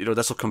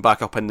this will come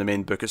back up in the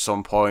main book at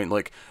some point,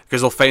 like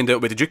because they'll find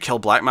out. Wait, did you kill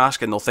Black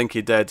Mask? And they'll think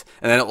he did,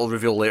 and then it'll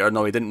reveal later.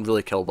 No, he didn't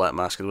really kill Black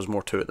Mask. There was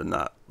more to it than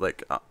that.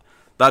 Like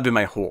that'd be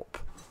my hope.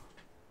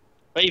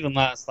 But even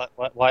that's like,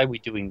 why are we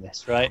doing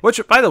this, right? Which,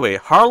 by the way,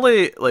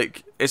 Harley,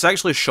 like, it's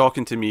actually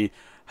shocking to me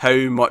how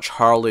much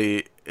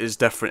Harley is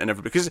different in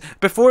every, because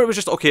before it was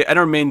just okay in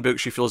her main book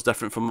she feels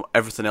different from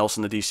everything else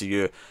in the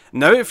DCU.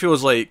 Now it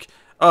feels like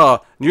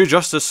New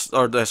Justice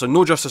or so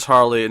No Justice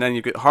Harley, and then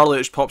you get Harley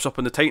which pops up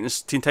in the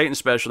Teen Titans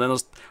special, and then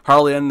there's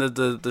Harley in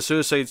the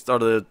Suicide or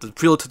the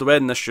Prelude to the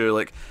Wedding issue.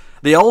 Like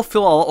they all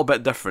feel a little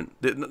bit different.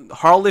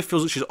 Harley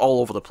feels like she's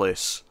all over the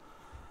place.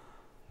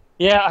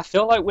 Yeah, I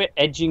feel like we're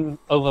edging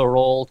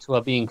overall to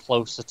her being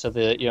closer to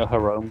the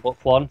her own book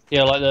one.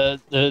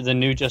 Like the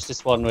New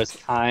Justice one was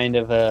kind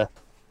of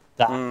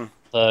that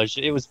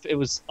version. It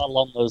was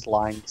along those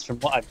lines.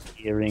 From what I'm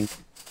hearing,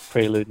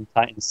 Prelude and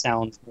Titan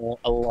sounds more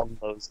along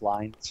those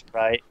lines,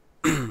 right?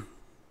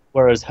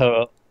 Whereas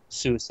her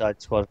Suicide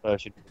Squad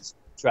version was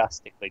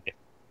drastically different.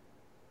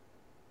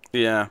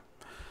 Yeah.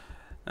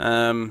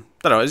 I don't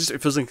know. It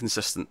feels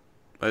inconsistent.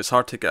 It's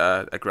hard to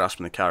get a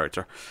grasp on the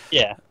character.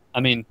 Yeah, I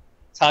mean,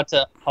 it's hard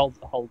to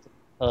hold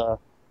her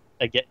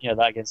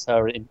against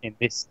her in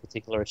this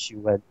particular issue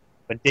when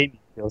Damian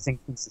feels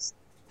inconsistent.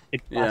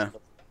 Yeah.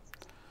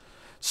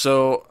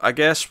 So I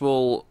guess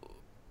we'll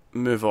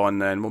move on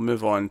then. We'll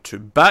move on to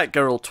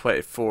Batgirl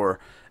 24.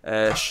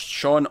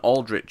 Sean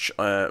Aldrich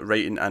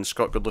writing and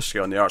Scott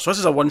Godlewski on the art. So this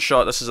is a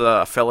one-shot. This is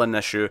a fill-in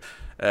issue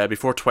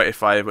before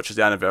 25, which is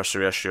the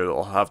anniversary issue.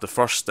 It'll have the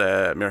first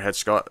Marehead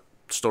Scott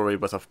story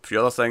with a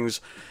few other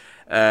things.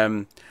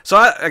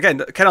 So again,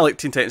 kind of like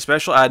Teen Titans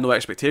Special, I had no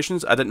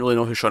expectations. I didn't really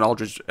know who Sean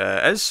Aldrich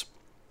is.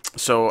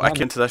 So I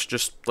came to this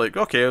just like,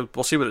 okay,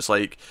 we'll see what it's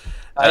like.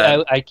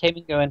 I came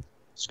in going,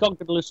 Scott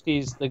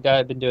Godlewski's the guy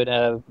who's been doing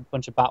a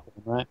bunch of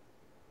Batwoman,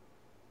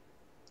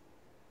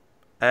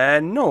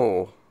 right?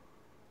 No.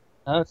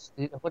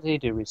 What did he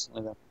do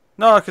recently then?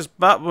 No, because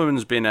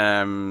Batwoman's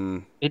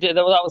been... He did,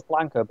 that was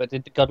Blanco, but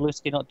did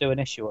Godlewski not do an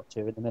issue or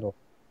two in the middle?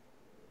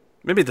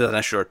 Maybe he did an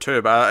issue or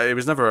two, but it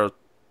was never...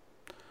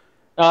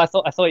 No, I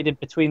thought he did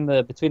between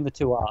the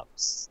two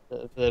arcs.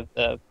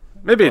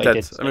 Maybe he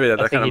did. Maybe he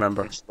did. I can't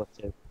remember.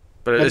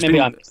 But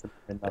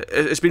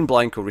it's been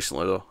Blanco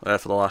recently though,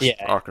 for the last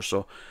arc or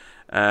so.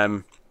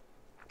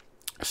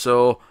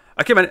 So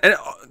I came in, and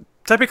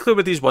typically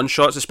with these one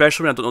shots,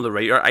 especially when I don't know the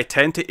writer, I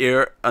tend to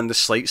err on the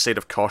slight side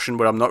of caution,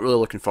 where I'm not really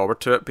looking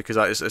forward to it because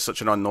it's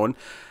such an unknown.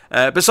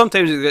 But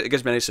sometimes it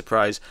gives me any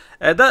surprise.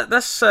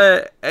 This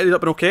ended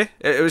up being okay.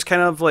 It was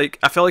kind of like,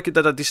 I felt like it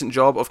did a decent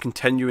job of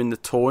continuing the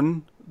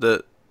tone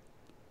that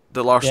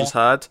Larson's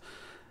had.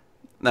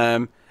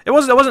 It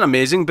wasn't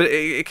amazing, but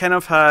it kind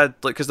of had,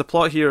 like, because the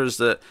plot here is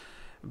that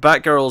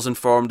Batgirl's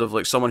informed of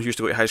like someone who used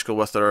to go to high school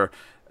with her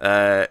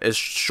is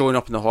showing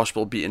up in the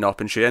hospital beaten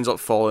up, and she ends up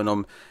following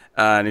him.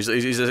 And he's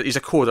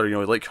a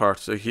coder, like her.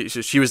 So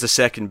she was the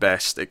second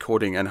best at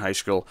coding in high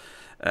school,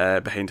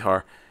 behind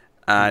her.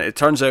 And it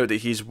turns out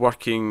that he's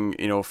working,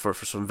 for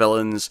some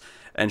villains,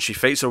 and she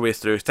fights her way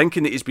through,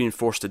 thinking that he's being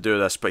forced to do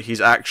this, but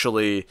he's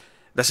actually,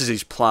 this is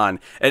his plan.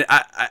 And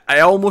I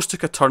almost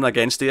took a turn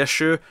against the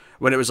issue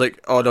when it was like,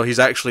 oh no, he's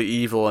actually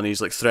evil and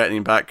he's like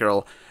threatening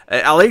Batgirl.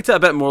 I liked it a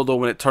bit more though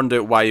when it turned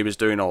out why he was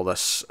doing all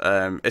this.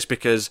 It's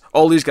because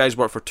all these guys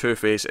work for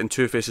Two-Face, and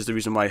Two-Face is the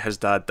reason why his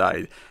dad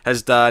died.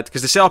 His dad,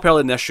 because they set up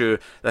early in the issue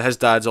that his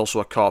dad's also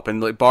a cop,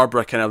 and like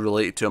Barbara kind of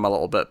related to him a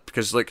little bit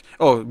because like,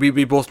 oh,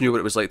 we both knew what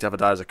it was like to have a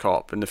dad as a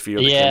cop and the fear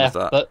that came with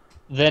that. But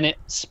then it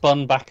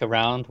spun back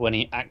around when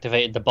he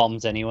activated the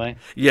bombs anyway.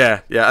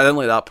 Yeah, I didn't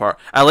like that part.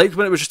 I liked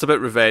when it was just about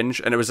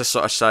revenge, and it was this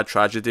sort of sad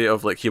tragedy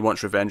of like he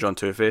wants revenge on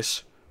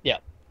Two-Face. Yeah,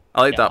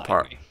 I liked that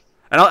part.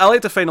 And I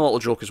like the final little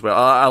joke as well.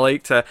 I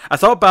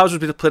thought Babs would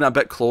be playing it a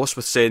bit close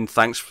with saying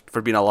thanks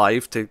for being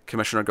alive to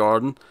Commissioner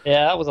Gordon.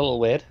 Yeah, that was a little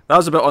weird. That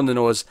was a bit on the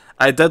nose.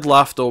 I did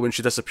laugh though when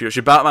she disappears.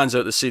 She Batman's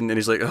out the scene and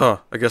he's like,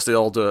 oh, I guess they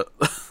all do it.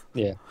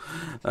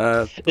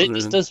 Yeah.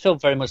 This does feel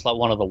very much like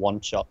one of the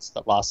one-shots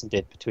that Larson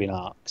did between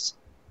arcs.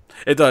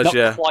 It does, Not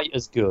yeah. Not quite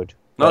as good.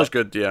 Not as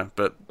good, yeah,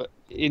 but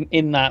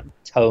in that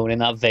tone, in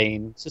that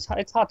vein, it's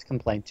hard to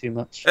complain too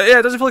much. Yeah,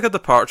 it doesn't feel like a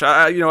departure.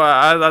 I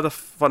had a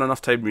fun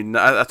enough time reading it.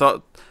 I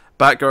thought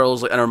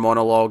Batgirl's like inner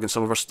monologue and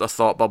some of her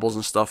thought bubbles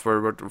and stuff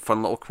were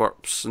fun little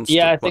quirks and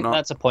Yeah, stuff. I think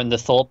that's a point. The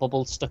thought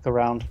bubble stuck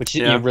around, which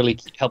really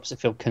helps it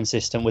feel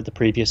consistent with the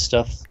previous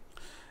stuff.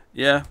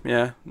 Yeah,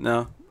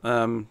 no.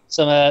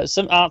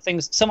 Some art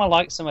things, some I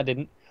liked, some I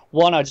didn't.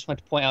 One, I just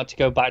want to point out to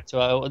go back to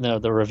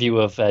the review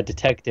of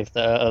Detective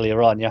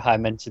earlier on. How I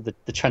mentioned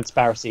the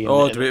transparency.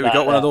 We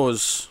got one of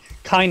those.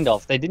 Kind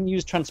of. They didn't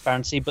use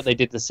transparency, but they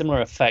did the similar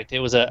effect. It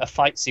was a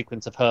fight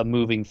sequence of her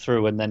moving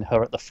through and then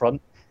her at the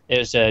front. It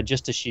was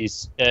just as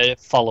she's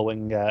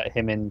following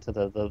him into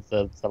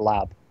the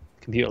lab,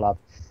 computer lab,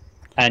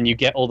 and you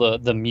get all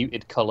the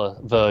muted color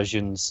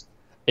versions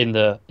in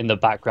the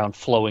background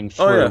flowing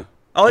through. Oh yeah,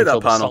 I like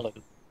that panel.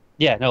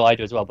 Yeah, no, I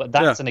do as well. But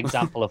that's an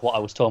example of what I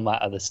was talking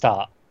about at the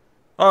start.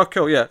 Oh,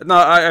 cool, yeah. No,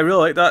 I really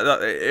like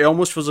that. It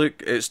almost feels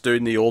like it's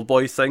doing the Old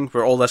Boy thing,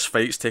 where all this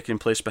fight's taking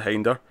place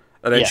behind her,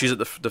 and then she's at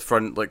the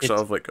front, like, sort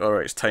of like,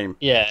 alright, it's time.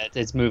 Yeah,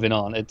 it's moving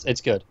on.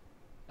 It's good.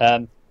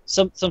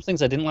 Some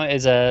things I didn't like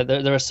is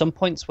there are some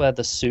points where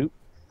the suit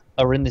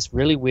are in this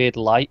really weird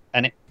light,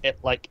 and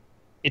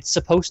it's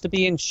supposed to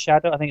be in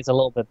shadow. I think it's a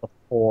little bit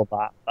before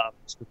that I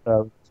was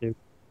referring to.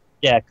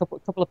 Yeah, a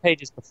couple of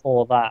pages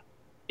before that.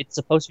 It's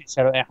supposed to be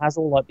shadow. It has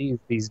all like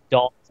these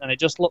dots, and it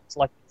just looks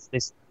like it's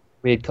this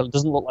weird color. It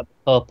doesn't look like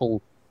the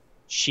purple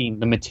sheen.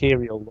 The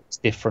material looks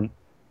different.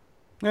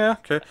 Yeah,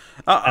 okay.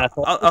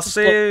 I'll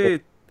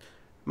say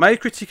my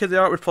critique of the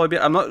art would probably be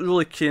I'm not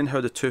really keen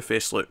how the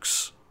Two-Face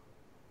looks.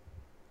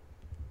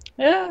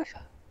 Yeah,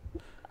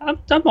 I'm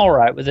all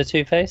right with the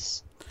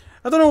Two-Face.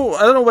 I don't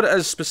know what it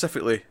is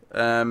specifically. Do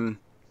you know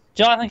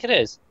what I think it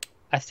is?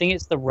 I think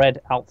it's the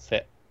red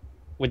outfit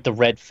with the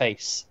red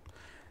face.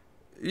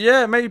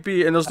 Yeah, it might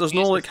be, and there's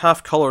no like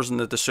half colours in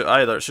the suit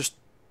either. It's just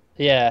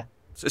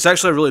it's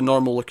actually a really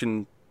normal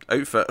looking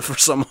outfit for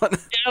someone.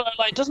 Yeah,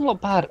 like it doesn't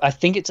look bad. I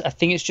think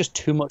it's just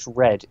too much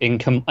red in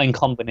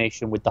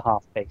combination with the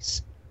half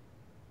face.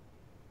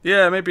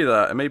 Yeah, maybe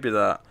that. It may be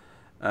that.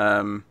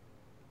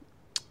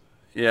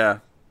 Yeah,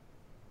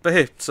 but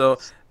hey, so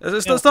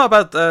it's not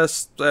a bad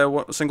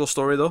single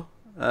story though,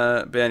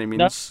 by any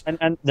means. No,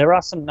 and there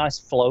are some nice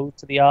flow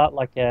to the art,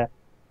 like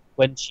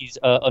when she's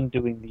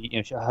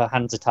undoing her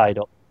hands are tied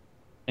up,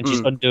 and she's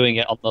undoing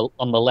it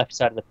on the left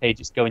side of the page.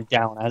 It's going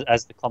down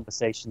as the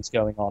conversation's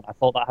going on. I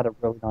thought that had a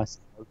really nice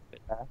flow to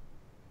it there.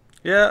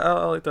 Yeah,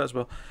 I like that as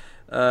well.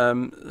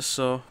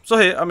 So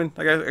hey, I mean,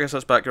 I guess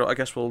that's Batgirl. I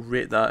guess we'll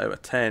rate that out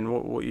of 10.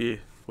 What are you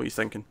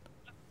thinking?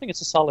 I think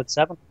it's a solid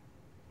 7.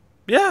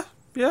 Yeah,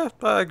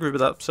 I agree with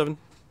that. 7.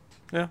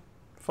 Yeah,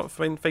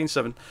 fine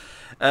 7.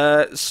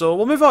 So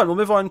we'll move on. We'll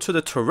move on to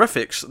the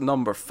Terrifics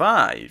number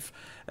 5.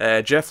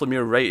 Jeff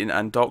Lemire writing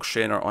and Doc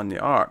Shaner on the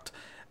art.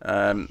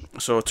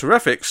 So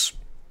Terrifics,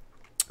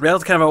 we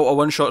had kind of a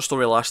one-shot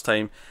story last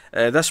time.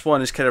 This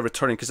one is kind of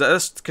returning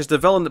because the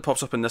villain that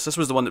pops up in this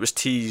was the one that was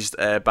teased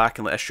back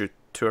in issue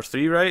 2 or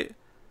 3, right?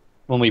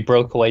 When we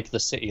broke away to the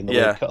city in the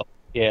World Cup.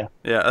 Yeah,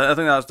 I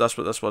think that's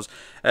what this was.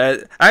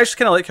 I actually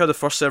kind of like how the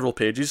first several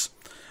pages,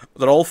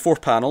 they're all 4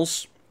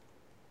 panels,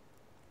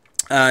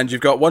 and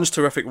you've got one's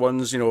Terrific,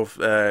 one's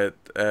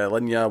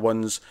Linya,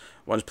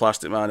 one's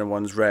Plastic Man, and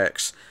one's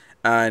Rex.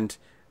 And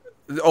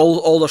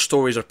all their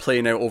stories are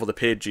playing out over the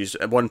pages,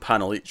 one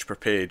panel each per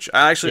page.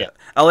 I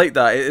like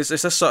that. It's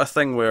this sort of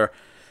thing where,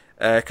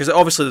 because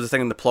obviously the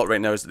thing in the plot right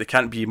now is that they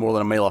can't be more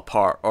than a mile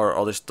apart,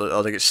 or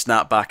they get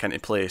snapped back into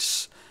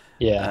place.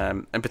 Yeah,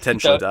 and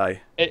potentially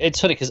die.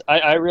 It's funny because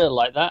I really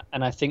like that,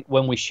 and I think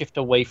when we shift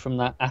away from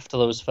that after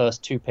those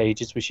first 2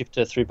 pages, we shift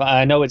to 3. But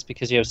I know it's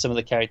because some of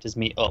the characters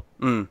meet up.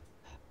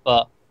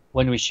 But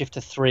when we shift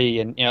to 3,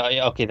 and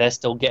okay, they're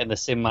still getting the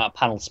same amount of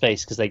panel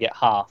space because they get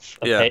half.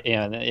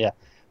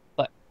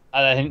 But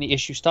I think the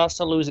issue starts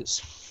to lose its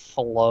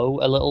flow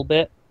a little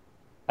bit.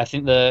 I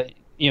think the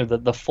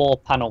 4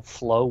 panel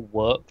flow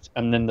worked,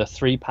 and then the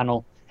 3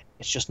 panel,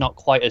 it's just not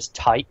quite as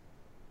tight.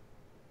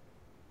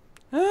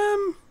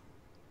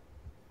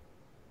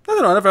 I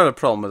don't know. I never had a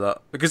problem with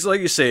that because,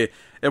 like you say,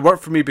 it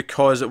worked for me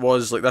because it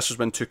was like this was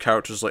when 2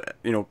 characters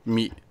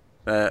meet in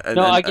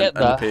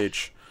the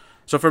page.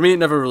 So for me, it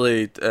never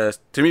really to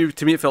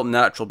me it felt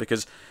natural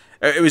because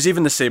it was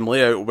even the same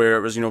layout where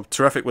it was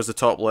Terrific was the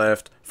top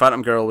left,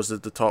 Phantom Girl was the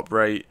top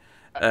right,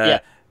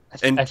 and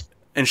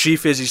she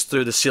phases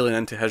through the ceiling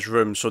into his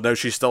room. So now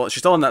she's still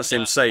on that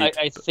same side.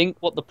 I think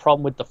what the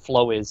problem with the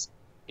flow is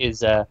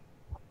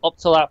up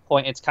to that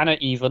point it's kind of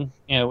even,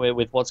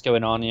 with what's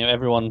going on.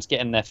 Everyone's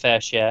getting their fair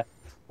share,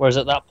 whereas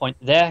at that point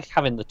they're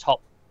having the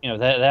top,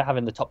 they're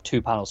having the top 2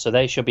 panels, so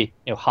they should be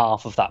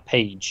half of that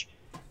page,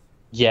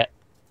 yet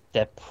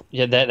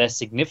they're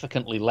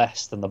significantly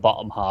less than the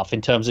bottom half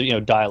in terms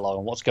of dialogue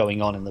and what's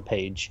going on in the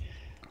page.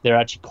 They're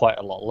actually quite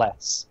a lot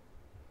less.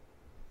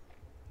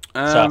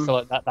 So I feel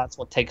like that's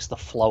what takes the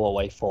flow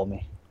away for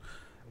me.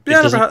 It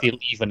doesn't feel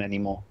even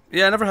anymore.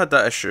 Yeah, I never had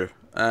that issue.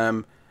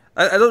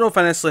 I don't know if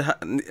I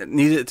necessarily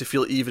needed it to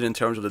feel even in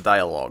terms of the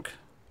dialogue.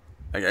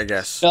 I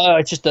guess. No,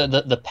 it's just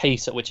the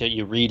pace at which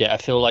you read it. I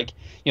feel like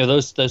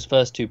those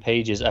first 2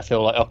 pages. I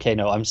feel like okay,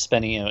 no, I'm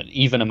spending an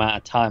even amount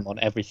of time on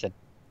everything.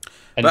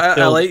 And but I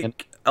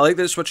I like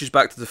that it switches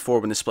back to the 4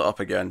 when they split up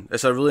again.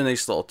 It's a really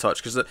nice little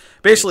touch, because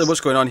basically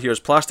what's going on here is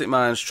Plastic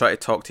Man's trying to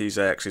talk to his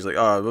ex. He's like,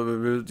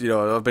 oh, you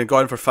know, I've been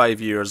gone for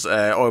 5 years.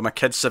 Oh, my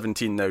kid's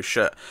 17 now,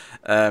 shit.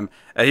 And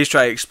he's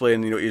trying to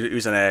explain, you know, he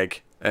was an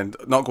egg, and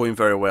not going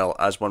very well,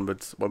 as one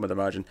would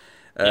imagine.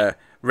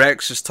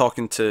 Rex is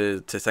talking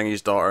to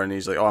Thingy's daughter, and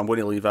he's like, oh, I'm going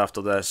to leave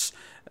after this.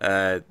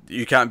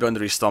 You can't be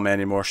under his thumb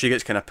anymore. She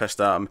gets kind of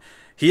pissed at him.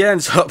 He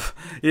ends up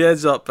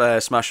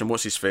smashing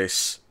what's his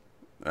face.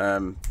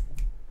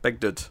 Big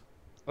dude.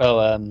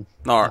 Well,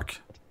 Narc.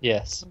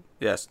 Yes.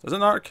 Yes. Is it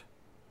Narc?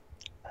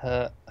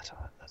 That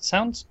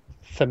sounds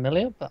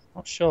familiar, but I'm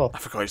not sure. I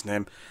forgot his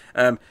name.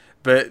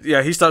 But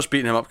yeah, he starts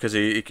beating him up because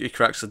he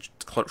cracks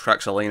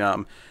a line at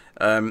him.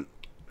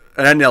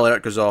 And then the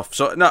alert goes off.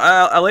 So no,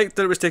 I like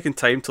that it was taking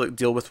time to like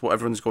deal with what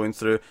everyone's going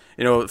through.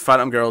 You know,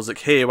 Phantom Girl's like,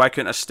 hey, why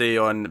couldn't I stay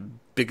on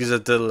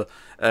Biggazadil?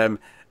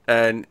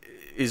 And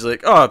he's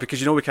like, oh, because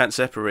you know we can't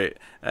separate.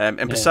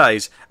 And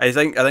besides, I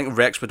think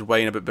Rex would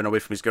whine about being away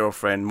from his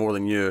girlfriend more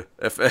than you,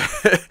 if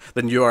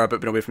than you are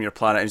about being away from your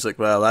planet. And he's like,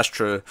 well, that's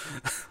true.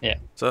 Yeah.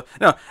 So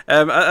no,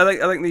 I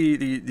think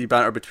the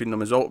banter between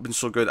them has all been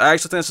so good. I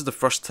actually think this is the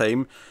first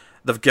time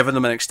they've given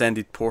them an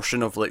extended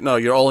portion of like, no,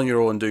 you're all on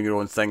your own, doing your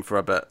own thing for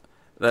a bit.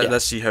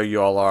 Let's see how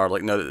you all are,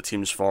 like, now that the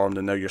team's formed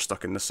and now you're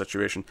stuck in this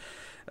situation.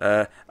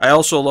 I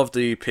also love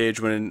the page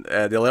when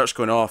the alert's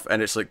going off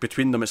and it's like,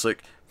 between them, it's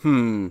like,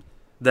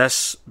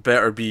 this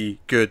better be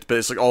good. But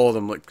it's like all of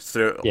them, like,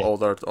 throughout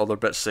all their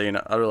bits saying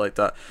it. I really like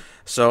that.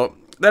 So,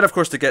 then, of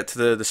course, they get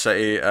to the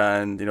city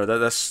and, you know,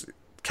 this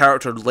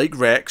character, like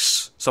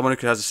Rex, someone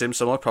who has the same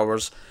similar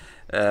powers,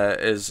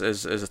 is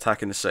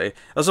attacking the city.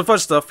 There's some fun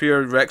stuff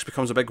here. Rex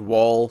becomes a big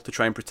wall to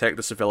try and protect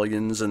the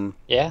civilians and...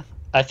 Yeah.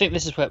 I think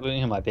this is where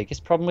my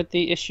biggest problem with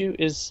the issue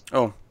is.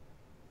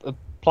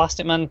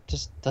 Plastic Man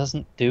just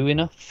doesn't do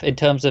enough in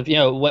terms of, you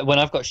know, when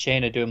I've got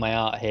Shayna doing my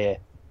art here,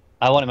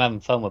 I want him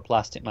having fun with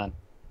Plastic Man,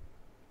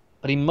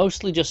 but he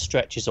mostly just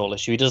stretches all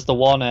issue. He does the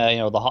one,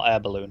 the hot air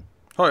balloon.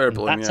 Hot air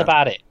balloon. That's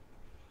about it.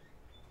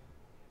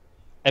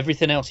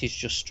 Everything else he's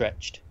just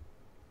stretched.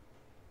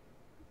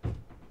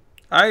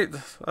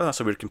 That's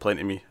a weird complaint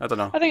to me. I don't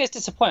know. I think it's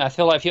disappointing. I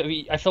feel like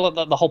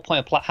the whole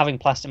point of having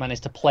Plastic Man is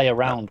to play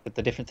around with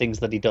the different things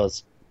that he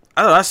does.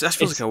 I don't know. That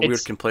feels like a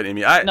weird complaint to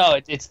me.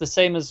 No, it's the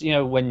same as, you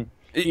know, when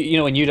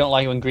you don't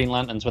like when Green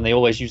Lanterns, when they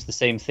always use the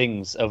same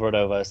things over and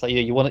over. It's like,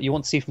 you want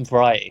to see some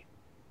variety.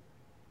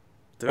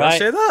 Did I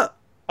say that?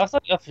 I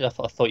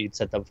thought you'd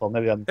said that before.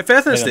 Maybe I'm. If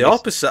anything, it's the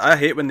opposite. I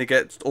hate when they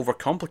get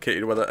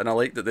overcomplicated with it, and I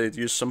like that they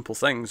use simple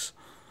things.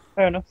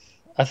 Fair enough.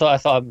 I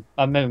thought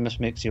I maybe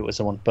mismixed you with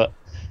someone, but.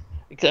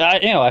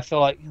 I feel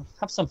like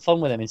have some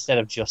fun with him instead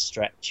of just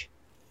stretch.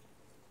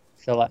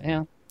 I feel like, I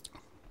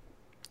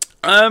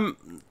don't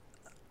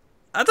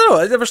know.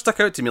 It never stuck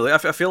out to me.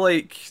 Like I feel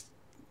like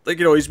you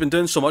know, he's been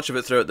doing so much of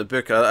it throughout the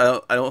book. I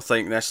don't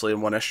think necessarily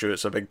in one issue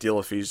it's a big deal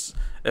if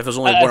there's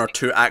only one or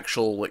two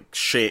actual like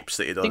shapes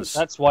that he does. I think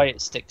that's why it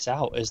sticks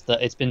out, is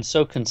that it's been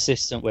so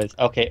consistent with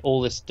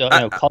all this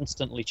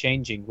constantly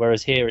changing,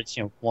 whereas here it's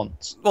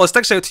once. Well, it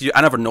sticks out to you.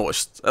 I never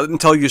noticed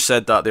until you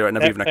said that there. It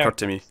never even occurred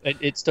to me.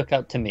 It stuck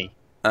out to me.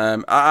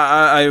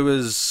 I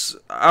was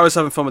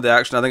having fun with the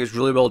action. I think it's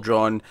really well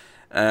drawn.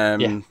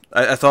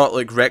 I thought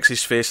like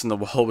Rex's face on the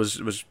wall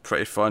was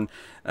pretty fun.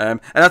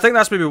 And I think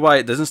that's maybe why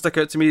it doesn't stick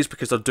out to me, is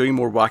because they're doing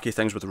more wacky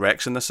things with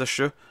Rex in this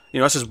issue. You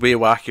know, this is way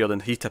wackier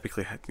than he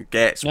typically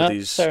gets with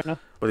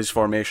these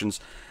formations.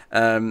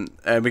 And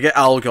we get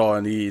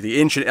Algon, the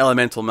ancient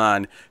elemental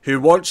man, who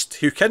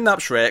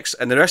kidnaps Rex,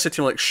 and the rest of the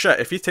team are like, shit,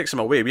 if he takes him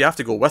away, we have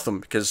to go with him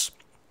because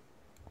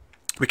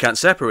we can't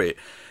separate.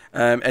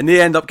 And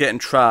they end up getting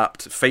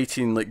trapped,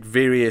 fighting like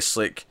various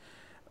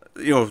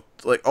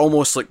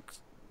almost like.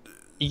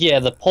 Yeah,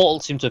 the portal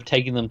seems to have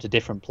taken them to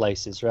different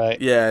places,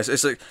 right? Yeah,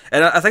 it's like,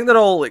 and I think they're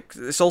all like,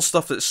 it's all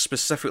stuff that's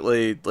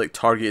specifically like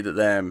targeted at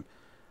them.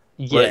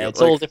 Yeah,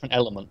 it's all different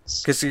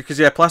elements. Because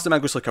Plastic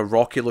Man goes to like a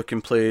rocky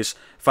looking place.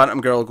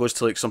 Phantom Girl goes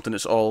to like something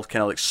that's all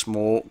kind of like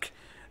smoke.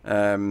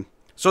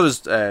 So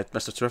does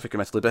Mr. Terrific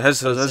eventually, but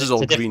his is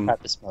all green.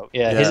 Type of smoke.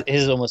 Yeah, his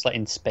is almost like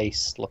in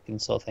space looking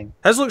sort of thing.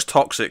 His looks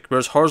toxic,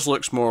 whereas hers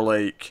looks more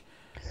like.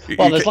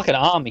 Well, there's like an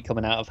army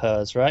coming out of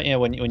hers, right? You know,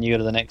 when you go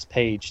to the next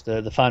page,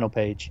 the final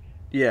page.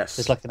 Yes.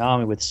 There's like an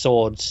army with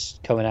swords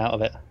coming out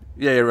of it.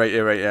 Yeah, you're right.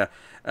 Yeah.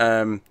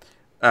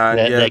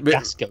 They're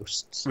gas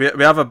ghosts. We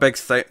have a big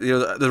thing. You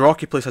know, the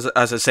Rocky place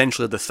has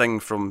essentially the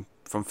Thing from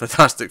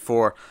Fantastic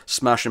Four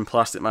smashing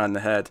Plastic Man in the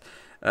head.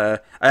 I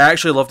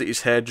actually love that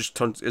his head just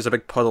is a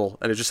big puddle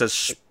and it just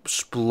says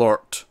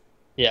splurt.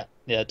 Yeah,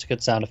 it's a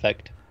good sound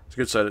effect.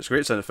 It's a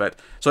great sound effect.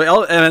 So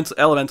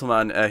Elemental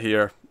Man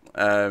here.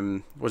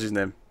 What's his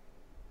name?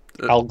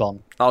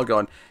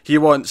 Algon. He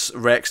wants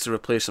Rex to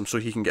replace him so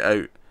he can get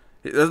out.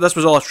 This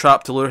was all a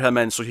trap to lure him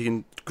in so he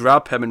can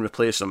grab him and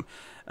replace him.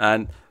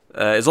 And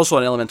there's also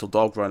an elemental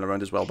dog running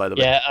around as well, by the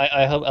way. Yeah,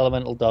 I hope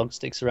elemental dog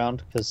sticks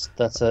around because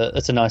that's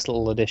a nice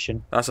little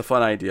addition. That's a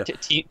fun idea.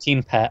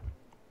 Team pet.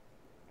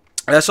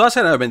 So that's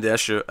how I've been the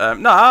issue.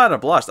 No, I had a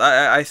blast.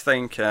 I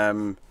think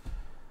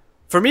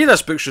For me,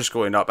 this book's just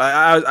going up.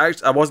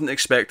 I wasn't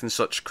expecting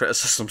such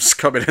criticisms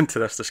coming into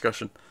this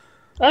discussion.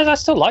 I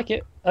still like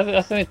it. I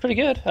think it's pretty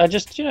good. I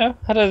just,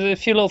 had a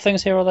few little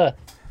things here or there.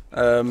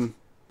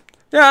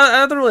 Yeah,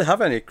 I don't really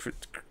have any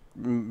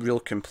real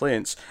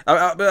complaints.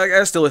 But I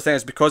guess the only thing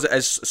is because it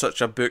is such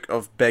a book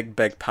of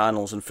big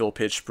panels and full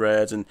page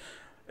spreads, and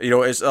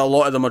it's a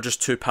lot of them are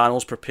just 2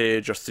 panels per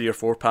page or 3 or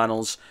 4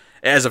 panels.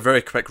 It is a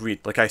very quick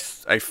read. Like I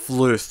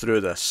flew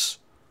through this.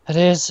 It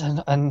is,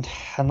 and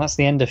that's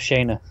the end of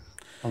Shayna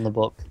on the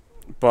book.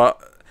 But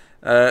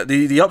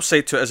the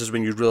upside to it is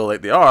when you really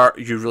like the art,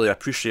 you really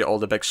appreciate all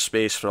the big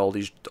space for all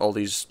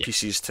these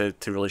pieces to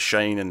really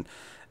shine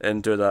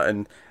and do that.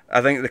 And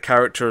I think the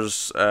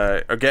characters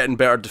are getting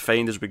better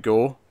defined as we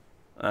go.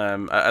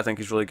 I think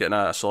he's really getting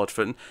a solid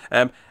footing.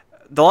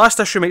 The last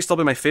issue might still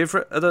be my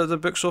favourite of the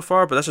book so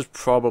far, but this is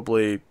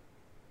probably,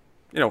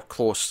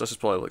 close. This is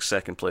probably like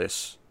second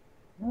place.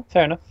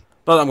 Fair enough.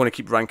 Not that I'm going to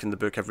keep ranking the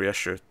book every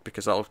issue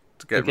because that'll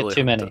get really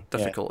too many.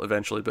 difficult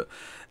eventually. But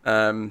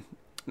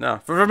no,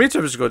 for me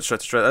to go straight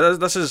to straight.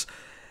 This is.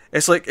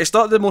 It's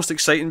not the most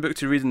exciting book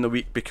to read in the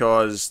week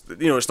because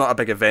it's not a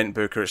big event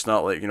book, or it's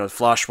not like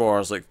Flash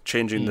Wars, like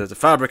changing the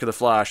fabric of the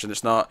Flash, and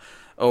it's not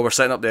we're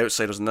setting up the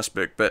Outsiders in this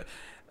book. But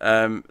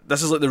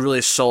this is like the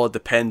really solid,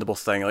 dependable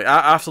thing. Like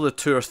after the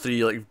 2 or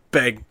 3 like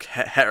big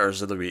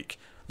hitters of the week,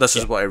 this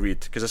is what I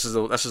read because this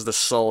is the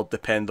solid,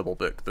 dependable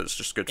book that's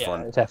just good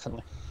fun. Yeah,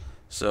 definitely.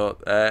 So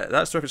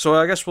that's terrific. So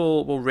I guess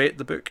we'll rate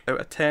the book out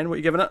of 10. What are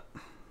you giving it?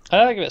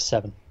 I give it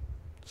 7.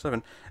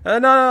 7. No,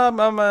 I'm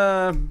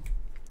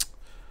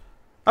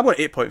going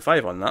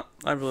 8.5 on that.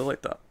 I really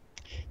like that.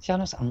 To be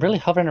honest, I'm really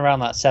hovering around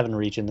that 7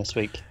 region this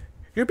week.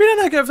 You're being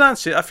a negative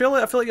Nancy. I feel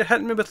like you're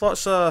hitting me with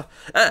lots of.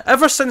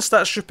 Ever since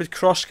that stupid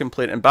cross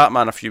complaint in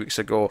Batman a few weeks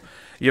ago,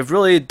 you've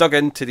really dug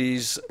into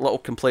these little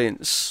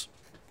complaints.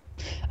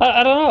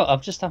 I don't know.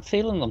 I'm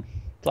feeling them.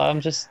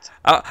 I'm just.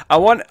 I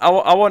want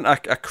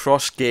a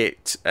cross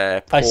gate.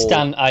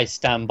 Poll. I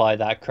stand by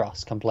that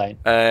cross complaint.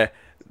 I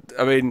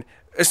mean,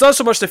 it's not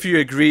so much if you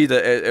agree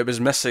that it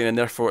was missing and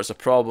therefore it's a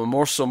problem.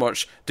 More so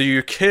much, do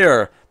you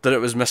care that it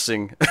was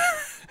missing?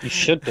 You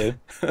should do.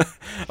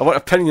 I want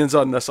opinions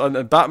on this.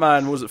 On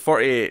Batman, was it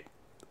 48?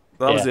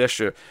 That was the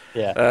issue.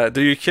 Yeah.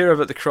 Do you care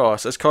about the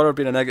cross? Is Connor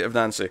being a negative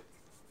Nancy?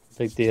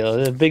 Big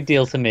deal. A big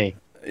deal to me.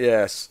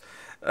 Yes.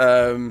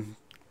 Some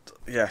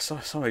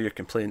of your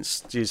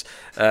complaints. Jeez.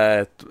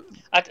 Do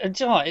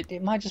you know what?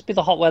 It might just be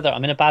the hot weather.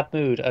 I'm in a bad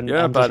mood, and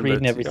I'm just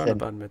reading everything. You're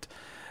in a bad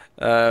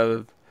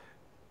mood.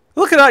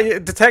 Look at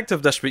that,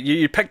 detective this week.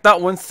 You picked that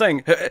one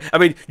thing. I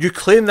mean, you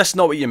claim this is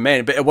not what you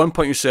meant, but at one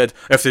point you said,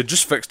 if they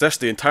just fixed this,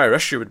 the entire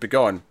issue would be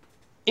gone.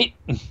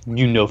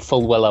 You know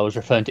full well I was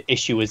referring to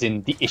issue as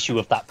in the issue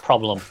of that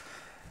problem.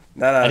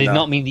 I did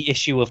not mean the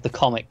issue of the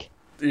comic.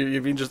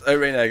 You've been just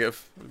outright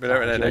negative.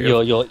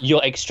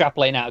 You're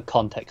extrapolating out of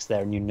context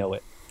there, and you know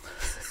it.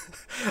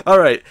 All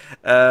right,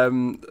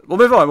 we'll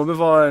move on. We'll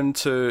move on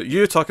to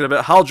you talking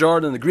about Hal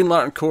Jordan, the Green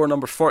Lantern Corps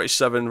number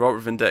 47,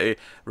 Robert Venditti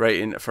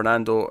writing,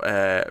 Fernando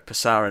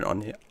Pasarin on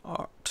the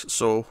art.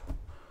 So,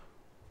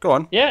 go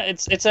on. Yeah,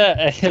 it's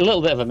a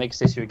little bit of a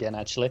mixed issue again,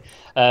 actually.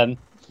 In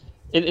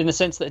the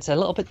sense that it's a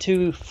little bit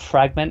too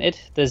fragmented.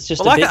 There's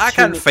just I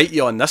can't fight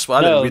you on this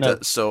one. I didn't read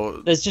it, so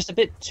there's just a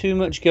bit too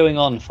much going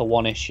on for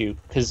one issue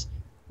because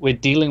we're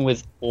dealing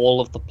with all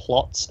of the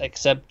plots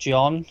except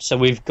John. So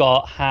we've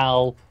got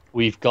Hal.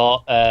 We've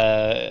got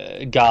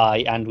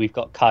Guy and we've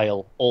got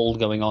Kyle all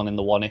going on in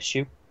the one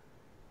issue.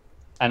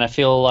 And I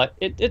feel like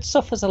it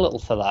suffers a little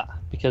for that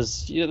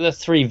because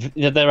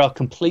there are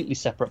completely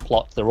separate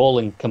plots. They're all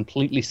in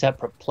completely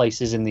separate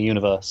places in the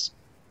universe.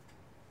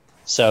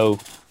 So,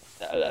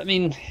 I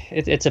mean,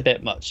 it's a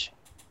bit much.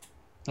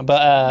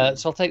 But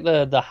so I'll take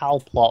the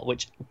Hal plot,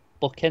 which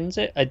bookends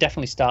it. It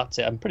definitely starts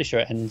it. I'm pretty sure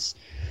it ends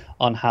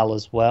on Hal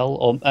as well,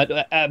 or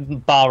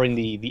barring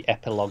the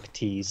epilogue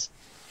tease.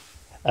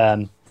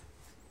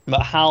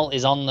 But Hal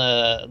is on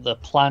the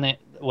planet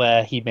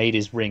where he made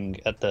his ring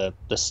at the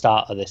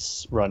start of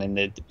this run.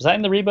 Was that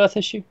in the Rebirth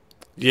issue?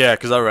 Yeah,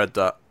 because I read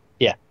that.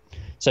 Yeah.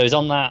 So he's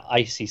on that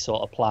icy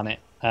sort of planet,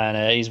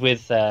 and he's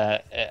with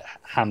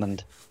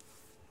Hammond.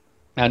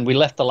 And we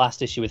left the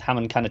last issue with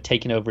Hammond kind of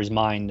taking over his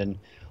mind and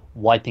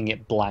wiping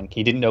it blank.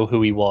 He didn't know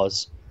who he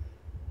was.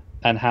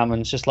 And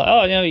Hammond's just like,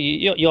 oh,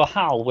 you're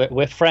Hal.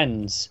 We're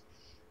friends.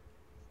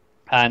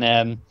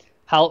 And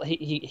Hal,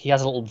 he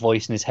has a little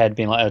voice in his head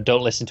being like, oh,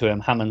 don't listen to him.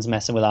 Hammond's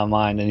messing with our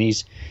mind. And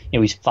he's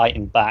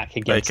fighting back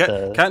against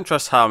can't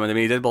trust Hammond. I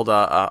mean, he did build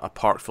a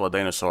park full of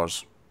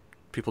dinosaurs.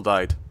 People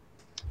died.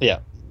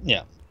 Yeah.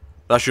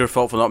 That's your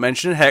fault for not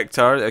mentioning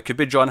Hector. It could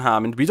be John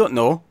Hammond. We don't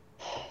know.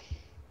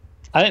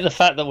 I think the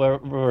fact that we're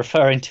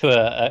referring to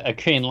a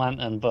Green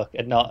Lantern book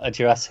and not a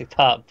Jurassic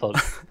Park book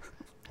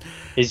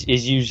is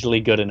usually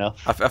good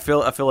enough. I feel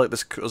like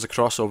there's a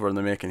crossover in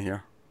the making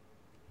here.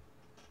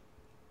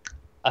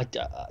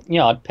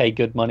 I'd pay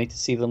good money to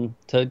see them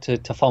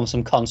to form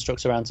some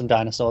constructs around some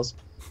dinosaurs.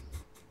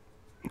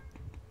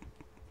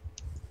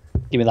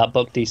 Give me that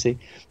book, DC.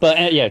 But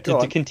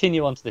to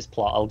continue on to this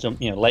plot, I'll jump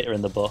later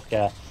in the book.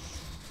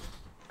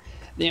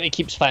 he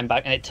keeps fighting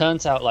back, and it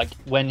turns out like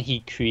when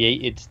he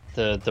created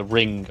the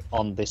ring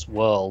on this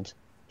world,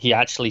 he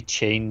actually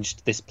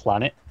changed this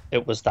planet.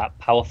 It was that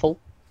powerful,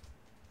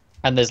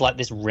 and there's like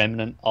this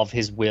remnant of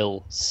his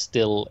will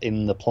still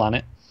in the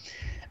planet,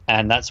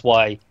 and that's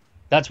why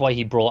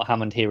he brought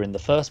Hammond here in the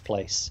first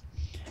place.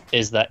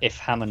 Is that if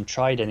Hammond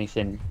tried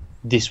anything,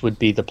 this would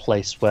be the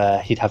place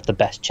where he'd have the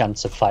best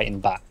chance of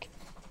fighting back.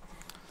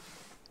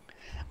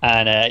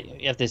 And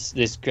you have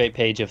this great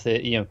page of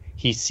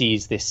he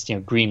sees this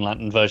Green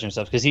Lantern version of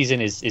himself because he's in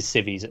his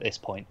civvies at this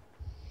point,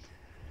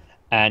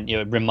 and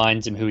it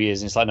reminds him who he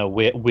is. And it's like, no,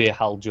 we're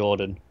Hal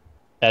Jordan,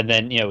 and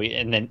then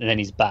and then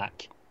he's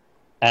back,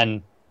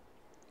 and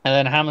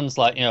then Hammond's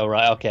like,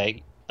 right,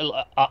 okay,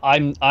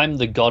 I'm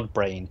the God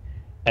Brain,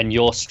 and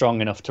you're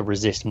strong enough to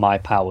resist my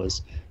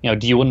powers.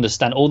 Do you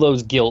understand all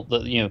those guilt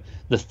that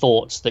the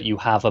thoughts that you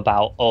have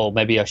about, oh,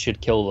 maybe I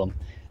should kill them?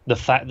 The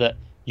fact that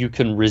you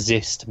can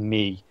resist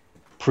me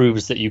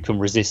proves that you can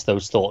resist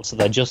those thoughts. That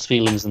they're just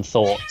feelings and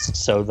thoughts,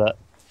 so that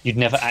you'd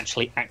never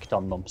actually act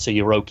on them. So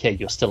you're okay.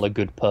 You're still a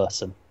good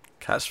person.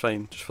 Cat's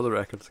fine, just for the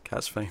record.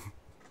 Cat's fine.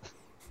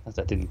 As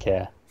I didn't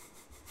care.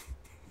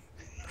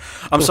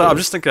 I'm sorry. I'm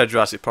just thinking of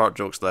Jurassic Park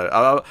jokes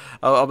now.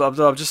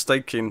 I'm just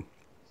thinking,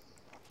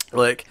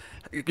 like,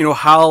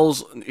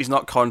 he's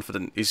not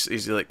confident.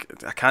 He's like,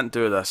 I can't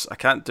do this. I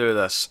can't do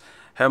this.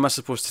 How am I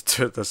supposed to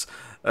do this?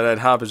 And then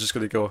Hab is just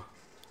going to go,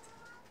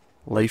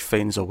 life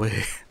finds a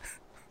way.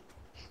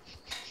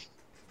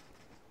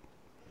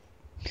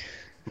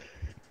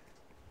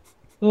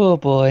 Oh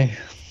boy.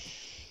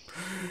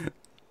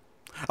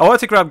 I wanted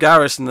to grab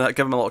Garrus and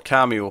give him a little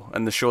cameo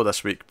in the show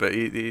this week, but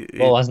he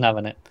wasn't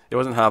having it. He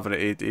wasn't having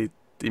it.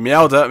 He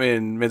meowed at me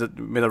and made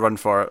a run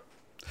for it.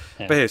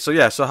 Yeah. But hey,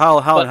 so Hal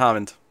and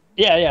Hammond.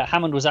 Yeah.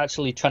 Hammond was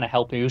actually trying to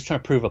help him. He was trying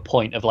to prove a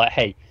point of like,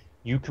 hey,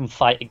 you can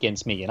fight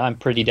against me, and I'm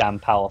pretty damn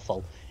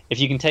powerful. If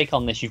you can take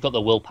on this, you've got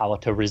the willpower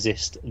to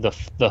resist the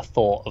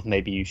thought of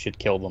maybe you should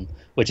kill them,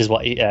 which is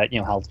what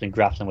Hal's been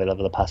grappling with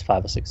over the past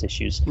 5 or 6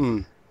 issues.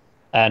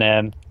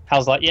 And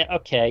Hal's like, yeah,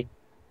 okay,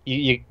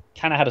 you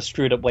kind of had a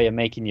screwed up way of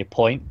making your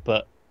point,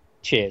 but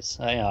cheers,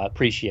 I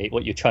appreciate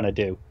what you're trying to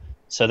do.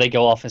 So they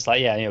go off, and it's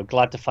like, yeah,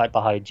 glad to fight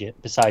beside you.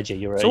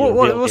 You're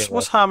so you're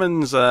what's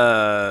Hammond's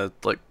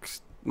like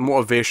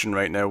motivation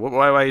right now?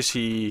 Why is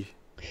he?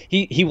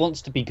 He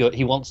wants to be good.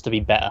 He wants to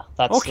be better.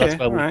 That's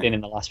where we've been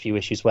in the last few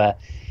issues, where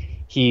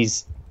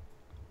he's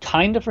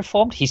kind of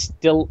reformed. He's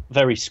still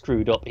very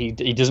screwed up. He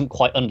doesn't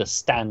quite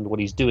understand what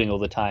he's doing all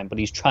the time, but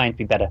he's trying to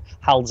be better.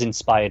 Hal's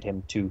inspired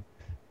him to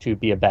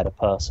be a better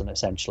person,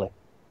 essentially.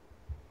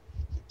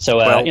 So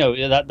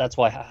that's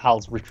why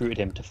Hal's recruited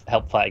him to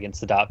help fight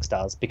against the Dark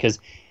Stars, because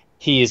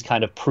he is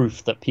kind of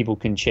proof that people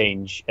can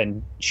change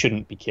and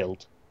shouldn't be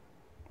killed.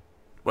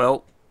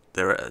 Well,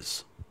 there it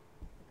is.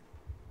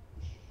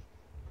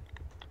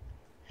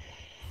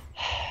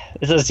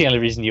 That's the only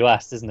reason you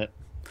asked, isn't it?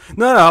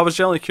 No, I was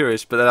generally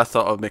curious, but then I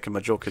thought I'd make him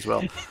a joke as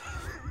well.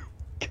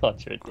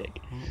 God, you're a dick.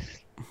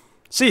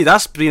 See,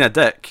 that's being a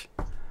dick.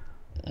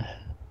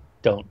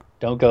 Don't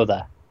go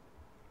there.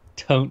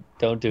 Don't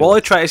do it. While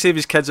he tried to save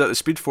his kids out of the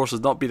Speed Force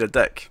is not being a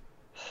dick.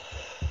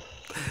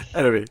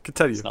 Anyway,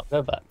 continue. Let's not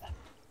go back.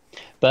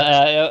 But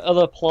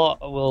other plot,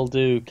 we'll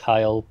do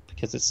Kyle,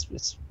 because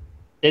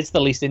it's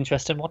the least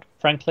interesting one,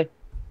 frankly.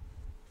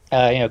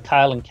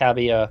 Kyle and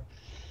Cabby are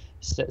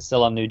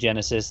still on New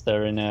Genesis.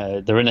 They're in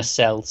a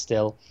cell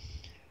still.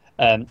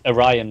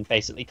 Orion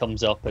basically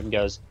comes up and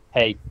goes,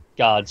 "Hey,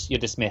 guards, you're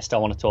dismissed. I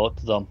want to talk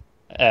to them."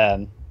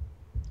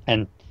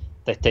 And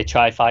they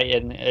try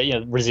fighting,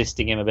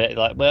 resisting him a bit.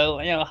 Like, well,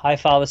 High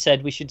Father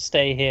said we should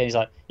stay here. He's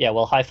like, yeah,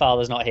 well, High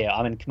Father's not here.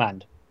 I'm in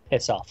command.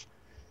 Piss off.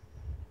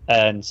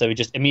 And so he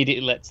just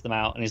immediately lets them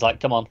out, and he's like,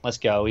 come on, let's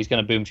go. He's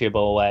going to boom Turbo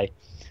away.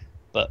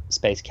 But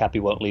Space Cappy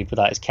won't leave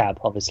without his cab,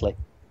 obviously.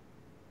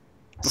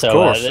 So of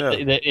course,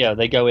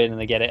 they go in and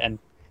they get it, and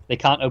they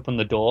can't open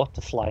the door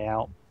to fly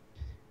out.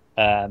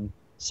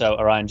 So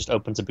Orion just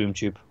opens a boom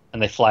tube,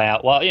 and they fly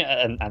out. Well,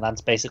 and that's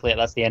basically it.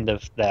 That's the end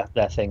of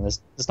their thing.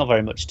 There's not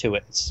very much to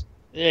it. It's,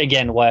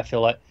 again, why I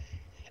feel like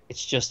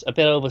it's just a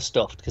bit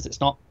overstuffed, because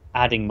it's not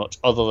adding much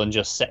other than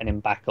just setting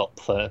him back up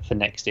for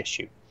next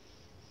issue.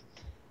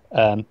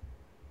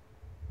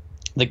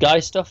 The guy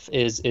stuff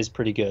is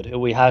pretty good.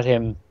 We had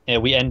him.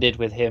 We ended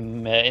with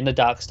him in the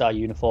Dark Star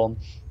uniform,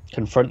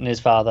 confronting his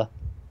father,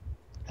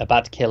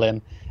 about to kill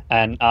him,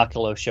 and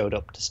Arkelo showed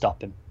up to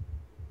stop him.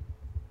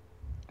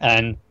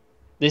 And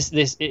this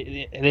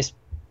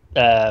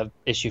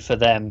issue for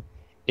them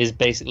is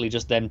basically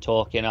just them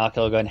talking.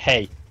 Arkelo going,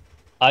 "Hey,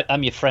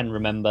 I'm your friend.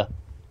 Remember,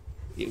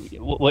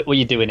 what are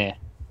you doing here?"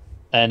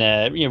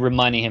 And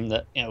reminding him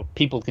that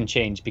people can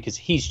change because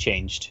he's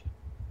changed.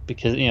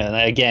 Because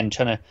again,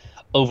 trying to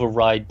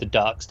override the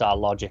Dark Star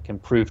logic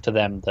and prove to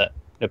them that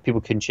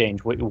people can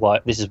change.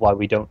 This is why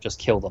we don't just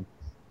kill them.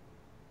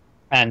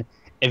 And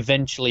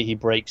eventually, he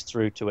breaks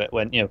through to it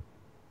when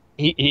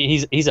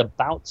he's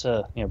about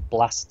to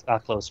blast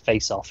Arkleo's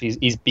face off.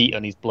 He's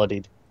beaten, he's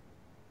bloodied,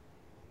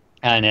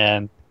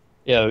 and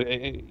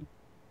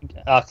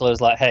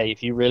Arkela's like, hey,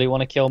 if you really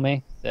want to kill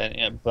me,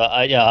 then but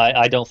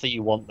I don't think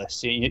you want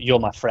this. You're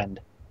my friend,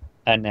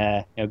 and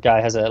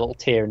Guy has a little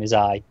tear in his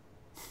eye,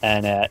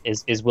 and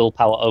his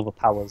willpower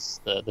overpowers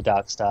the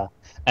Dark Star,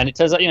 and it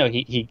turns out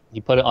he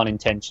put it on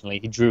intentionally.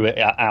 He drew it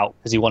out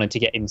because he wanted to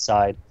get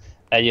inside.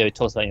 He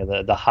talks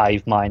about the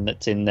hive mind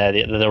that's in there.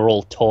 They're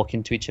all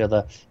talking to each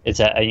other. It's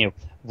a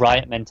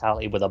riot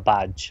mentality with a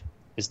badge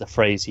is the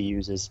phrase he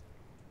uses.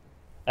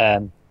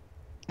 And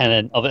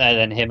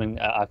then him and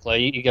Arkela,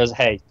 he goes,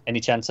 "Hey, any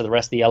chance of the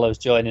rest of the Yellows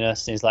joining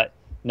us?" And he's like,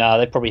 "No,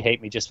 they probably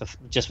hate me just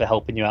for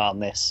helping you out on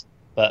this,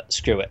 but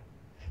screw it."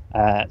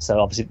 So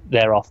obviously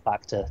they're off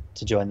back to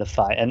join the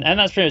fight, and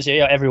that's pretty much it.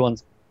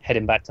 Everyone's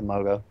heading back to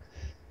Mogo,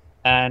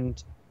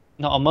 and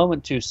not a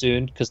moment too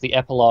soon because the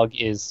epilogue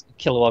is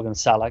Kilowog and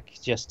Salak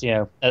just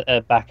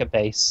back at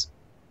base,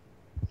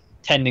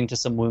 tending to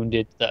some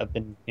wounded that have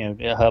been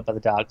hurt by the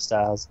Dark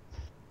Stars.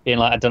 Being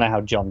like, I don't know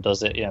how John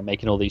does it,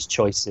 making all these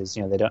choices.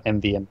 They don't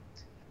envy him.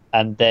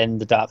 And then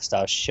the Dark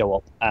Stars show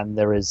up, and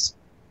there is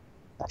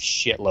a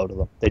shitload of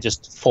them. They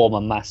just form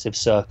a massive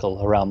circle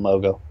around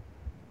Mogo.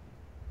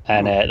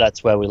 And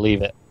that's where we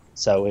leave it.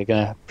 So we're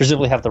going to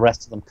presumably have the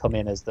rest of them come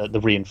in as the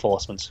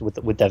reinforcements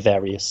with their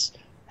various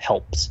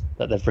helps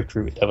that they've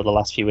recruited over the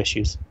last few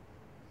issues.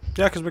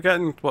 Yeah, because we're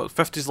getting,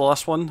 50's the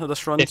last one of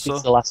this run?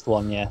 50's the last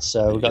one, yeah.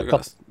 So we've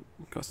got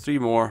 3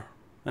 more.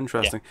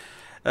 Interesting.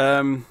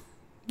 Yeah.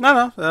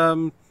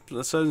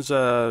 That sounds.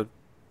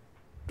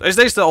 It's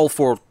nice that all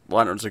 4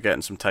 lanterns are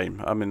getting some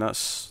time. I mean,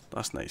 that's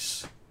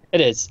nice.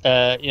 It is.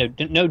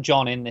 No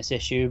John in this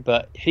issue,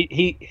 but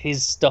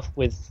his stuff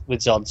with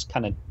Zod's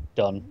kind of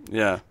done.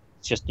 Yeah.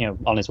 It's just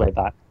on his way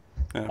back.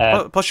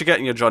 Yeah. Plus, you're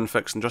getting your John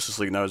fix in Justice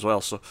League now as well.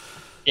 So.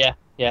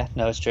 Yeah,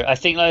 no, it's true. I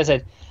think, like I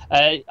said,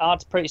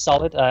 art's pretty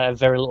solid.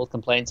 Very little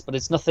complaints, but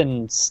it's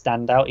nothing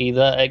standout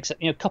either.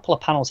 Except a couple of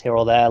panels here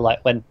or there,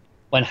 like when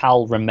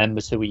Hal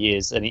remembers who he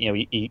is, and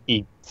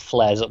he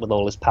flares up with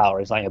all his power.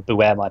 He's like,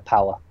 "Beware my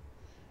power,"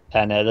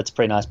 and that's a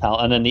pretty nice panel.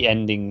 And then the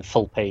ending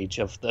full page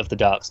of the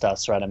Dark Star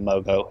surrounding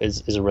Mogo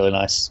is a really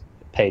nice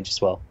page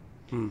as well.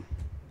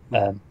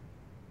 Like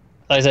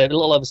I said, a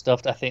little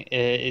overstuffed. I think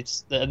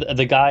it's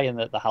the guy and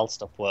the Hal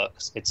stuff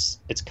works. It's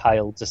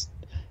Kyle.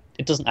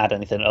 It doesn't add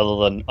anything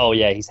other than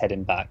he's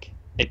heading back.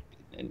 It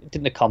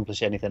didn't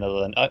accomplish anything other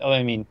than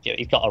I mean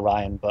he's got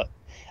Orion, but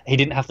he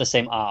didn't have the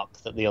same arc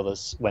that the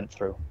others went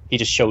through. He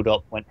just showed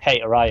up, went,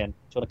 "Hey, Orion, do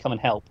you want to come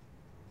and help?"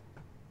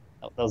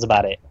 That was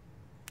about it.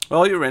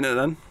 Well, you're in it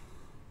then.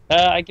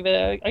 I give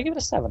it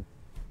a 7.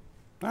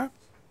 All right.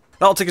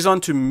 That'll take us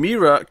on to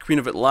Mera, Queen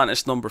of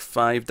Atlantis, number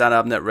 5. Dan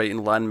Abnett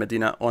writing, Lan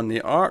Medina on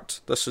the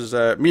art. This is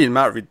me and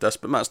Matt read this,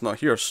 but Matt's not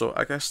here, so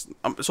I guess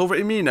it's over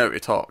to me now to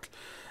talk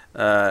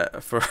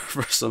for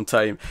some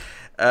time.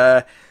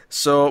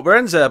 So we're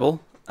in Zebel,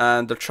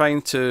 and they're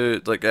trying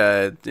to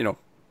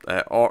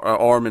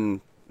Orm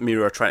and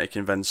Mera are trying to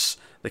convince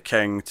the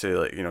king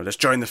to just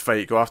join the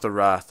fight, go after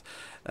Wrath,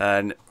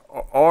 and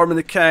Orm and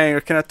the king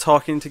are kind of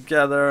talking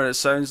together, and it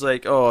sounds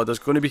like there's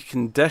going to be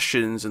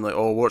conditions, and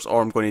what's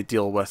Orm going to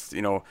deal with,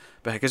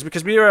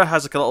 because Mera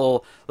has a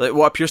little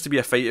what appears to be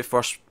a fight at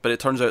first, but it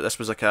turns out this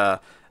was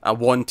a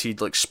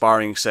wanted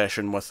sparring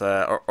session with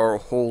our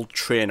whole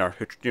trainer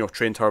who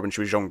trained her when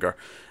she was younger,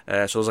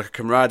 so there's a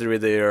camaraderie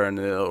there and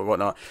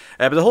whatnot,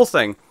 but the whole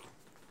thing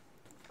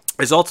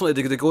is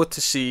ultimately they go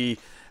to see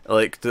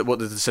what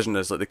the decision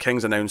is. The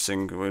king's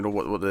announcing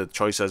what the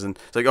choice is, and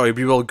it's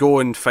we will go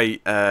and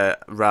fight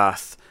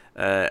Wrath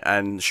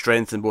and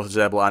strengthen both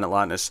Zebel and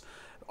Atlantis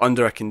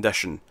under a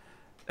condition,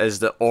 is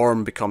that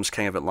Orm becomes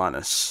king of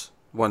Atlantis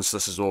once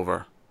this is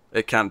over.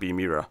 It can't be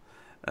Mera,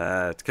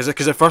 because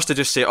at first they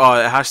just say it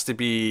has to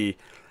be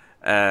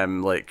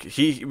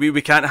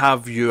we can't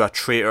have you, a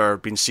traitor,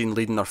 being seen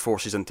leading our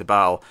forces into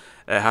battle.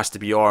 It has to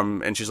be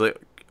Orm, and she's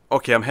like,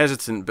 okay, I'm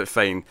hesitant, but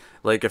fine.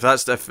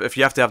 If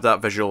you have to have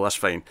that visual, that's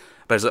fine.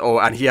 But it's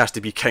and he has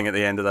to be king at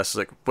the end of this.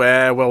 It's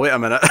well, wait a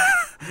minute.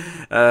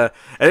 And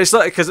it's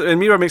because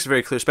Mera makes it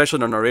very clear, especially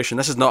in her narration,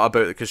 this is not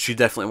about because she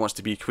definitely wants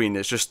to be queen.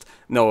 It's just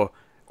no,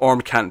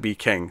 Orm can't be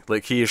king.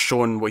 He has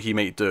shown what he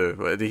might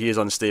do. He is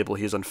unstable.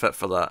 He is unfit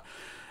for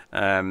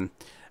that.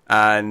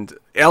 And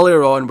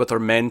earlier on with her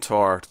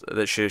mentor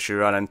that she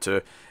ran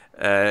into.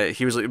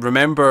 He was like,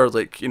 remember,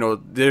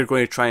 they're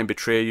going to try and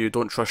betray you.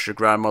 Don't trust your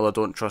grandmother.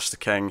 Don't trust the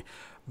king.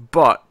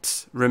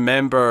 But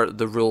remember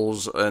the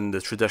rules and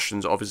the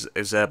traditions of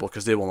Zebel,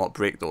 because they will not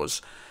break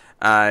those.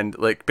 And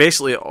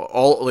basically,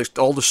 all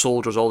the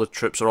soldiers, all the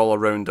troops are all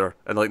around her.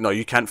 And no,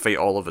 you can't fight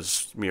all of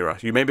us, Mera.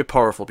 You may be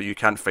powerful, but you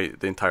can't fight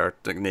the entire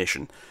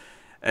nation.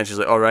 And she's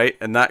like, all right.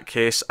 In that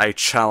case, I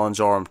challenge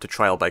Orm to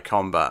trial by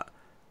combat,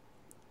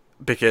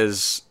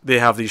 because they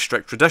have these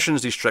strict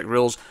traditions, these strict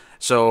rules.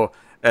 So.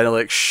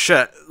 And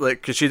shit,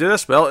 could she do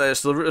this? Well,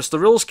 it's the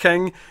rules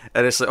king,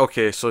 and it's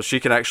okay, so she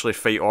can actually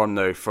fight Orm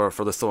now for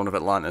the throne of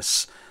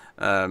Atlantis,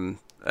 and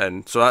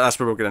so that's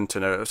where we'll get into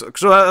now. So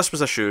this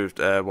was issue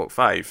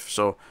 5.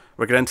 So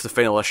we're getting into the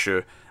final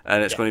issue,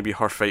 and it's going to be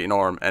her fighting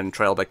Orm in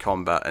trial by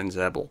combat in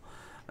Zebel,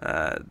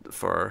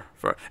 for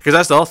because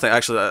that's the other thing.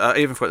 Actually, I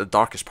even forgot the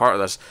darkest part of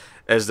this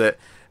is that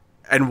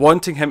and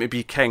wanting him to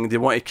be king, they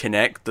want to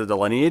connect the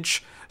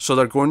lineage. So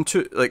they're going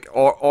to like,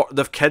 or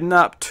they've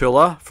kidnapped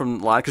Tula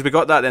from land, because we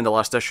got that at the end of the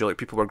last issue. Like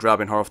people were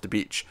grabbing her off the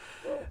beach.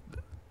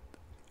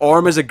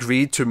 Orm has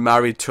agreed to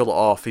marry Tula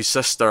off, his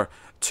sister,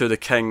 to the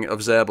king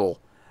of Zebel.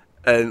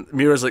 And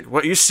Mira's like,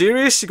 "What? Are you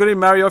serious? You're going to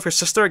marry off your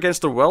sister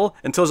against her will?"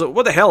 And Tula's like,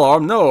 "What the hell,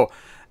 Orm? No."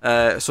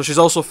 So she's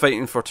also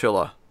fighting for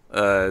Tula,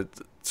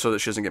 so that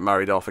she doesn't get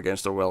married off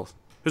against her will.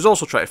 Who's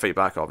also trying to fight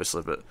back,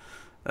 obviously, but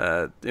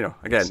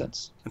again,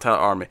 entire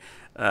army.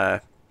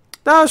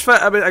 That was fine.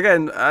 I mean,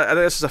 again, I think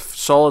this is a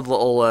solid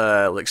little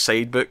like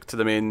side book to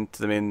the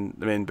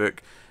main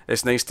book.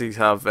 It's nice to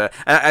have.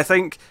 I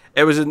think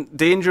it was in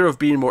danger of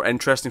being more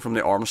interesting from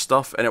the Orm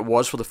stuff, and it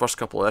was for the first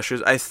couple of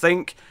issues. I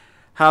think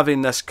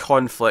having this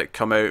conflict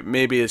come out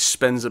maybe it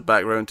spins it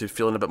back around to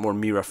feeling a bit more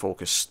Mira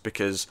focused,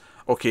 because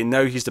okay,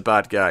 now he's the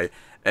bad guy,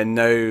 and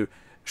now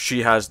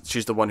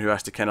she's the one who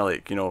has to kind of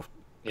like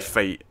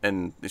fight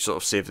and sort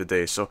of save the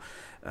day. So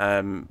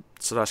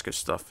that's good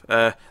stuff.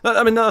 I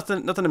mean,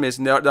 nothing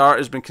amazing. The art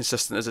has been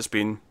consistent as it's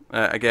been.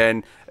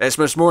 Again,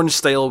 it's more in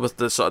style with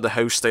the sort of the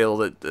house style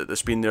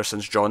that's been there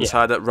since John's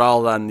had it,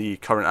 rather than the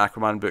current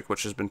Aquaman book,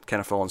 which has been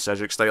kind of full on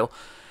Cedric style.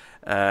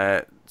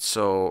 But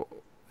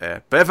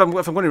if I'm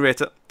going to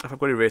rate it, it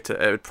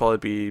would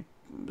probably be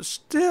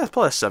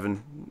probably a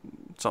 7,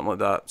 something like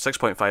that,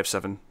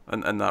 6.57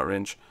 in that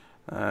range.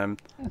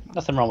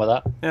 Nothing wrong with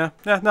that.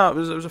 Yeah. No, it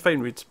was a fine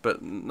read,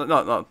 but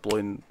not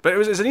blowing. But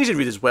it's an easy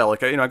read as well.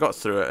 Like I got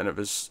through it, and it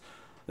was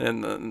a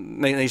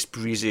nice,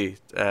 breezy,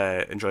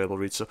 enjoyable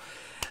read. So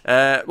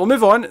we'll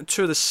move on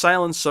to the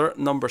Silencer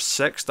number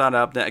 6. Dan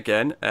Abnett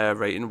again,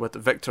 writing with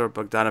Victor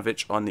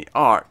Bogdanovich on the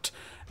art.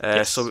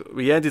 Yes. So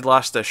we ended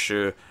last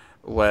issue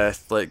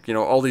with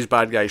all these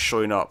bad guys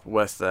showing up.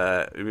 With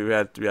we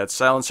had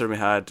Silencer, and we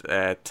had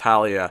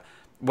Talia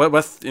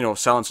with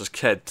Silencer's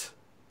kid.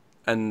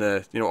 And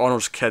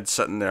Honor's kid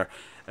sitting there,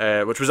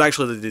 which was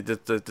actually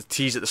the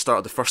tease at the start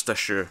of the first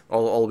issue,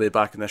 all the way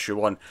back in issue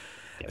 1.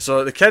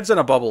 So the kid's in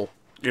a bubble,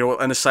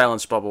 in a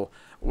silence bubble,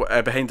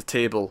 behind the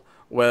table,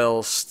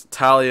 whilst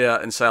Talia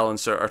and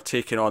Silencer are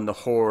taking on the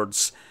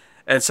hordes.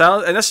 And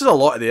this is a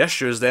lot of the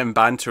issues, them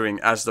bantering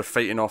as they're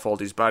fighting off all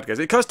these bad guys.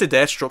 It cuts to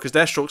Deathstroke, because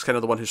Deathstroke's kind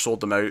of the one who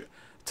sold them out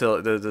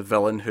to the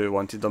villain who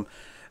wanted them.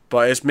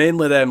 But it's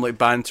mainly them like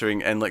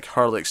bantering and like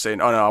her like saying,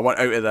 "Oh no, I want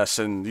out of this,"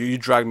 and you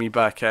drag me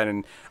back in,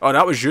 and "Oh,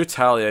 that was you,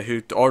 Talia,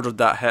 who ordered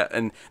that hit,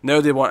 and now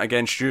they want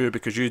against you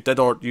because you did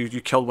you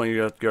killed one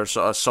of your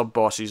sort of sub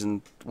bosses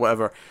and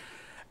whatever."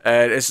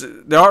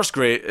 The art's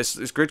great.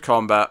 It's good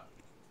combat.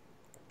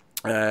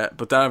 But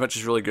Bogdanovich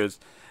is really good.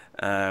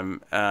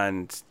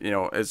 And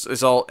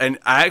it's all, and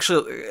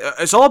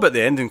it's all about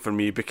the ending for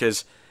me,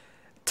 because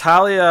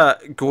Talia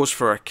goes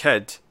for her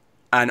kid,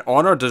 and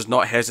Honor does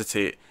not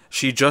hesitate.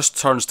 She just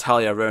turns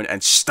Talia around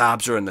and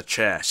stabs her in the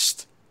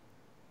chest.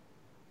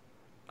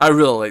 I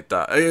really like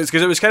that.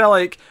 Because it was kind of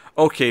like,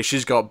 okay,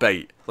 she's got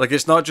bite. Like,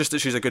 it's not just that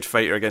she's a good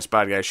fighter against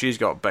bad guys, she's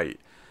got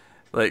bite.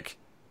 Like,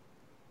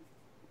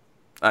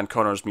 and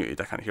Connor's muted,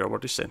 I can't hear a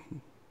word he's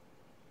saying.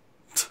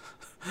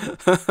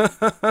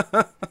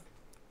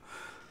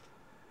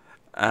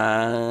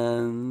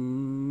 And...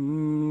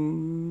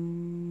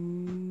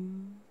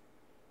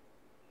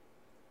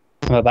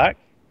 Am I back?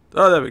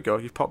 Oh, there we go,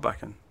 you've popped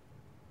back in.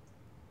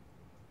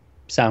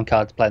 Sound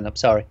card's playing up,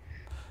 sorry.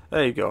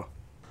 There you go.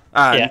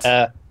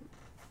 And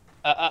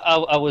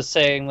I was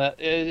saying that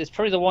it's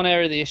probably the one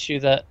area of the issue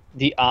that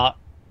the art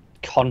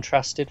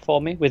contrasted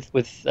for me with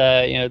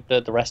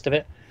the rest of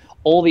it.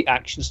 All the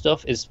action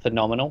stuff is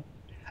phenomenal.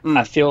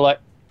 I feel like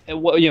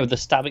the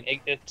stabbing,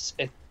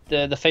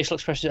 the facial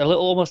expression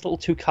almost a little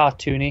too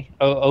cartoony,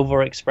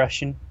 over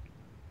expression.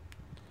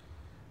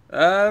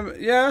 Yeah,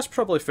 that's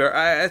probably fair.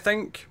 I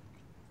think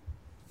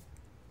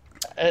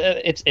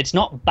it's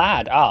not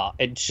bad art.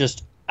 It's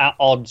just at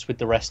odds with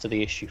the rest of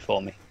the issue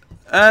for me.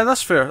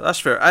 That's fair.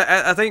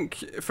 I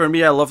think for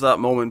me, I love that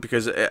moment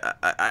because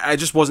I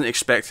just wasn't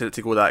expecting it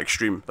to go that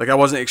extreme. Like I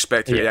wasn't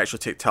expecting it to actually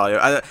take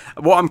Talia.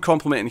 What I'm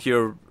complimenting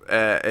here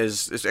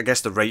is I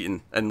guess the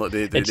writing and like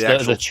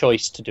the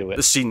choice to do it.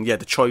 The scene, the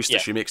choice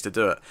that she makes to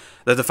do it.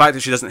 The fact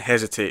that she doesn't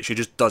hesitate, she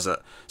just does it.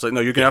 It's like,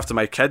 no, you're going after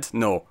my kid?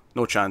 No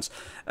chance.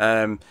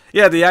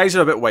 The eyes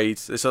are a bit wide.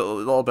 It's a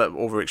little bit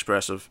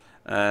overexpressive.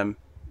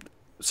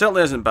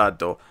 Certainly isn't bad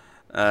though.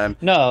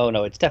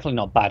 No, it's definitely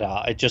not bad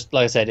art. It just,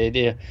 like I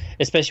said,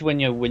 especially when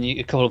you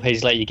a couple of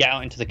pages later you get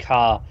out into the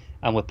car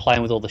and we're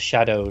playing with all the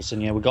shadows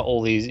and we've got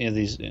all these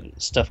these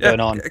stuff going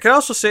on. Can I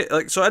also say,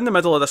 like, so in the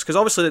middle of this, because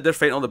obviously they're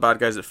fighting all the bad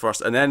guys at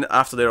first, and then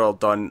after they're all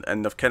done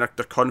and they're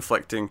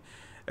conflicting,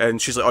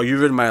 and she's like, "Oh, you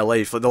ruined my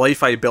life, like the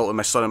life I built with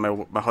my son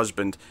and my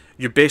husband.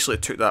 You basically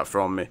took that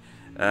from me."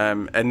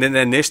 And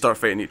then they start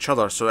fighting each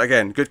other. So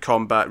again, good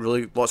combat,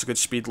 really lots of good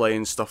speed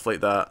lines, stuff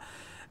like that.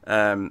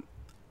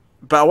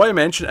 But I want to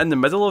mention, in the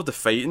middle of the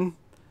fighting,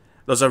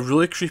 there's a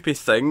really creepy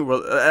thing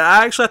where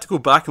I actually had to go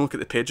back and look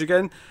at the page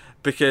again,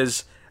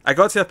 because I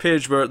got to a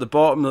page where at the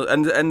bottom,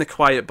 in the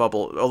quiet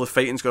bubble, all the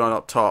fighting's going on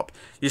up top,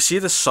 you see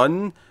the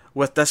sun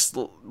with this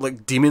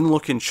like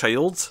demon-looking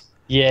child.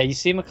 Yeah, you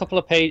see him a couple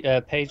of page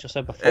or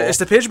so before. It's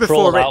the page before,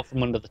 crawled right? out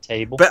from under the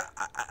table. But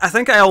I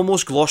think I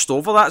almost glossed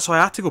over that, so I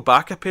had to go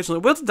back a page.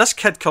 Like, where did this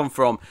kid come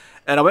from?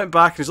 And I went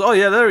back and he's like, oh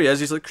yeah, there he is.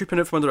 He's like creeping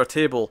out from under a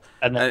table.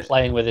 And then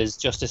playing with his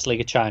Justice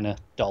League of China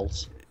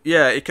dolls.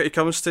 Yeah, he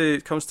comes to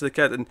the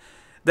kid, and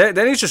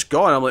then he's just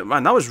gone. I'm like,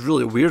 man, that was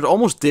really weird.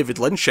 Almost David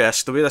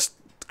Lynch-esque, the way this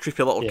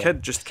creepy little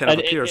kid just kind of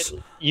appears.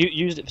 You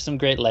used it for some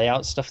great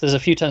layout stuff. There's a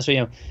few times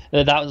where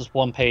that was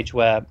one page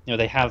where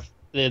they have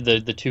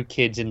the two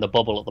kids in the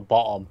bubble at the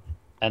bottom,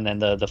 and then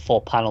the four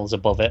panels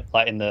above it,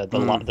 like in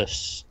the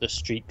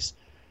streaks,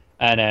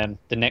 and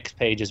the next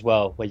page as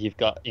well, where you've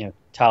got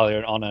Talia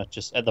and Honor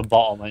just at the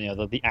bottom,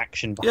 and the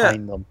action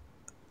behind them.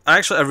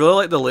 Actually, I really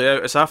like the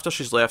layout. It's after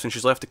she's left, and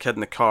she's left the kid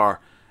in the car,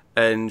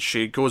 and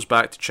she goes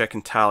back to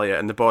checking Talia,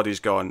 and the body's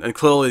gone, and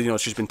clearly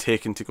she's been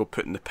taken to go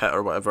put in the pit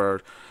or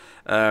whatever,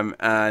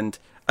 and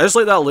I just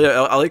like that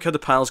layout. I like how the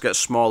panels get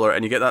smaller,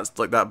 and you get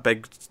that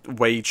big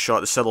wide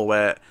shot, the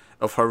silhouette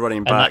of her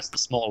running back. And that's the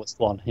smallest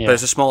one, yeah. But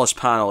it's the smallest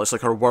panel. It's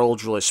like her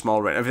world's really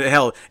small, right? I mean,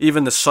 hell,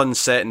 even the sun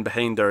setting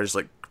behind her is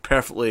like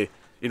perfectly,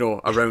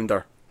 around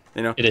her.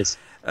 It is.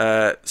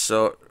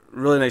 So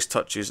really nice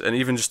touches, and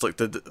even just like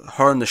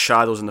her in the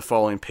shadows in the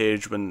following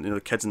page when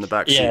the kid's in the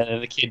back seat. Yeah,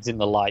 the kid's in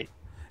the light.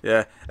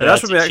 Yeah, and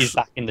that's when she's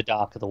back in the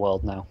dark of the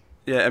world now.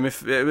 Yeah, I mean,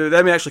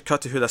 then we actually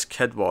cut to who this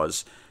kid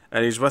was,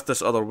 and he's with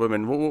this other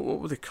woman. What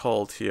were they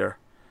called here?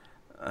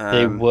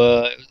 They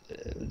were.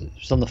 It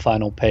was on the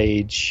final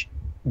page.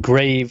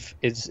 Grave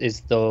is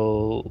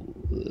the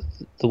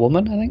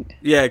woman, I think.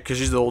 Yeah, because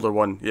she's the older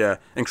one. Yeah,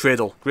 and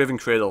Cradle, Grave and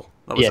Cradle.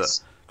 That was it.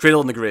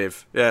 Cradle in the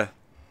grave. Yeah,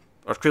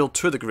 or Cradle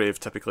to the grave,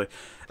 typically.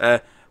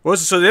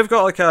 So they've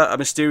got like a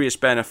mysterious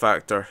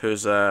benefactor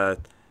who's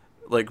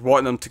like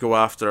wanting them to go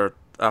after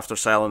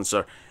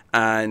Silencer,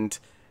 and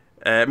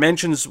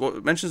mentions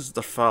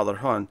their father.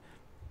 Hold on.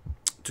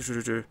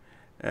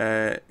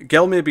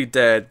 Gil may be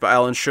dead, but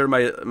I'll ensure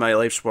my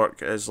life's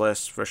work is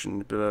less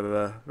efficient. Blah, blah,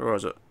 blah. Where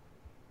was it?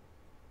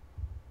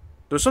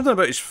 There was something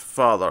about his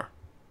father.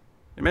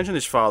 He mentioned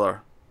his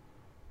father.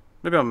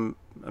 Maybe am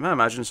I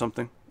imagining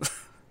something?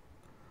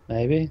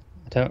 Maybe.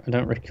 I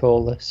don't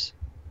recall this.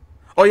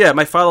 Oh yeah,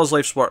 my father's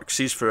life's work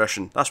sees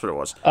fruition. That's what it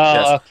was. Oh,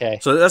 yes. Okay.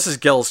 So this is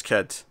Gil's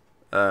kid,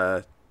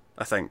 I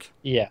think.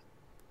 Yeah.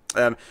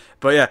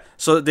 But yeah,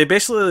 so they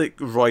basically like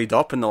roid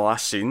up in the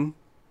last scene,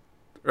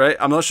 right?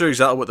 I'm not sure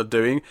exactly what they're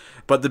doing,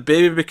 but the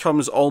baby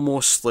becomes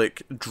almost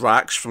like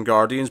Drax from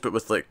Guardians, but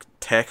with like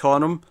tech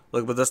on him,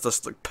 like with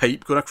this like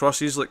pipe going across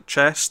his like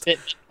chest.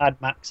 It's Mad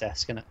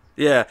Max-esque, isn't it?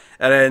 Yeah,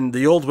 and then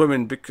the old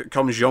woman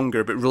becomes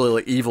younger, but really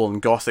like evil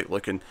and gothic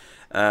looking.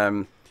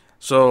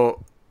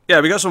 So yeah,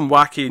 we got some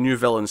wacky new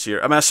villains here.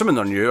 I mean, assuming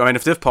they're new. I mean,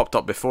 if they've popped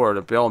up before,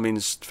 by all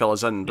means, fill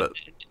us in. But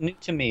new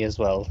to me as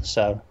well.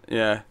 So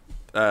yeah.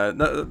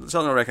 Certainly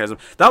don't recognise them.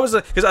 That was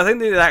because I think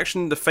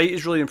the fight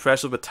is really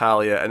impressive with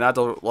Talia, and I had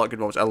a lot of good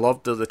moments. I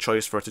loved the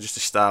choice for her to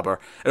stab her,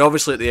 and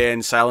obviously at the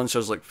end,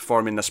 Silencer's like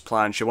forming this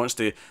plan. She wants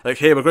to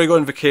hey, we're going to go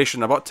on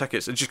vacation. I bought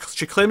tickets, and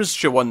she claims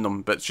she won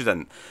them, but she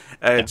didn't.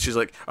 And she's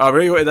like, we're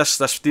going to go to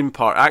this theme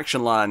park,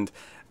 Action Land,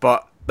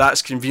 but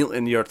that's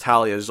conveniently near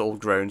Talia's old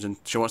grounds, and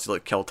she wants to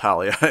kill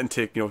Talia and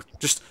take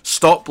just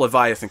stop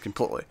Leviathan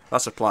completely.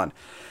 That's her plan,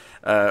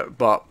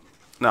 but.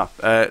 No,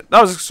 that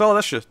was a solid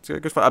issue.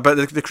 Good fun.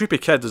 But the creepy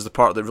kid is the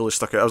part that really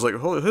stuck out. I was like,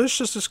 who's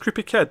just this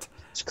creepy kid?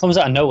 It comes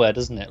out of nowhere,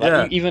 doesn't it? Like,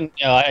 yeah. Even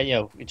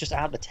just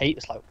out of the tape,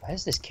 it's like,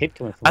 where's this kid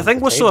coming from? I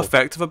think what's so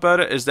effective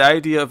about it is the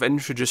idea of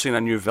introducing a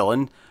new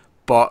villain,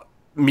 but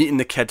meeting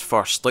the kid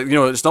first. Like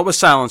it's not with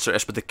Silencer,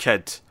 it's with the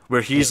kid,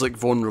 where he's like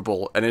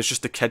vulnerable, and it's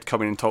just the kid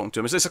coming and talking to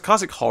him. It's a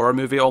classic horror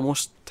movie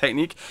almost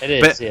technique. It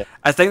is. But yeah.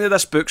 I think that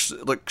this book's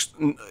like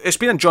it's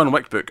been a John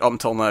Wick book up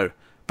until now.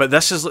 But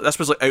this was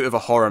like out of a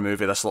horror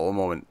movie. This little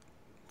moment,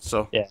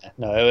 so yeah,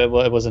 no,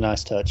 it was a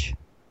nice touch.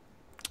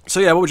 So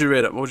yeah, what would you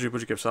rate it? What would you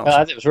give Silencer?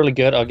 I think it was really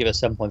good. I'll give it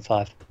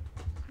 7.5.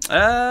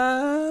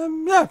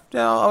 Yeah,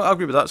 I'll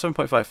agree with that.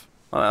 7.5.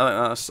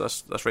 I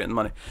think that's right in the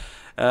money.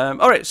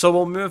 All right, so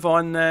we'll move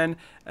on then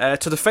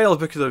to the final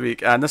book of the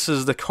week, and this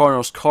is the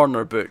Connors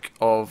Corner book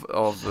of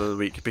the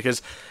week,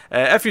 because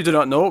if you do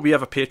not know, we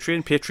have a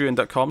Patreon,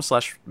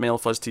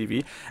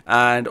 patreon.com/MailFuzzTV,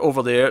 and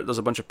over there there's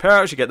a bunch of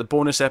perks. You get the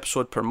bonus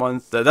episode per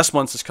month. This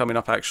month is coming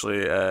up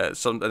actually in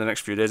the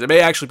next few days. It may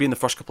actually be in the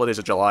first couple of days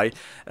of July.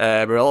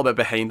 We're a little bit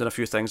behind on a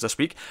few things this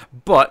week,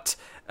 but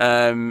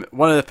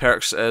one of the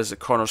perks is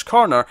Connor's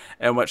Corner,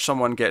 in which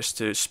someone gets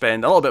to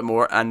spend a little bit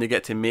more and they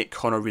get to make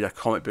Connor read a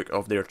comic book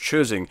of their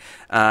choosing.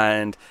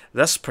 And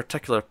this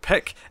particular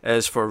pick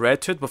is for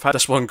Red Hood. We've had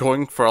this one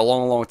going for a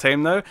long, long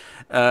time now.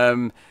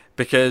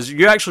 Because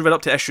you actually read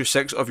up to issue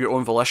 6 of your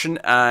own volition,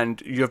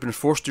 and you have been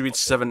forced to read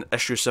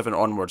issue 7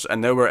 onwards,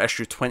 and now we're at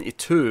issue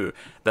 22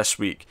 this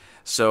week.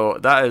 So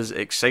that is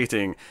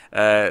exciting.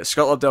 Scott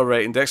Lobdell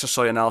writing, Dexter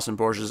Soy and Alison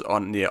Borges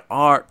on the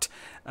art.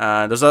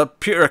 And there's a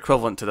Peter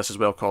equivalent to this as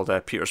well called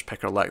Peter's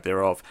Pick or Lack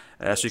Thereof.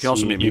 So you can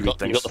also make me read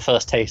things. You got the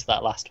first taste of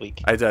that last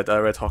week. I did. I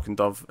read Hawk and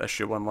Dove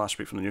issue 1 last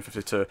week from the New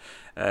 52.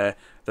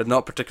 Did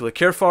not particularly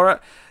care for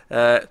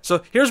it.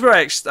 So here's where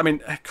I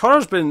mean,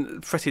 Connor's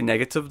been pretty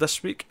negative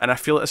this week, and I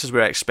feel like this is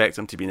where I expect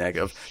him to be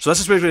negative. So this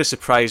is where he really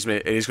surprised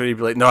me. He's going to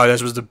be like, no,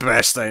 this was the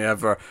best thing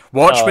ever.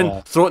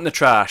 Watchmen, throw it in the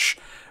trash.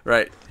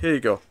 Right, here you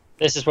go.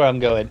 This is where I'm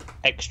going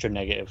extra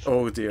negative.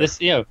 Oh dear. This,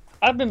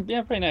 I've been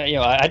pretty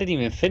negative. I didn't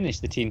even finish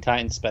the Teen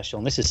Titans special,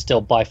 and this is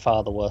still by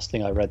far the worst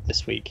thing I read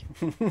this week.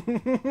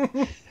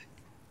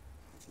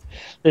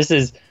 This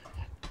is...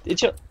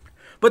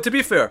 But to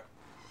be fair,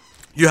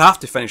 you have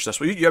to finish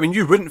this. I mean,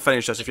 you wouldn't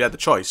finish this if you had the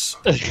choice.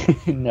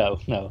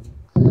 No.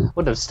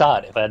 Wouldn't have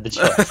started if I had the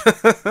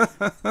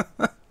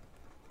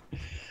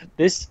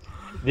choice.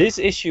 This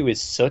issue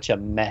is such a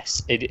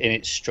mess in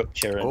its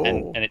structure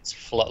and its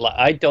flow. Like,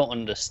 I don't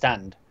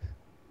understand.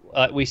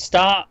 We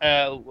start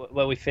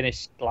where we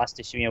finished last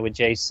issue, with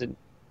Jason,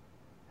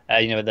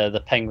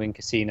 the Penguin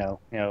Casino,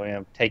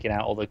 taking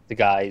out all the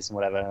guys and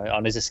whatever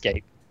on his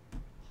escape.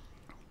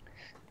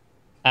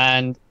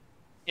 And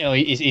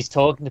he's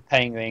talking to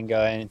Penguin,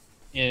 going,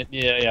 you're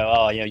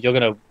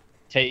gonna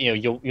take,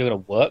 you're gonna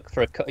work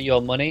for a cut of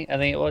your money. I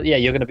think, well, yeah,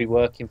 you're gonna be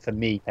working for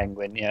me,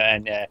 Penguin,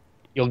 and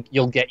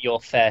you'll get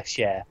your fair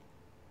share.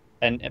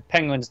 And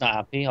Penguin's not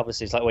happy.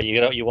 Obviously, it's like, well,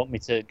 you want me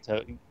to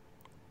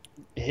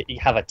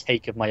have a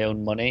take of my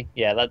own money?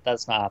 Yeah,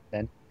 that's not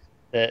happening.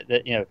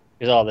 Because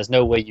there's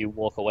no way you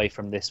walk away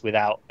from this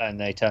without. And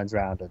then he turns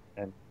around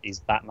and he's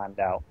Batmaned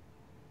out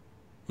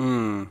with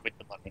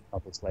the money,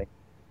 obviously.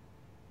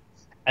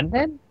 And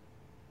then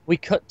we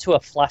cut to a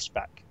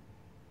flashback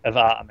of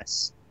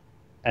Artemis,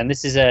 and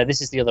this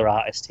is the other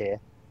artist here.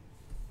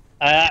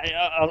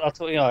 I'll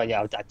talk.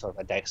 I talk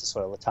about Dexter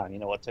Soy all the time. You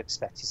know what to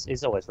expect.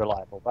 He's always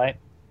reliable, right?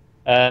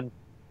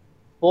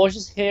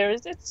 Borges here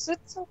it's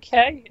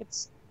okay.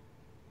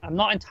 I'm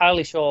not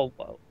entirely sure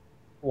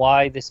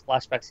why this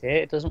flashback's here.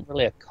 It doesn't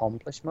really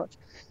accomplish much.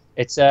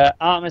 It's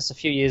Artemis a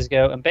few years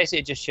ago, and basically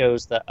it just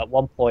shows that at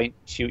one point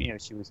she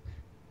was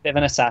a bit of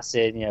an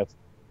assassin,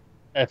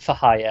 for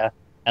hire,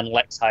 and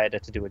Lex hired her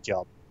to do a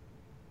job.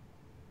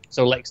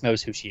 So Lex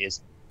knows who she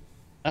is.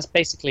 That's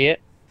basically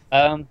it.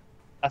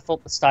 I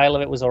thought the style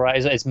of it was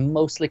alright. It's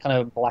mostly kind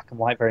of black and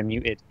white, very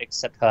muted,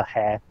 except her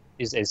hair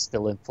is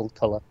still in full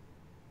colour.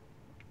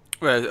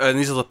 Right, and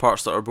these are the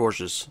parts that are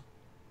Borges?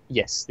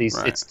 Yes,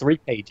 it's 3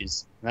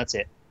 pages, and that's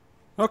it.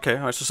 Okay,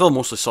 alright, so still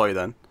mostly Soy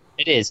then.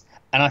 It is,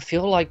 and I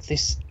feel like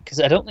this, because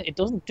it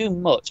doesn't do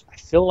much, I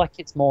feel like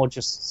it's more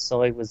just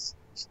Soy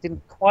she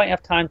didn't quite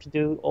have time to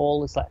do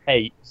all this, like,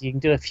 hey, you can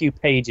do a few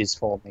pages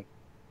for me.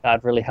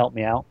 That'd really help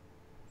me out.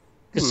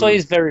 Because Soy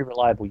is very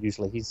reliable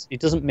usually. He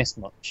doesn't miss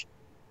much.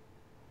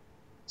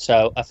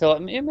 So I feel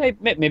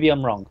like maybe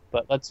I'm wrong,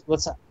 but that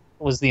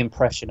was the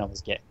impression I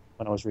was getting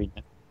when I was reading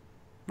it.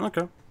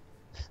 Okay.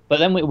 But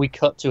then we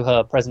cut to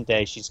her present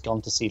day. She's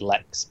gone to see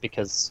Lex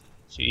because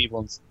she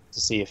wants to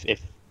see if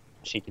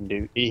he can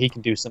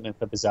do something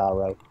for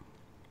Bizarro,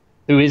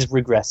 who is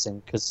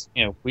regressing. Because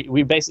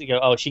we basically go,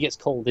 oh, she gets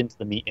called into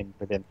the meeting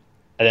with him,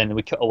 and then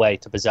we cut away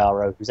to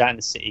Bizarro, who's out in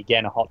the city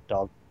getting a hot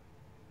dog.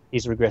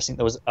 He's regressing.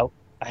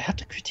 I have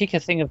to critique a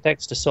thing of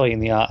Dexter Soy in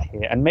the art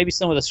here, and maybe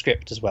some of the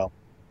script as well.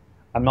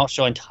 I'm not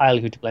sure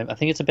entirely who to blame. I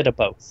think it's a bit of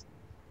both.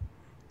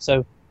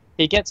 So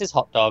he gets his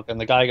hot dog, and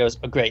the guy goes,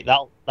 oh, great,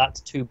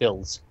 that's 2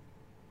 bills.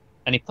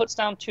 And he puts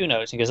down 2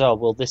 notes, and he goes, oh,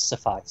 will this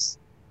suffice?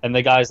 And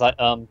the guy's like,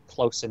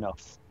 close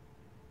enough.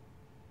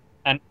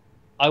 And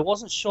I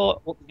wasn't sure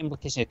what the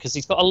implication is, because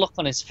he's got a look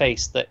on his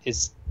face that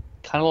is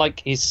kind of like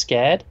he's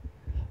scared.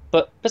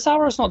 But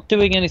Bizarro's not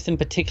doing anything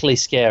particularly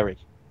scary.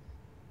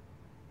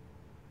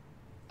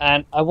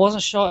 And I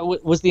wasn't sure,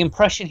 was the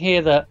impression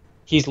here that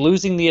he's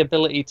losing the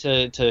ability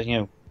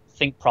to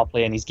think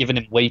properly, and he's given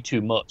him way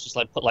too much. It's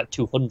like put like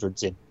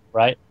 200s in,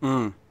 right?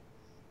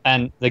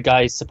 And the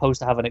guy's supposed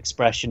to have an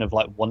expression of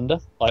like wonder,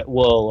 like,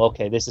 whoa,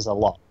 okay, this is a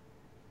lot.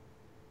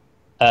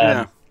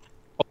 Yeah.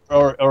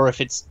 Or if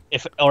it's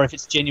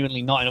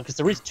genuinely not enough, because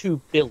there is 2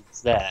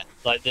 bills there.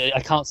 Like I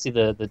can't see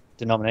the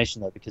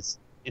denomination though, because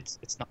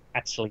it's not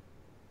actually,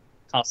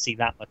 can't see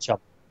that much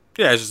up.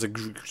 Yeah, it's just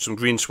some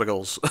green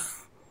squiggles.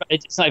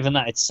 It's not even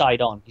that, it's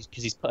side on,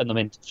 because he's putting them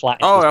in flat.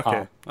 Oh, okay.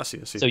 Palm. I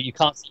see. So you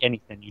can't see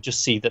anything. You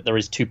just see that there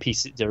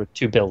are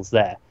 2 bills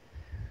there.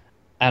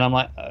 And I'm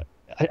like,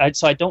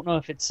 so I don't know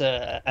if it's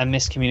a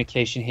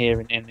miscommunication here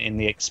in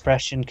the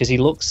expression, because he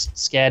looks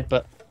scared,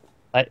 but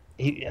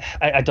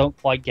I don't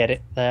quite get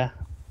it there.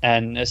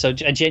 And so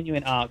a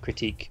genuine art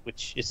critique,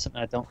 which is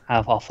something I don't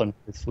have often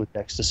with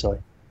Dexter Soy.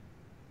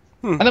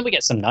 And then we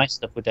get some nice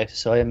stuff with Dexter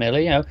Soy,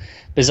 merely,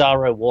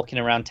 Bizarro walking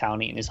around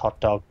town eating his hot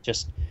dog,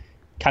 just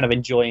kind of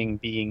enjoying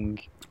being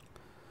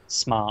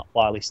smart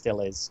while he still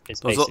is.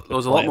 There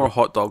was a lot more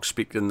hot dog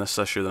speak in this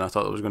issue than I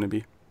thought it was going to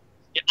be.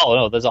 Oh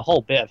no, there's a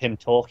whole bit of him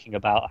talking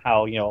about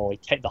how he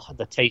take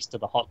the taste of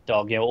the hot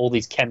dog, all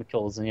these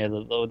chemicals, and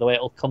the way it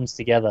all comes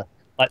together.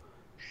 Like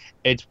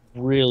It's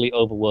really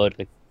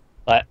overworldly.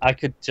 Like I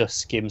could just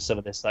skim some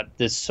of this. Like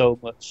there's so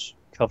much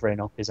covering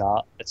up his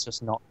art that's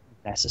just not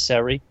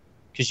necessary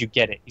because you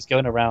get it. He's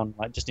going around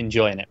like just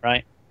enjoying it,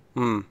 right?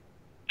 Hmm.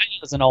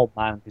 There's an old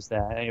man who's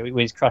there when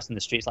he's crossing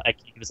the street. It's like, "Hey,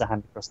 can you give us a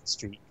hand across the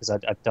street because I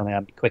don't think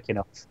I'd be quick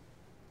enough,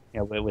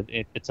 with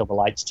it, until the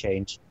lights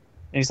change."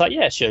 And he's like,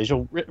 "Yeah, sure." He's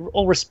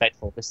all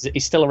respectful.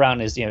 He's still around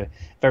his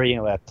very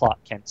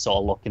Clark Kent sort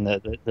of look in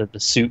the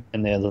suit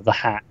and the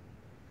hat,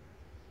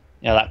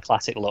 that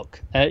classic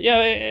look.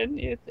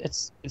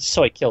 It's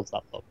so he kills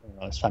that look.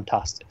 It's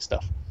fantastic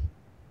stuff.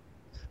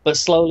 But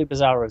slowly,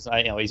 Bizarro's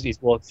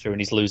he's walked through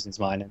and he's losing his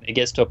mind, and it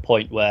gets to a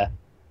point where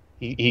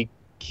he's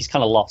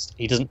kind of lost.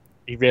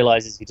 He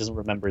realizes he doesn't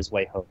remember his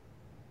way home.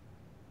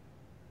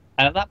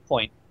 And at that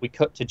point, we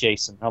cut to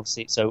Jason.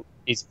 Obviously, so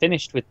he's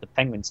finished with the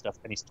Penguin stuff,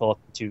 and he's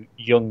talking to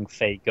young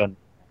Faye Gunn,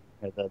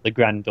 the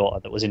granddaughter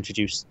that was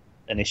introduced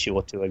an issue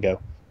or two ago.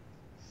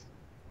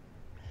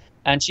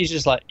 And she's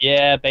just like,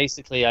 yeah,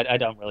 basically, I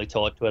don't really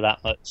talk to her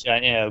that much,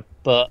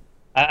 but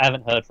I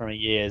haven't heard from her in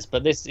years.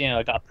 But this,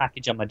 I got a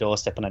package on my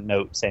doorstep and a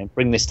note saying,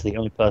 "Bring this to the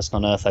only person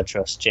on earth I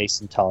trust,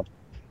 Jason Todd."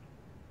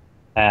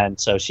 And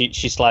so she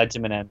slides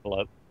him an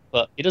envelope,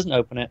 but he doesn't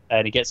open it,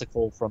 and he gets a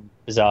call from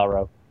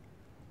Bizarro.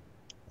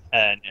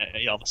 And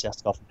he obviously has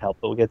to go off and help,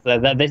 but we'll get to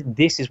that.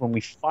 This is when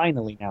we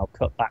finally now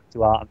cut back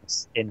to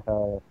Artemis in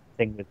her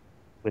thing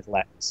with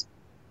Lex.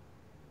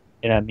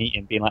 In her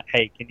meeting, being like,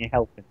 "Hey, can you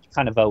help him? You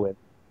kind of owe him."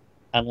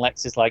 And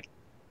Lex is like,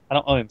 "I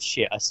don't owe him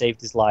shit. I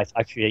saved his life.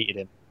 I created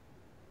him.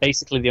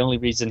 Basically, the only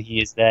reason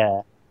he is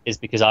there is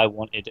because I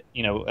wanted,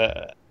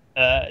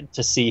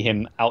 to see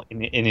him out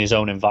in his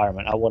own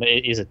environment.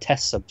 It is a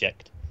test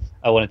subject.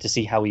 I wanted to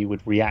see how he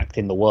would react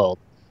in the world."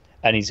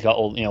 And he's got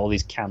all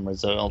these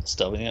cameras and all the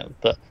stuff,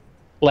 but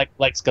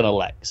Lex gonna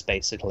Lex,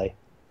 basically.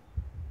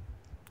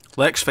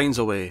 Lex finds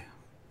a way.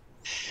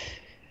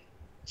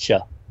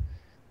 Sure.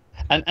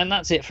 And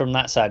that's it from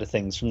that side of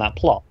things, from that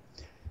plot.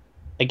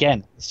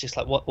 Again, it's just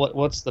like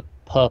what's the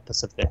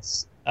purpose of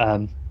this?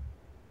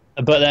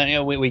 But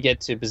then we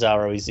get to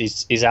Bizarro.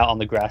 He's out on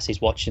the grass. He's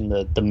watching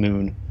the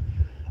moon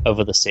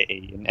over the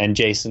city, and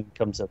Jason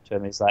comes up to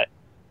him. He's like,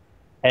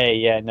 "Hey,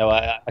 yeah, no,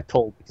 I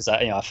called because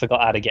I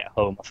forgot how to get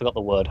home. I forgot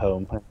the word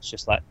home." And it's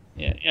just like,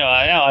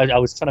 I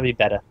was trying to be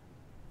better,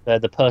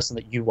 the person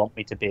that you want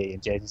me to be.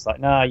 And Jason's like,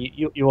 "No,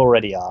 you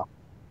already are."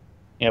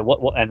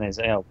 What? And there's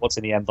what's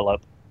in the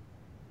envelope?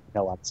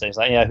 No answer. He's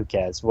like, "Yeah, who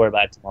cares? Worry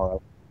about it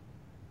tomorrow."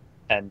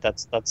 And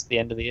that's the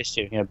end of the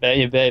issue.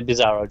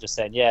 Bizarro just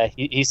saying, "Yeah,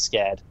 he's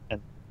scared,"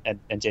 and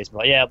Jason's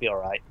like, "Yeah, I'll be all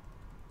right."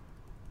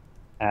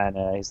 And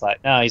he's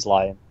like, "No, he's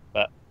lying,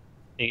 but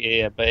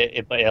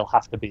it'll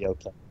have to be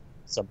okay."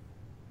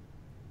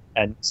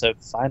 And so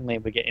finally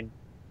we're getting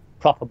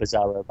proper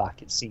Bizarro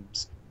back, it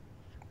seems.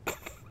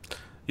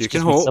 You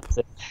can hope.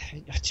 Do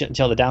you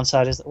know the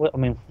downside is,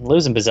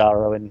 losing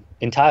Bizarro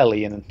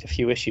entirely in a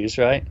few issues,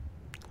 right?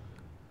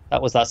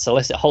 That was that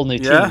solicit whole new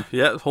team.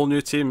 Yeah, whole new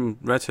team.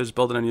 Red Hood's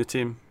building a new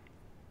team.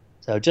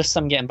 So just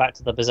some getting back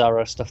to the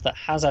Bizarro stuff that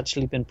has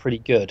actually been pretty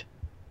good.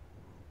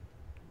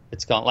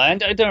 It's gone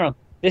like, I don't know.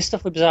 This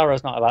stuff with Bizarro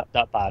is not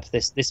that bad.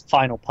 This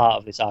final part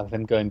of this arc of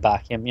him going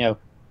back, him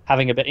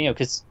having a bit,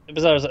 because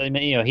Bizarro's,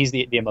 he's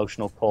the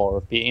emotional core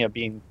of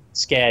being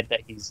scared that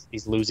he's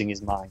losing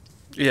his mind.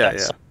 Yeah.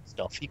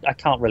 Stuff. I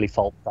can't really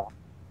fault that.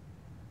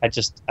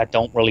 I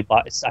don't really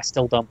buy. I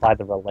still don't buy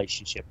the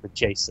relationship with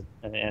Jason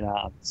and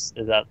Arms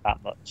that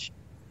much.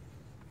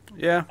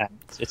 Yeah, and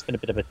it's been a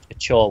bit of a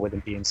chore with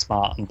him being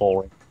smart and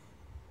boring.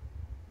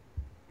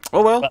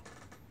 Oh well. But,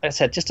 like I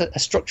said, just a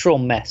structural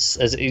mess,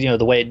 as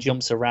the way it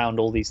jumps around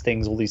all these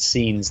things, all these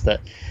scenes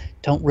that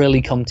don't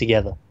really come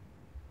together.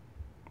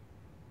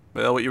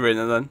 Well, what you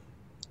rating it then?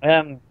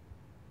 I'm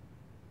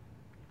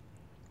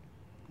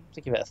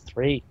to give it a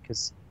 3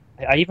 because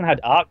I even had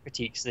art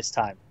critiques this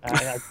time.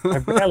 I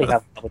rarely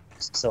have that with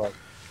this, so.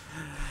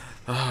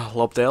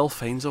 Lobdell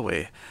finds a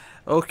way.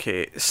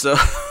 Okay, so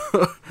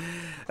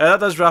that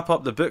does wrap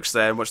up the books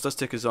then, which does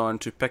take us on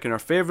to picking our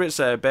favourites,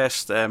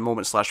 best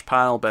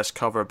moment/panel, best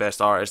cover,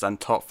 best artist, and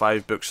top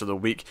 5 books of the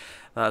week.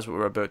 That's what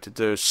we're about to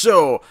do.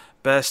 So,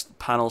 best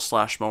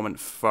panel/moment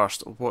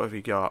first. What have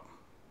you got?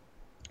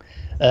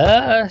 You'll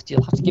have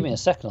to give me a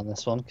second on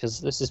this one,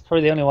 because this is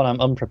probably the only one I'm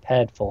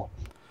unprepared for.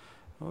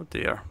 Oh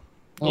dear.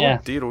 Yeah.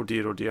 Oh dear, oh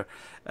dear, oh dear.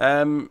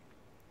 I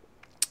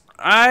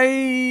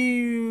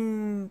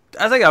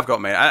think I've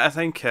got mine. I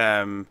think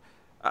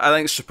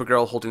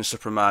Supergirl holding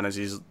Superman as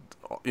he's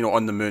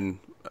on the moon,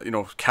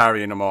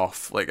 carrying him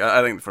off. Like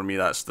I think for me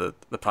that's the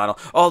panel.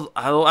 Oh,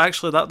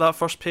 actually that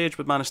first page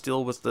with Man of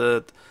Steel with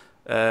the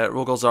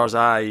Rogol Zaar's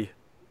eye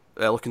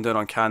looking down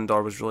on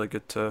Kandor was really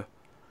good too.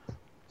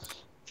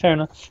 Fair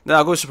enough. No,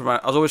 I'll go with Superman.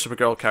 I'll go with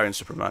Supergirl carrying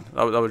Superman.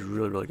 That was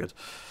really, really good.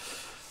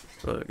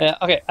 Really good.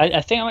 Okay, I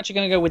think I'm actually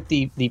going to go with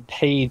the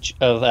page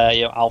of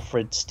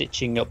Alfred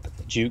stitching up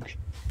Duke.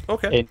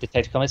 Okay. In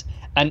Detective Comics,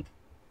 and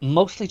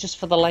mostly just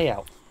for the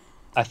layout.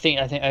 I think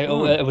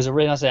it was a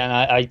really nice, and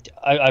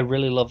I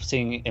really love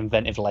seeing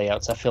inventive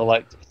layouts. I feel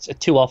like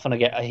too often I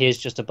get here's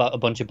just about a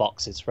bunch of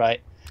boxes,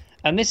 right?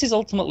 And this is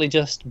ultimately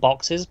just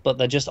boxes, but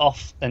they're just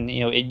off, and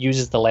it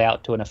uses the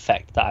layout to an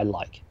effect that I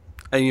like.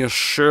 And you're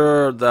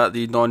sure that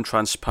the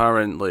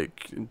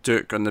non-transparent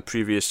Duke on the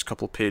previous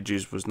couple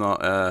pages was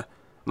not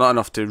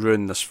enough to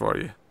ruin this for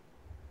you?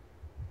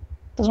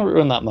 Doesn't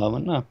ruin that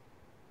moment, no.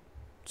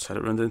 Said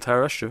it ruined the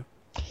entire issue.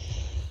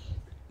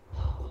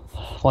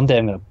 One day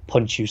I'm going to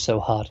punch you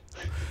so hard.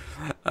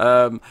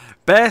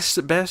 Best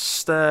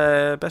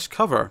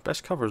cover.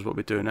 Best cover is what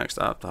we do next.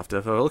 I have to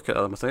have a look at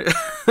them, I think.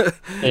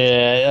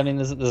 Yeah, I mean,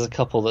 there's a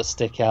couple that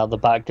stick out. The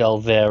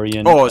Batgirl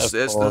variant. Oh, it's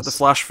the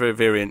Flash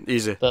variant.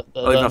 Easy. The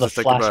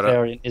Flash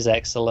variant is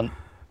excellent.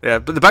 Yeah,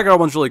 but the Batgirl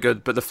one's really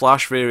good. But the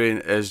Flash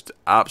variant is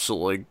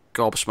absolutely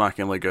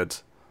gobsmackingly good.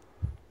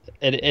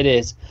 It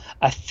is.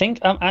 I think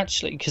I'm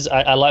actually, because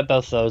I like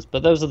both those,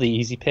 but those are the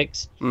easy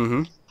picks.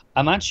 Mm-hmm.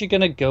 I'm actually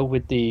going to go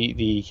with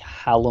the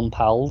Hal and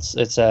Pals.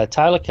 It's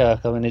Tyler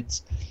Kirkham, and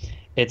it's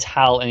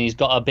Hal, and he's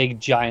got a big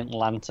giant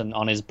lantern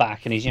on his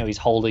back, and he's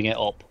holding it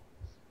up,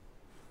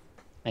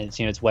 and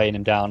it's weighing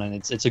him down, and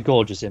it's a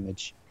gorgeous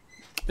image.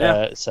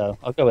 Yeah. So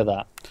I'll go with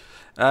that.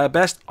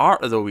 Best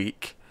art of the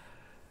week.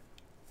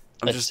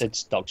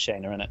 It's Doc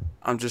Shaner, isn't it?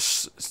 I'm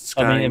just.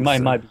 I mean,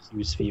 it might be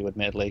used for you,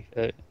 admittedly.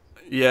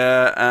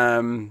 Yeah.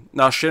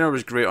 No, Shaner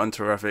was great on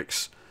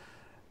Terrifics.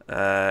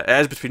 It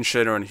is between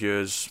Shaner and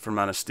Hughes for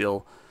Man of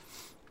Steel.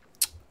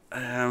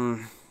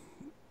 It's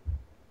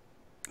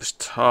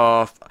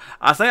tough.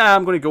 I think I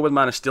am going to go with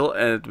Man of Steel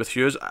with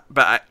Hughes,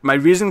 but my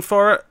reason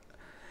for it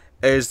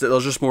is that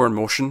there's just more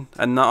emotion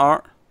in that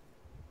art.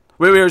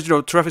 Whereas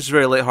Terrifics is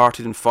very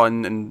light-hearted and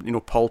fun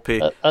and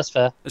pulpy. That's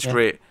fair. It's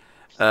great.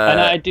 And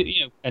I do,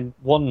 and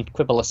one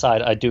quibble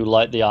aside, I do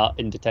like the art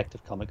in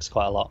Detective Comics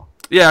quite a lot.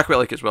 Yeah, I quite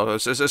like it as well.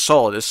 It's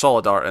solid. It's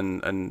solid art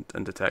in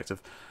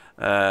Detective.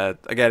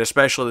 Again,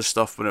 especially the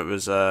stuff when it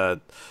was,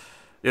 the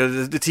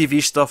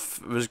TV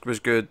stuff was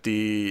good.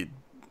 The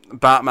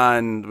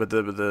Batman with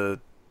the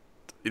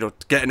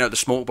getting out the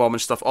smoke bomb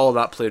and stuff. All of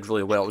that played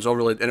really well. It was all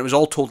really, and it was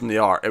all told in the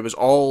art. It was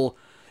all,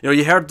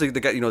 you heard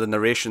the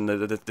narration,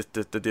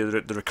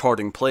 the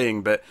recording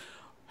playing, but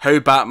how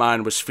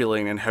Batman was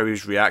feeling and how he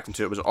was reacting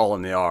to it was all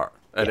in the art.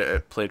 And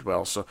it played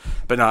well. So,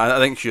 but no, I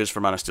think Hughes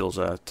for Man of Steel's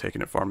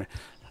taking it for me.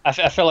 I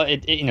feel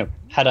like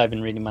had I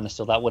been reading Man of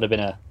Steel, that would have been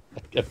a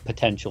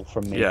potential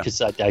from me,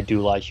 because I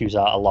do like Hughes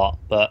art a lot.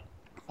 But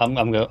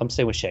I'm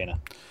staying with Shayna.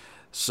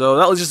 So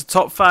that was just the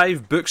top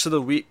 5 books of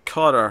the week.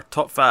 Connor,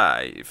 top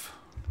 5.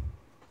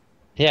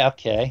 Yeah,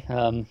 okay.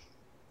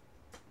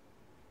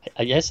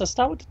 I guess I'll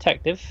start with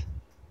Detective,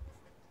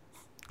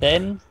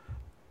 then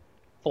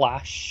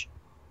Flash,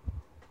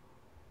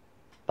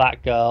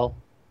 Batgirl,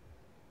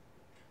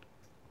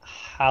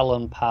 Hal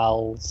and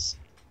Pals.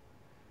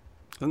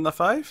 Isn't that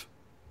 5?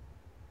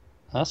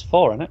 That's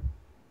 4, isn't it?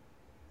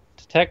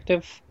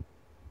 Detective,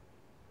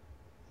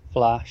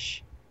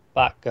 Flash,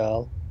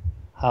 Batgirl,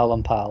 Hal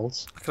and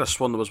Pals. I could have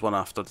sworn there was one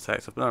after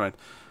Detective, but never mind.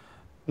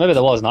 Maybe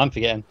there was, and I'm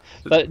forgetting.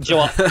 But do you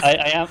know what?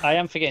 I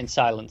am forgetting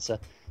Silencer.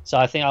 So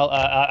I think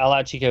I'll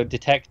actually go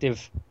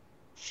Detective,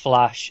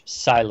 Flash,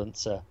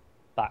 Silencer,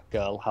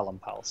 Batgirl, Hal and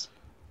Pals.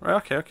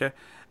 Right. Okay.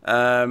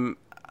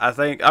 I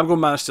think I'm going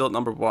Man of Steel at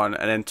number 1,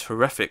 and then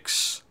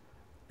Terrifics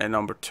at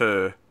number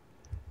 2,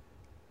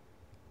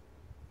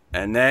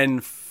 and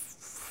then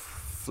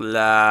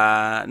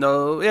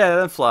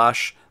then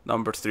Flash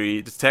number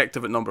 3,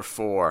 Detective at number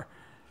 4,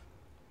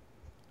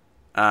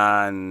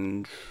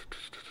 and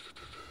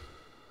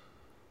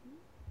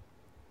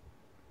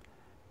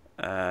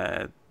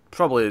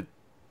probably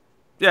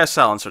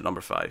Silencer at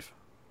number 5.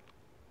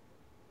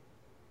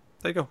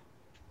 There you go.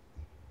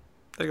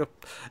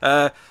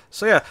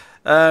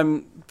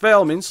 By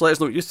all means, let us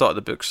know what you thought of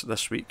the books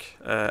this week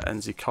in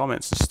the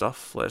comments and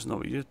stuff. Let us know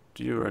what you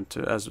were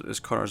into as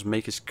Connor's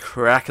mic is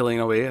crackling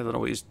away. I don't know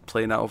what he's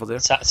playing at over there.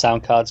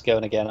 Sound card's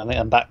going again. I think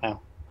I'm back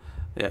now.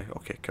 Yeah,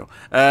 okay, cool.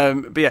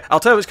 But yeah, I'll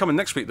tell you what's coming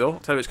next week, though. I'll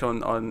tell you what's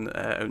coming on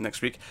out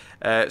next week.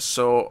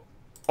 So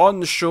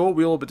on the show,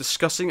 we will be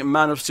discussing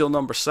Man of Steel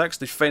number 6,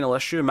 the final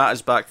issue. Matt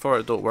is back for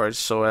it, don't worry.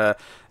 So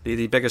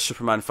the biggest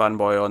Superman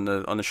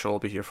fanboy on the show will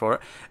be here for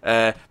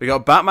it. We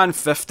got Batman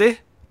 50,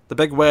 the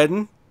big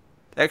wedding,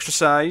 extra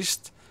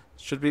sized.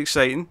 Should be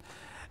exciting.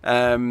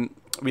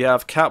 We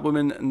have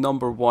Catwoman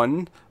number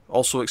 1,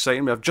 also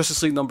exciting. We have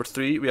Justice League number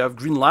 3. We have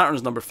Green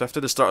Lanterns number 50,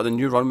 the start of the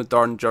new run with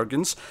Darren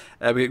Jurgens.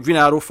 We got Green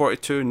Arrow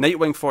 42,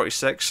 Nightwing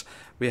 46.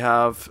 We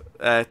have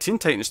Teen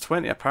Titans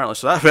 20 apparently.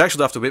 So that we actually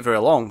don't have to wait very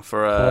long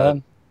for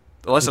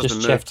unless it's been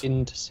moved. Just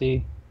checking to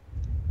see.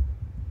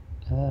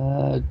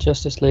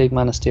 Justice League,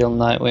 Man of Steel,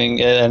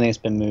 Nightwing. I think it's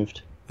been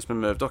moved. It's been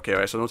moved. Okay,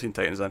 right. So no Teen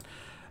Titans then.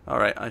 All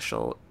right, I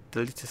shall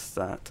delete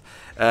that.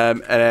 And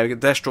we get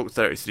Deathstroke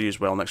 33 as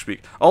well next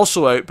week.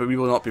 Also out, but we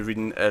will not be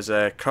reading, is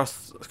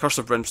Curse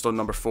of Brimstone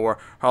number 4,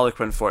 Harley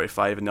Quinn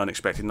 45, and The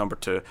Unexpected number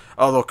 2.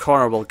 Although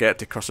Connor will get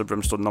to Curse of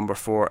Brimstone number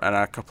 4 in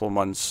a couple of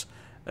months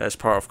as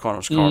part of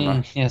Connor's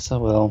Corner. Yes, I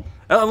will.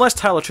 Unless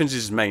Tyler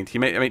changes his mind, he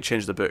might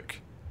change the book.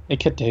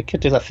 It could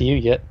do that for you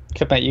yet.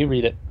 Could make you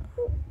read it.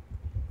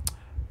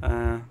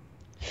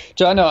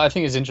 Do I know? I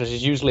think it's interesting.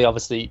 It's usually,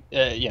 obviously,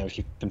 if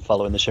you've been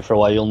following the show for a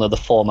while, you'll know the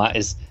format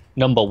is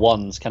number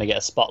ones kind of get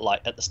a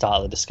spotlight at the start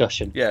of the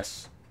discussion.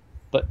 Yes.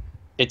 But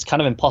it's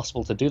kind of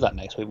impossible to do that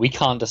next week. We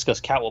can't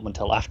discuss Catwoman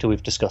until after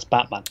we've discussed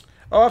Batman.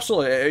 Oh,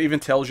 absolutely. It even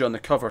tells you on the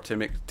cover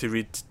to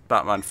read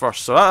Batman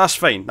first. So that's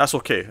fine. That's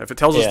okay. If it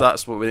tells us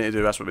that's what we need to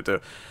do, that's what we do.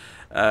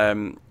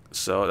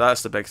 So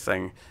that's the big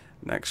thing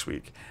next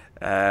week.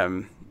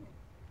 I'm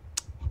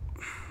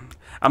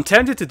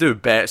tempted to do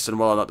bets on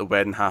whether or not the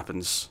wedding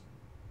happens.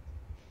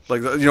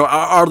 Like,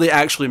 are they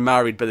actually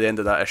married by the end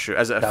of that issue?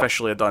 Is it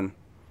officially done?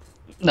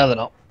 No, they're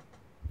not.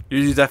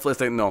 You definitely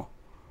think no?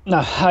 No,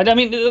 I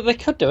mean, they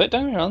could do it,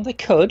 don't get me wrong, they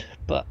could,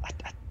 but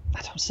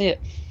I don't see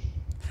it.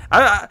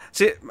 I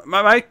see.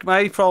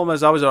 My problem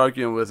is I was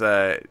arguing with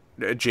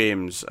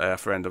James, a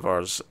friend of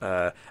ours,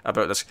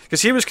 about this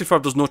because he was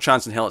confirmed there's no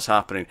chance in hell it's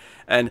happening,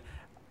 and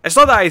it's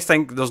not that I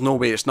think there's no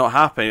way it's not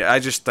happening. I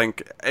just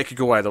think it could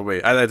go either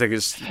way. I think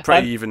it's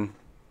pretty even.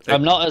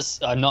 I'm not as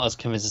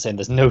convinced as saying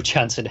there's no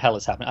chance in hell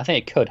it's happening. I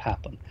think it could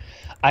happen.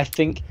 I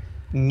think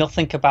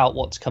nothing about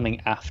what's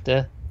coming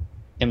after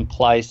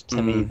implies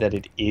to me that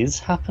it is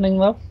happening,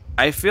 though.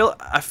 I feel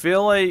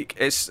like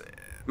it's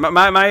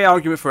my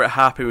argument for it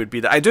happening would be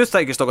that I do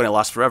think it's not going to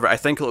last forever. I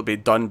think it'll be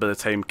done by the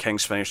time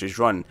King's finished his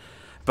run,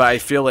 but I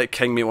feel like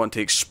King may want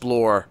to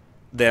explore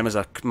them as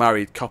a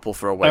married couple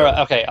for a while. All right,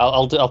 okay,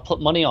 I'll put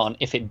money on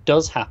if it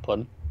does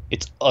happen.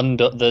 It's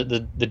under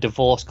the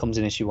divorce comes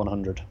in issue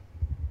 100.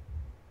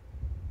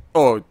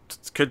 Oh,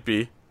 it could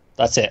be.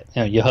 That's it.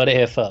 You heard it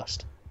here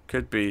first.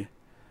 Could be.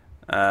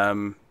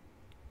 I'm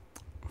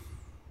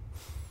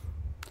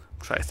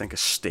trying to think of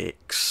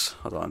stakes.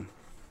 Hold on.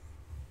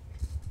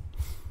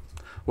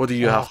 What do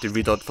you have to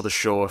read out for the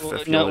show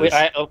if you lose?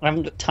 I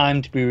haven't got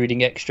time to be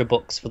reading extra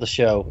books for the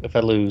show if I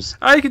lose.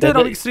 You can do it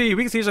on week 3.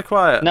 Week 3's are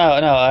quiet. No,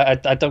 I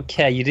don't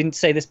care. You didn't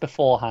say this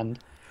beforehand.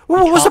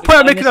 Well, what's the point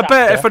of making a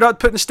bet if we're not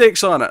putting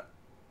stakes on it?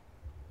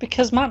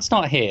 Because Matt's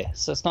not here,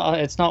 so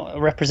it's not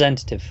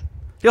representative.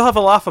 He'll have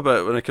a laugh about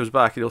it when he comes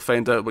back, and he'll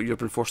find out what you've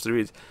been forced to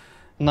read.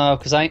 No,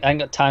 because I ain't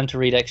got time to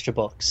read extra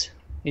books,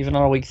 even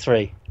on a week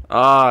 3.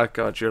 Ah,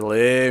 God, you're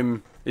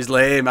lame. He's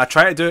lame. I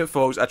try to do it,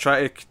 folks. I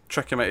try to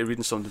trick him into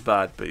reading something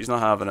bad, but he's not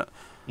having it.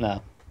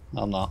 No,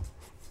 I'm not.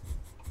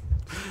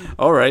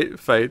 Alright,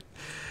 fine.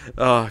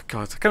 Oh,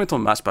 God. I can't wait until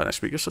Matt's back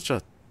next week. You're such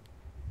a...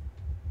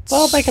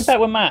 Well, I'll make a bet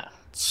with Matt.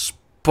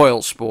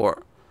 Spoiled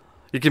sport.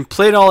 You can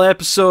play an all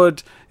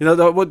episode,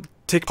 that would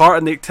take part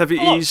in the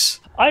activities.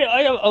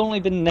 I have only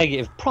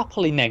been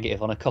properly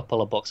negative on a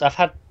couple of books. I've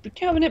had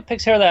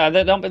nitpicks here or there.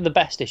 They don't been the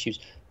best issues,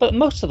 but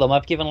most of them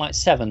I've given like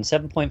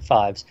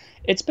 7.5s.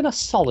 It's been a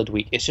solid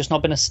week. It's just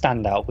not been a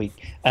standout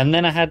week. And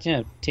then I had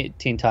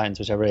Teen Titans,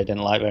 which I really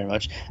didn't like very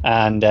much,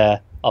 and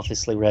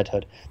obviously Red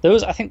Hood.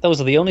 I think those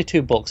are the only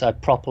 2 books I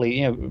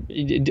properly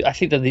I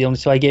think they're the only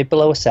 2 I gave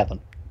below a 7.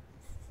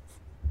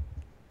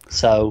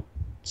 So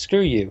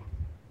screw you.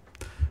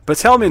 But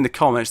tell me in the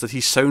comments that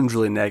he sounds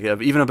really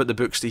negative, even about the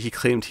books that he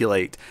claimed he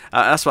liked.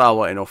 That's what I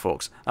want to know,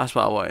 folks. That's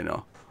what I want to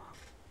know.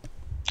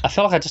 I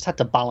feel like I just had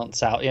to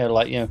balance out.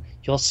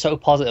 You're so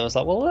positive. I was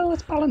like, well,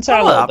 let's balance out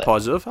a little bit.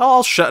 Positive.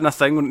 I'll shit on a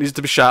thing when it needs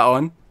to be shat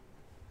on.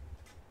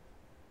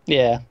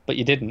 Yeah, but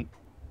you didn't.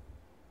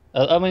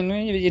 I mean,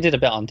 you did a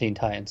bit on Teen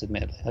Titans,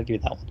 admittedly. I'll give you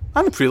that one.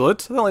 And the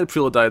Prelude. I don't like the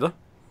Prelude either.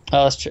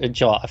 Oh, that's true.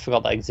 Joe, I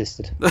forgot that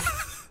existed.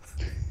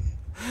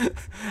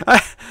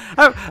 I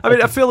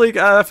mean, I feel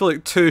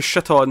like 2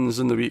 shit-ons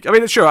in the week. I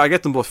mean, sure, I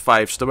get them both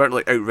 5, so they weren't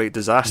like outright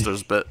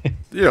disasters, but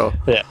Yeah,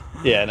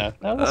 no,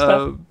 that's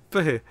fair.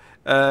 But hey,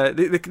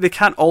 they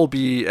can't all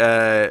be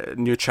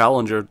new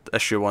Challenger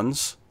issue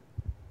ones.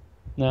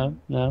 No.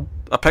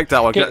 I picked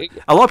that one.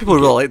 A lot of people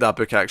really like that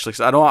book actually.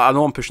 Cause I know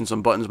I'm pushing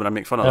some buttons when I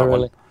make fun of that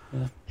really?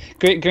 one.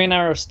 Yeah. Green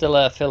Arrow's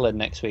still fill-in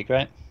next week,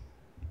 right?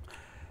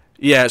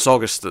 Yeah, it's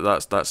August.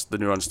 That's the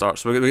new run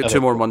starts. So we get 2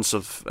 more months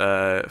of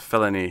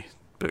fill-in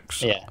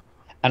books. Yeah.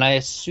 And I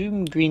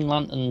assume Green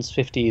Lantern's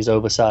 50 is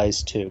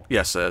oversized too.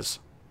 Yes, it is.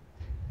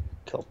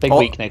 Cool. Big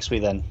week next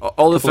week then.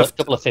 All the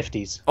couple of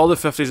 50s. All the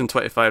 50s and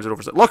 25s are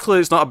oversized. Luckily,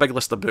 it's not a big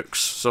list of books,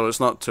 so it's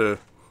not too...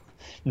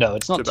 No,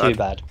 it's not too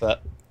bad,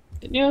 but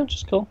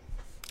just cool.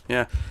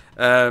 Yeah.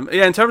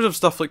 In terms of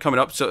stuff like coming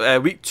up, so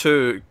week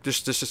 2,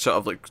 just to sort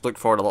of like look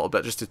forward a little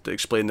bit, just to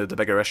explain the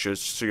bigger issues,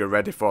 so you're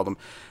ready for them.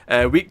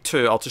 Week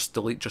 2, I'll just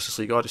delete Justice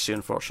League Odyssey,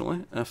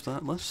 unfortunately, off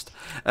that list.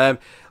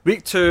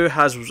 Week 2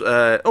 has we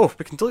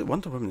can delete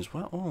Wonder Woman as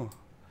well. Oh,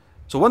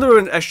 so Wonder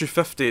Woman issue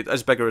 50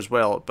 is bigger as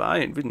well, but I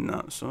ain't reading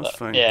that, so that's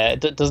fine. Yeah,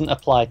 it doesn't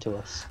apply to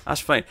us.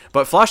 That's fine.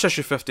 But Flash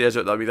issue 50 is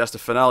out that week. That's the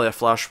finale of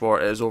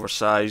Flashport. It is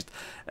oversized.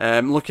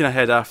 Looking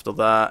ahead after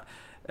that.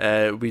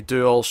 We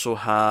do also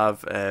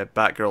have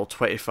Batgirl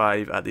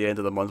 25 at the end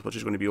of the month, which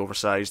is going to be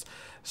oversized.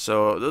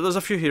 So there's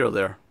a few here or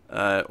there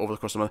over the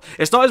course of the month.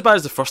 It's not as bad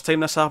as the first time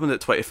this happened at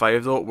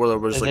 25, though, where there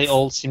was They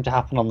all seem to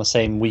happen on the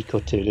same week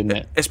or 2, didn't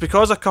it? It's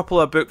because a couple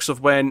of books have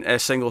went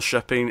single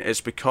shipping.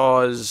 It's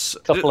because...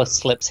 A couple of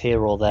slips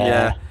here or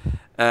there.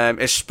 Yeah.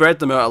 It's spread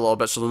them out a little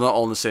bit, so they're not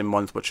all in the same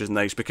month, which is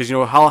nice. Because,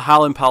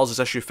 Hal and Pals'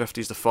 issue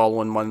 50 is the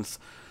following month.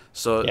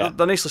 So Yeah.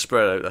 they're nicely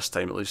spread out this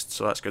time at least,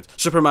 so that's good.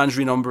 Superman's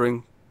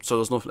renumbering, so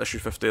there's no issue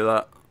 50 of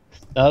that.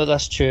 No,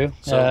 that's true.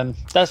 So-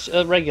 That's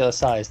a regular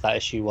size, that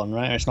issue one,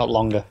 right? Or it's not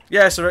longer.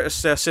 Yeah, it's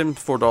same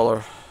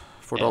 $4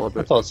 Yeah, I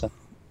book. thought so.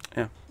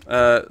 Yeah.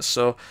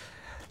 So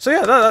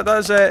yeah, that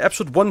is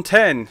episode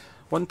 110.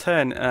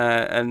 110,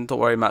 and don't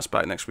worry, Matt's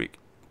back next week.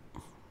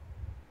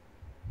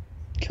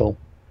 Cool.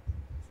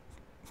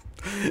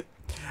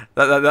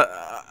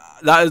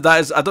 That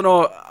is. I don't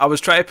know. I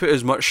was trying to put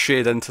as much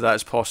shade into that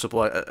as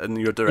possible in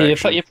your Yeah,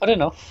 direction. you put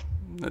enough.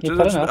 I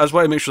just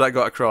want to make sure that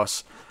got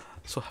across.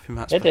 So happy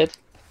Matt's It back.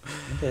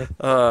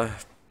 did.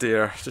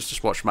 Dear.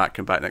 Just watch Matt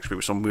come back next week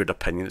with some weird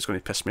opinion that's going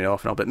to piss me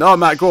off, and I'll be, no,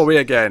 Matt, go away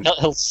again.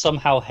 He'll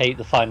somehow hate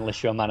the final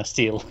issue of Man of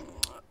Steel,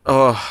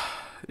 Oh,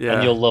 yeah.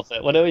 and you'll love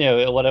it.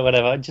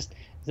 Whatever. Just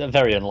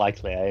very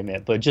unlikely, I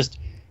admit, but just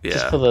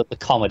for the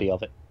comedy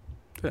of it.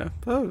 Yeah,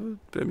 a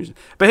bit amusing.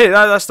 But hey,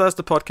 that's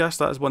the podcast.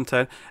 That is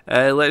 110.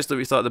 Let us know what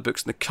you thought of the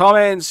books in the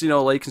comments.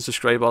 Like and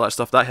subscribe, all that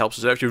stuff. That helps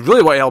us out. If you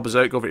really want to help us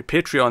out, go over to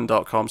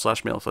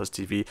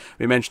patreon.com/MailFuzzTV.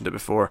 We mentioned it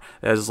before.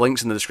 There's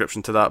links in the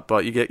description to that.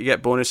 But you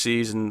get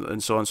bonuses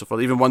and so on and so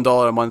forth. Even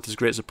 $1 a month is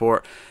great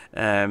support.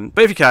 But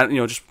if you can't,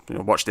 just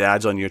watch the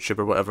ads on YouTube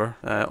or whatever.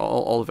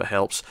 All of it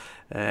helps.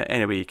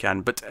 Any way you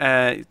can. But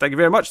thank you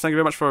very much. Thank you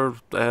very much for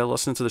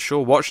listening to the show,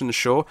 watching the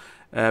show.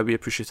 We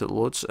appreciate it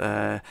loads.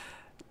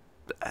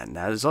 And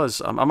as us,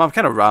 I'm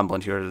kind of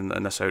rambling here in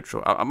this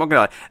outro. I'm not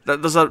gonna lie.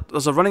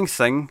 There's a running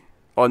thing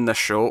on this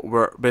show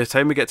where by the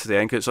time we get to the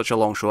end, 'cause it's such a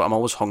long show, I'm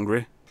always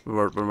hungry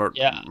when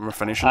we're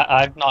finishing.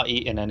 I've not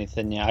eaten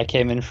anything yet. I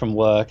came in from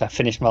work. I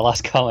finished my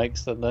last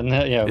comics, and then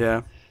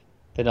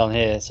been on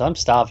here, so I'm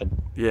starving.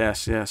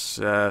 Yes.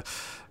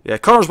 Yeah,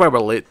 Connor's why we're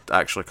late.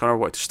 Actually, Connor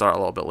wanted to start a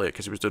little bit late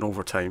because he was doing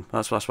overtime.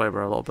 That's why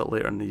we're a little bit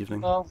later in the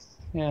evening. Well,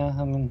 yeah,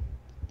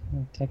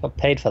 I got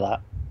paid for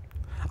that.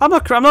 I'm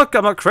not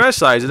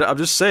criticising it. I'm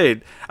just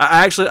saying.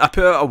 I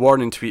put out a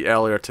warning tweet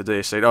earlier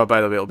today saying, "Oh, by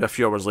the way, it'll be a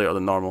few hours later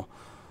than normal."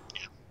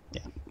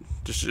 Yeah.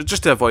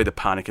 Just to avoid the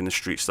panic in the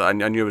streets that I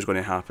knew was going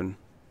to happen.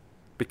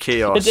 The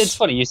chaos. It's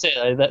funny you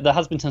say that. There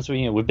has been times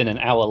where we've been an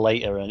hour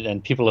later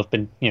and people have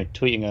been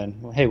tweeting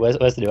going, "Hey, where's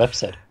the new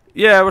episode?"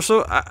 Yeah, we're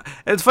so.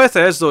 And the funny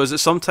thing is, though, is that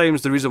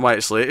sometimes the reason why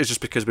it's late is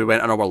just because we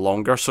went an hour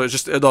longer. So it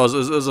was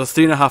a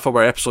 3.5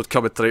 hour episode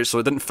coming through, so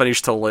it didn't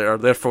finish till later.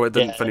 Therefore, it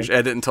didn't finish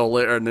editing until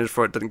later, and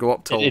therefore it didn't go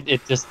up till.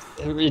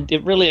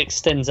 It really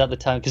extends out the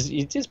time because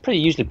it's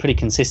usually pretty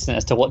consistent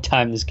as to what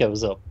time this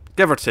goes up.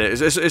 Give or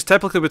take, it's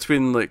typically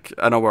between like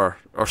an hour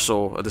or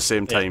so at the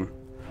same time.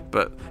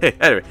 But hey,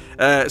 anyway,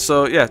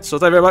 so thank you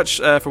very much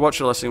for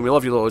watching and listening. We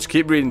love you loads.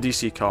 Keep reading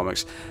DC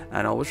Comics,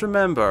 and always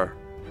remember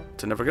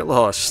to never get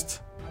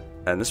lost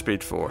in the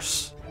Speed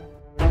Force.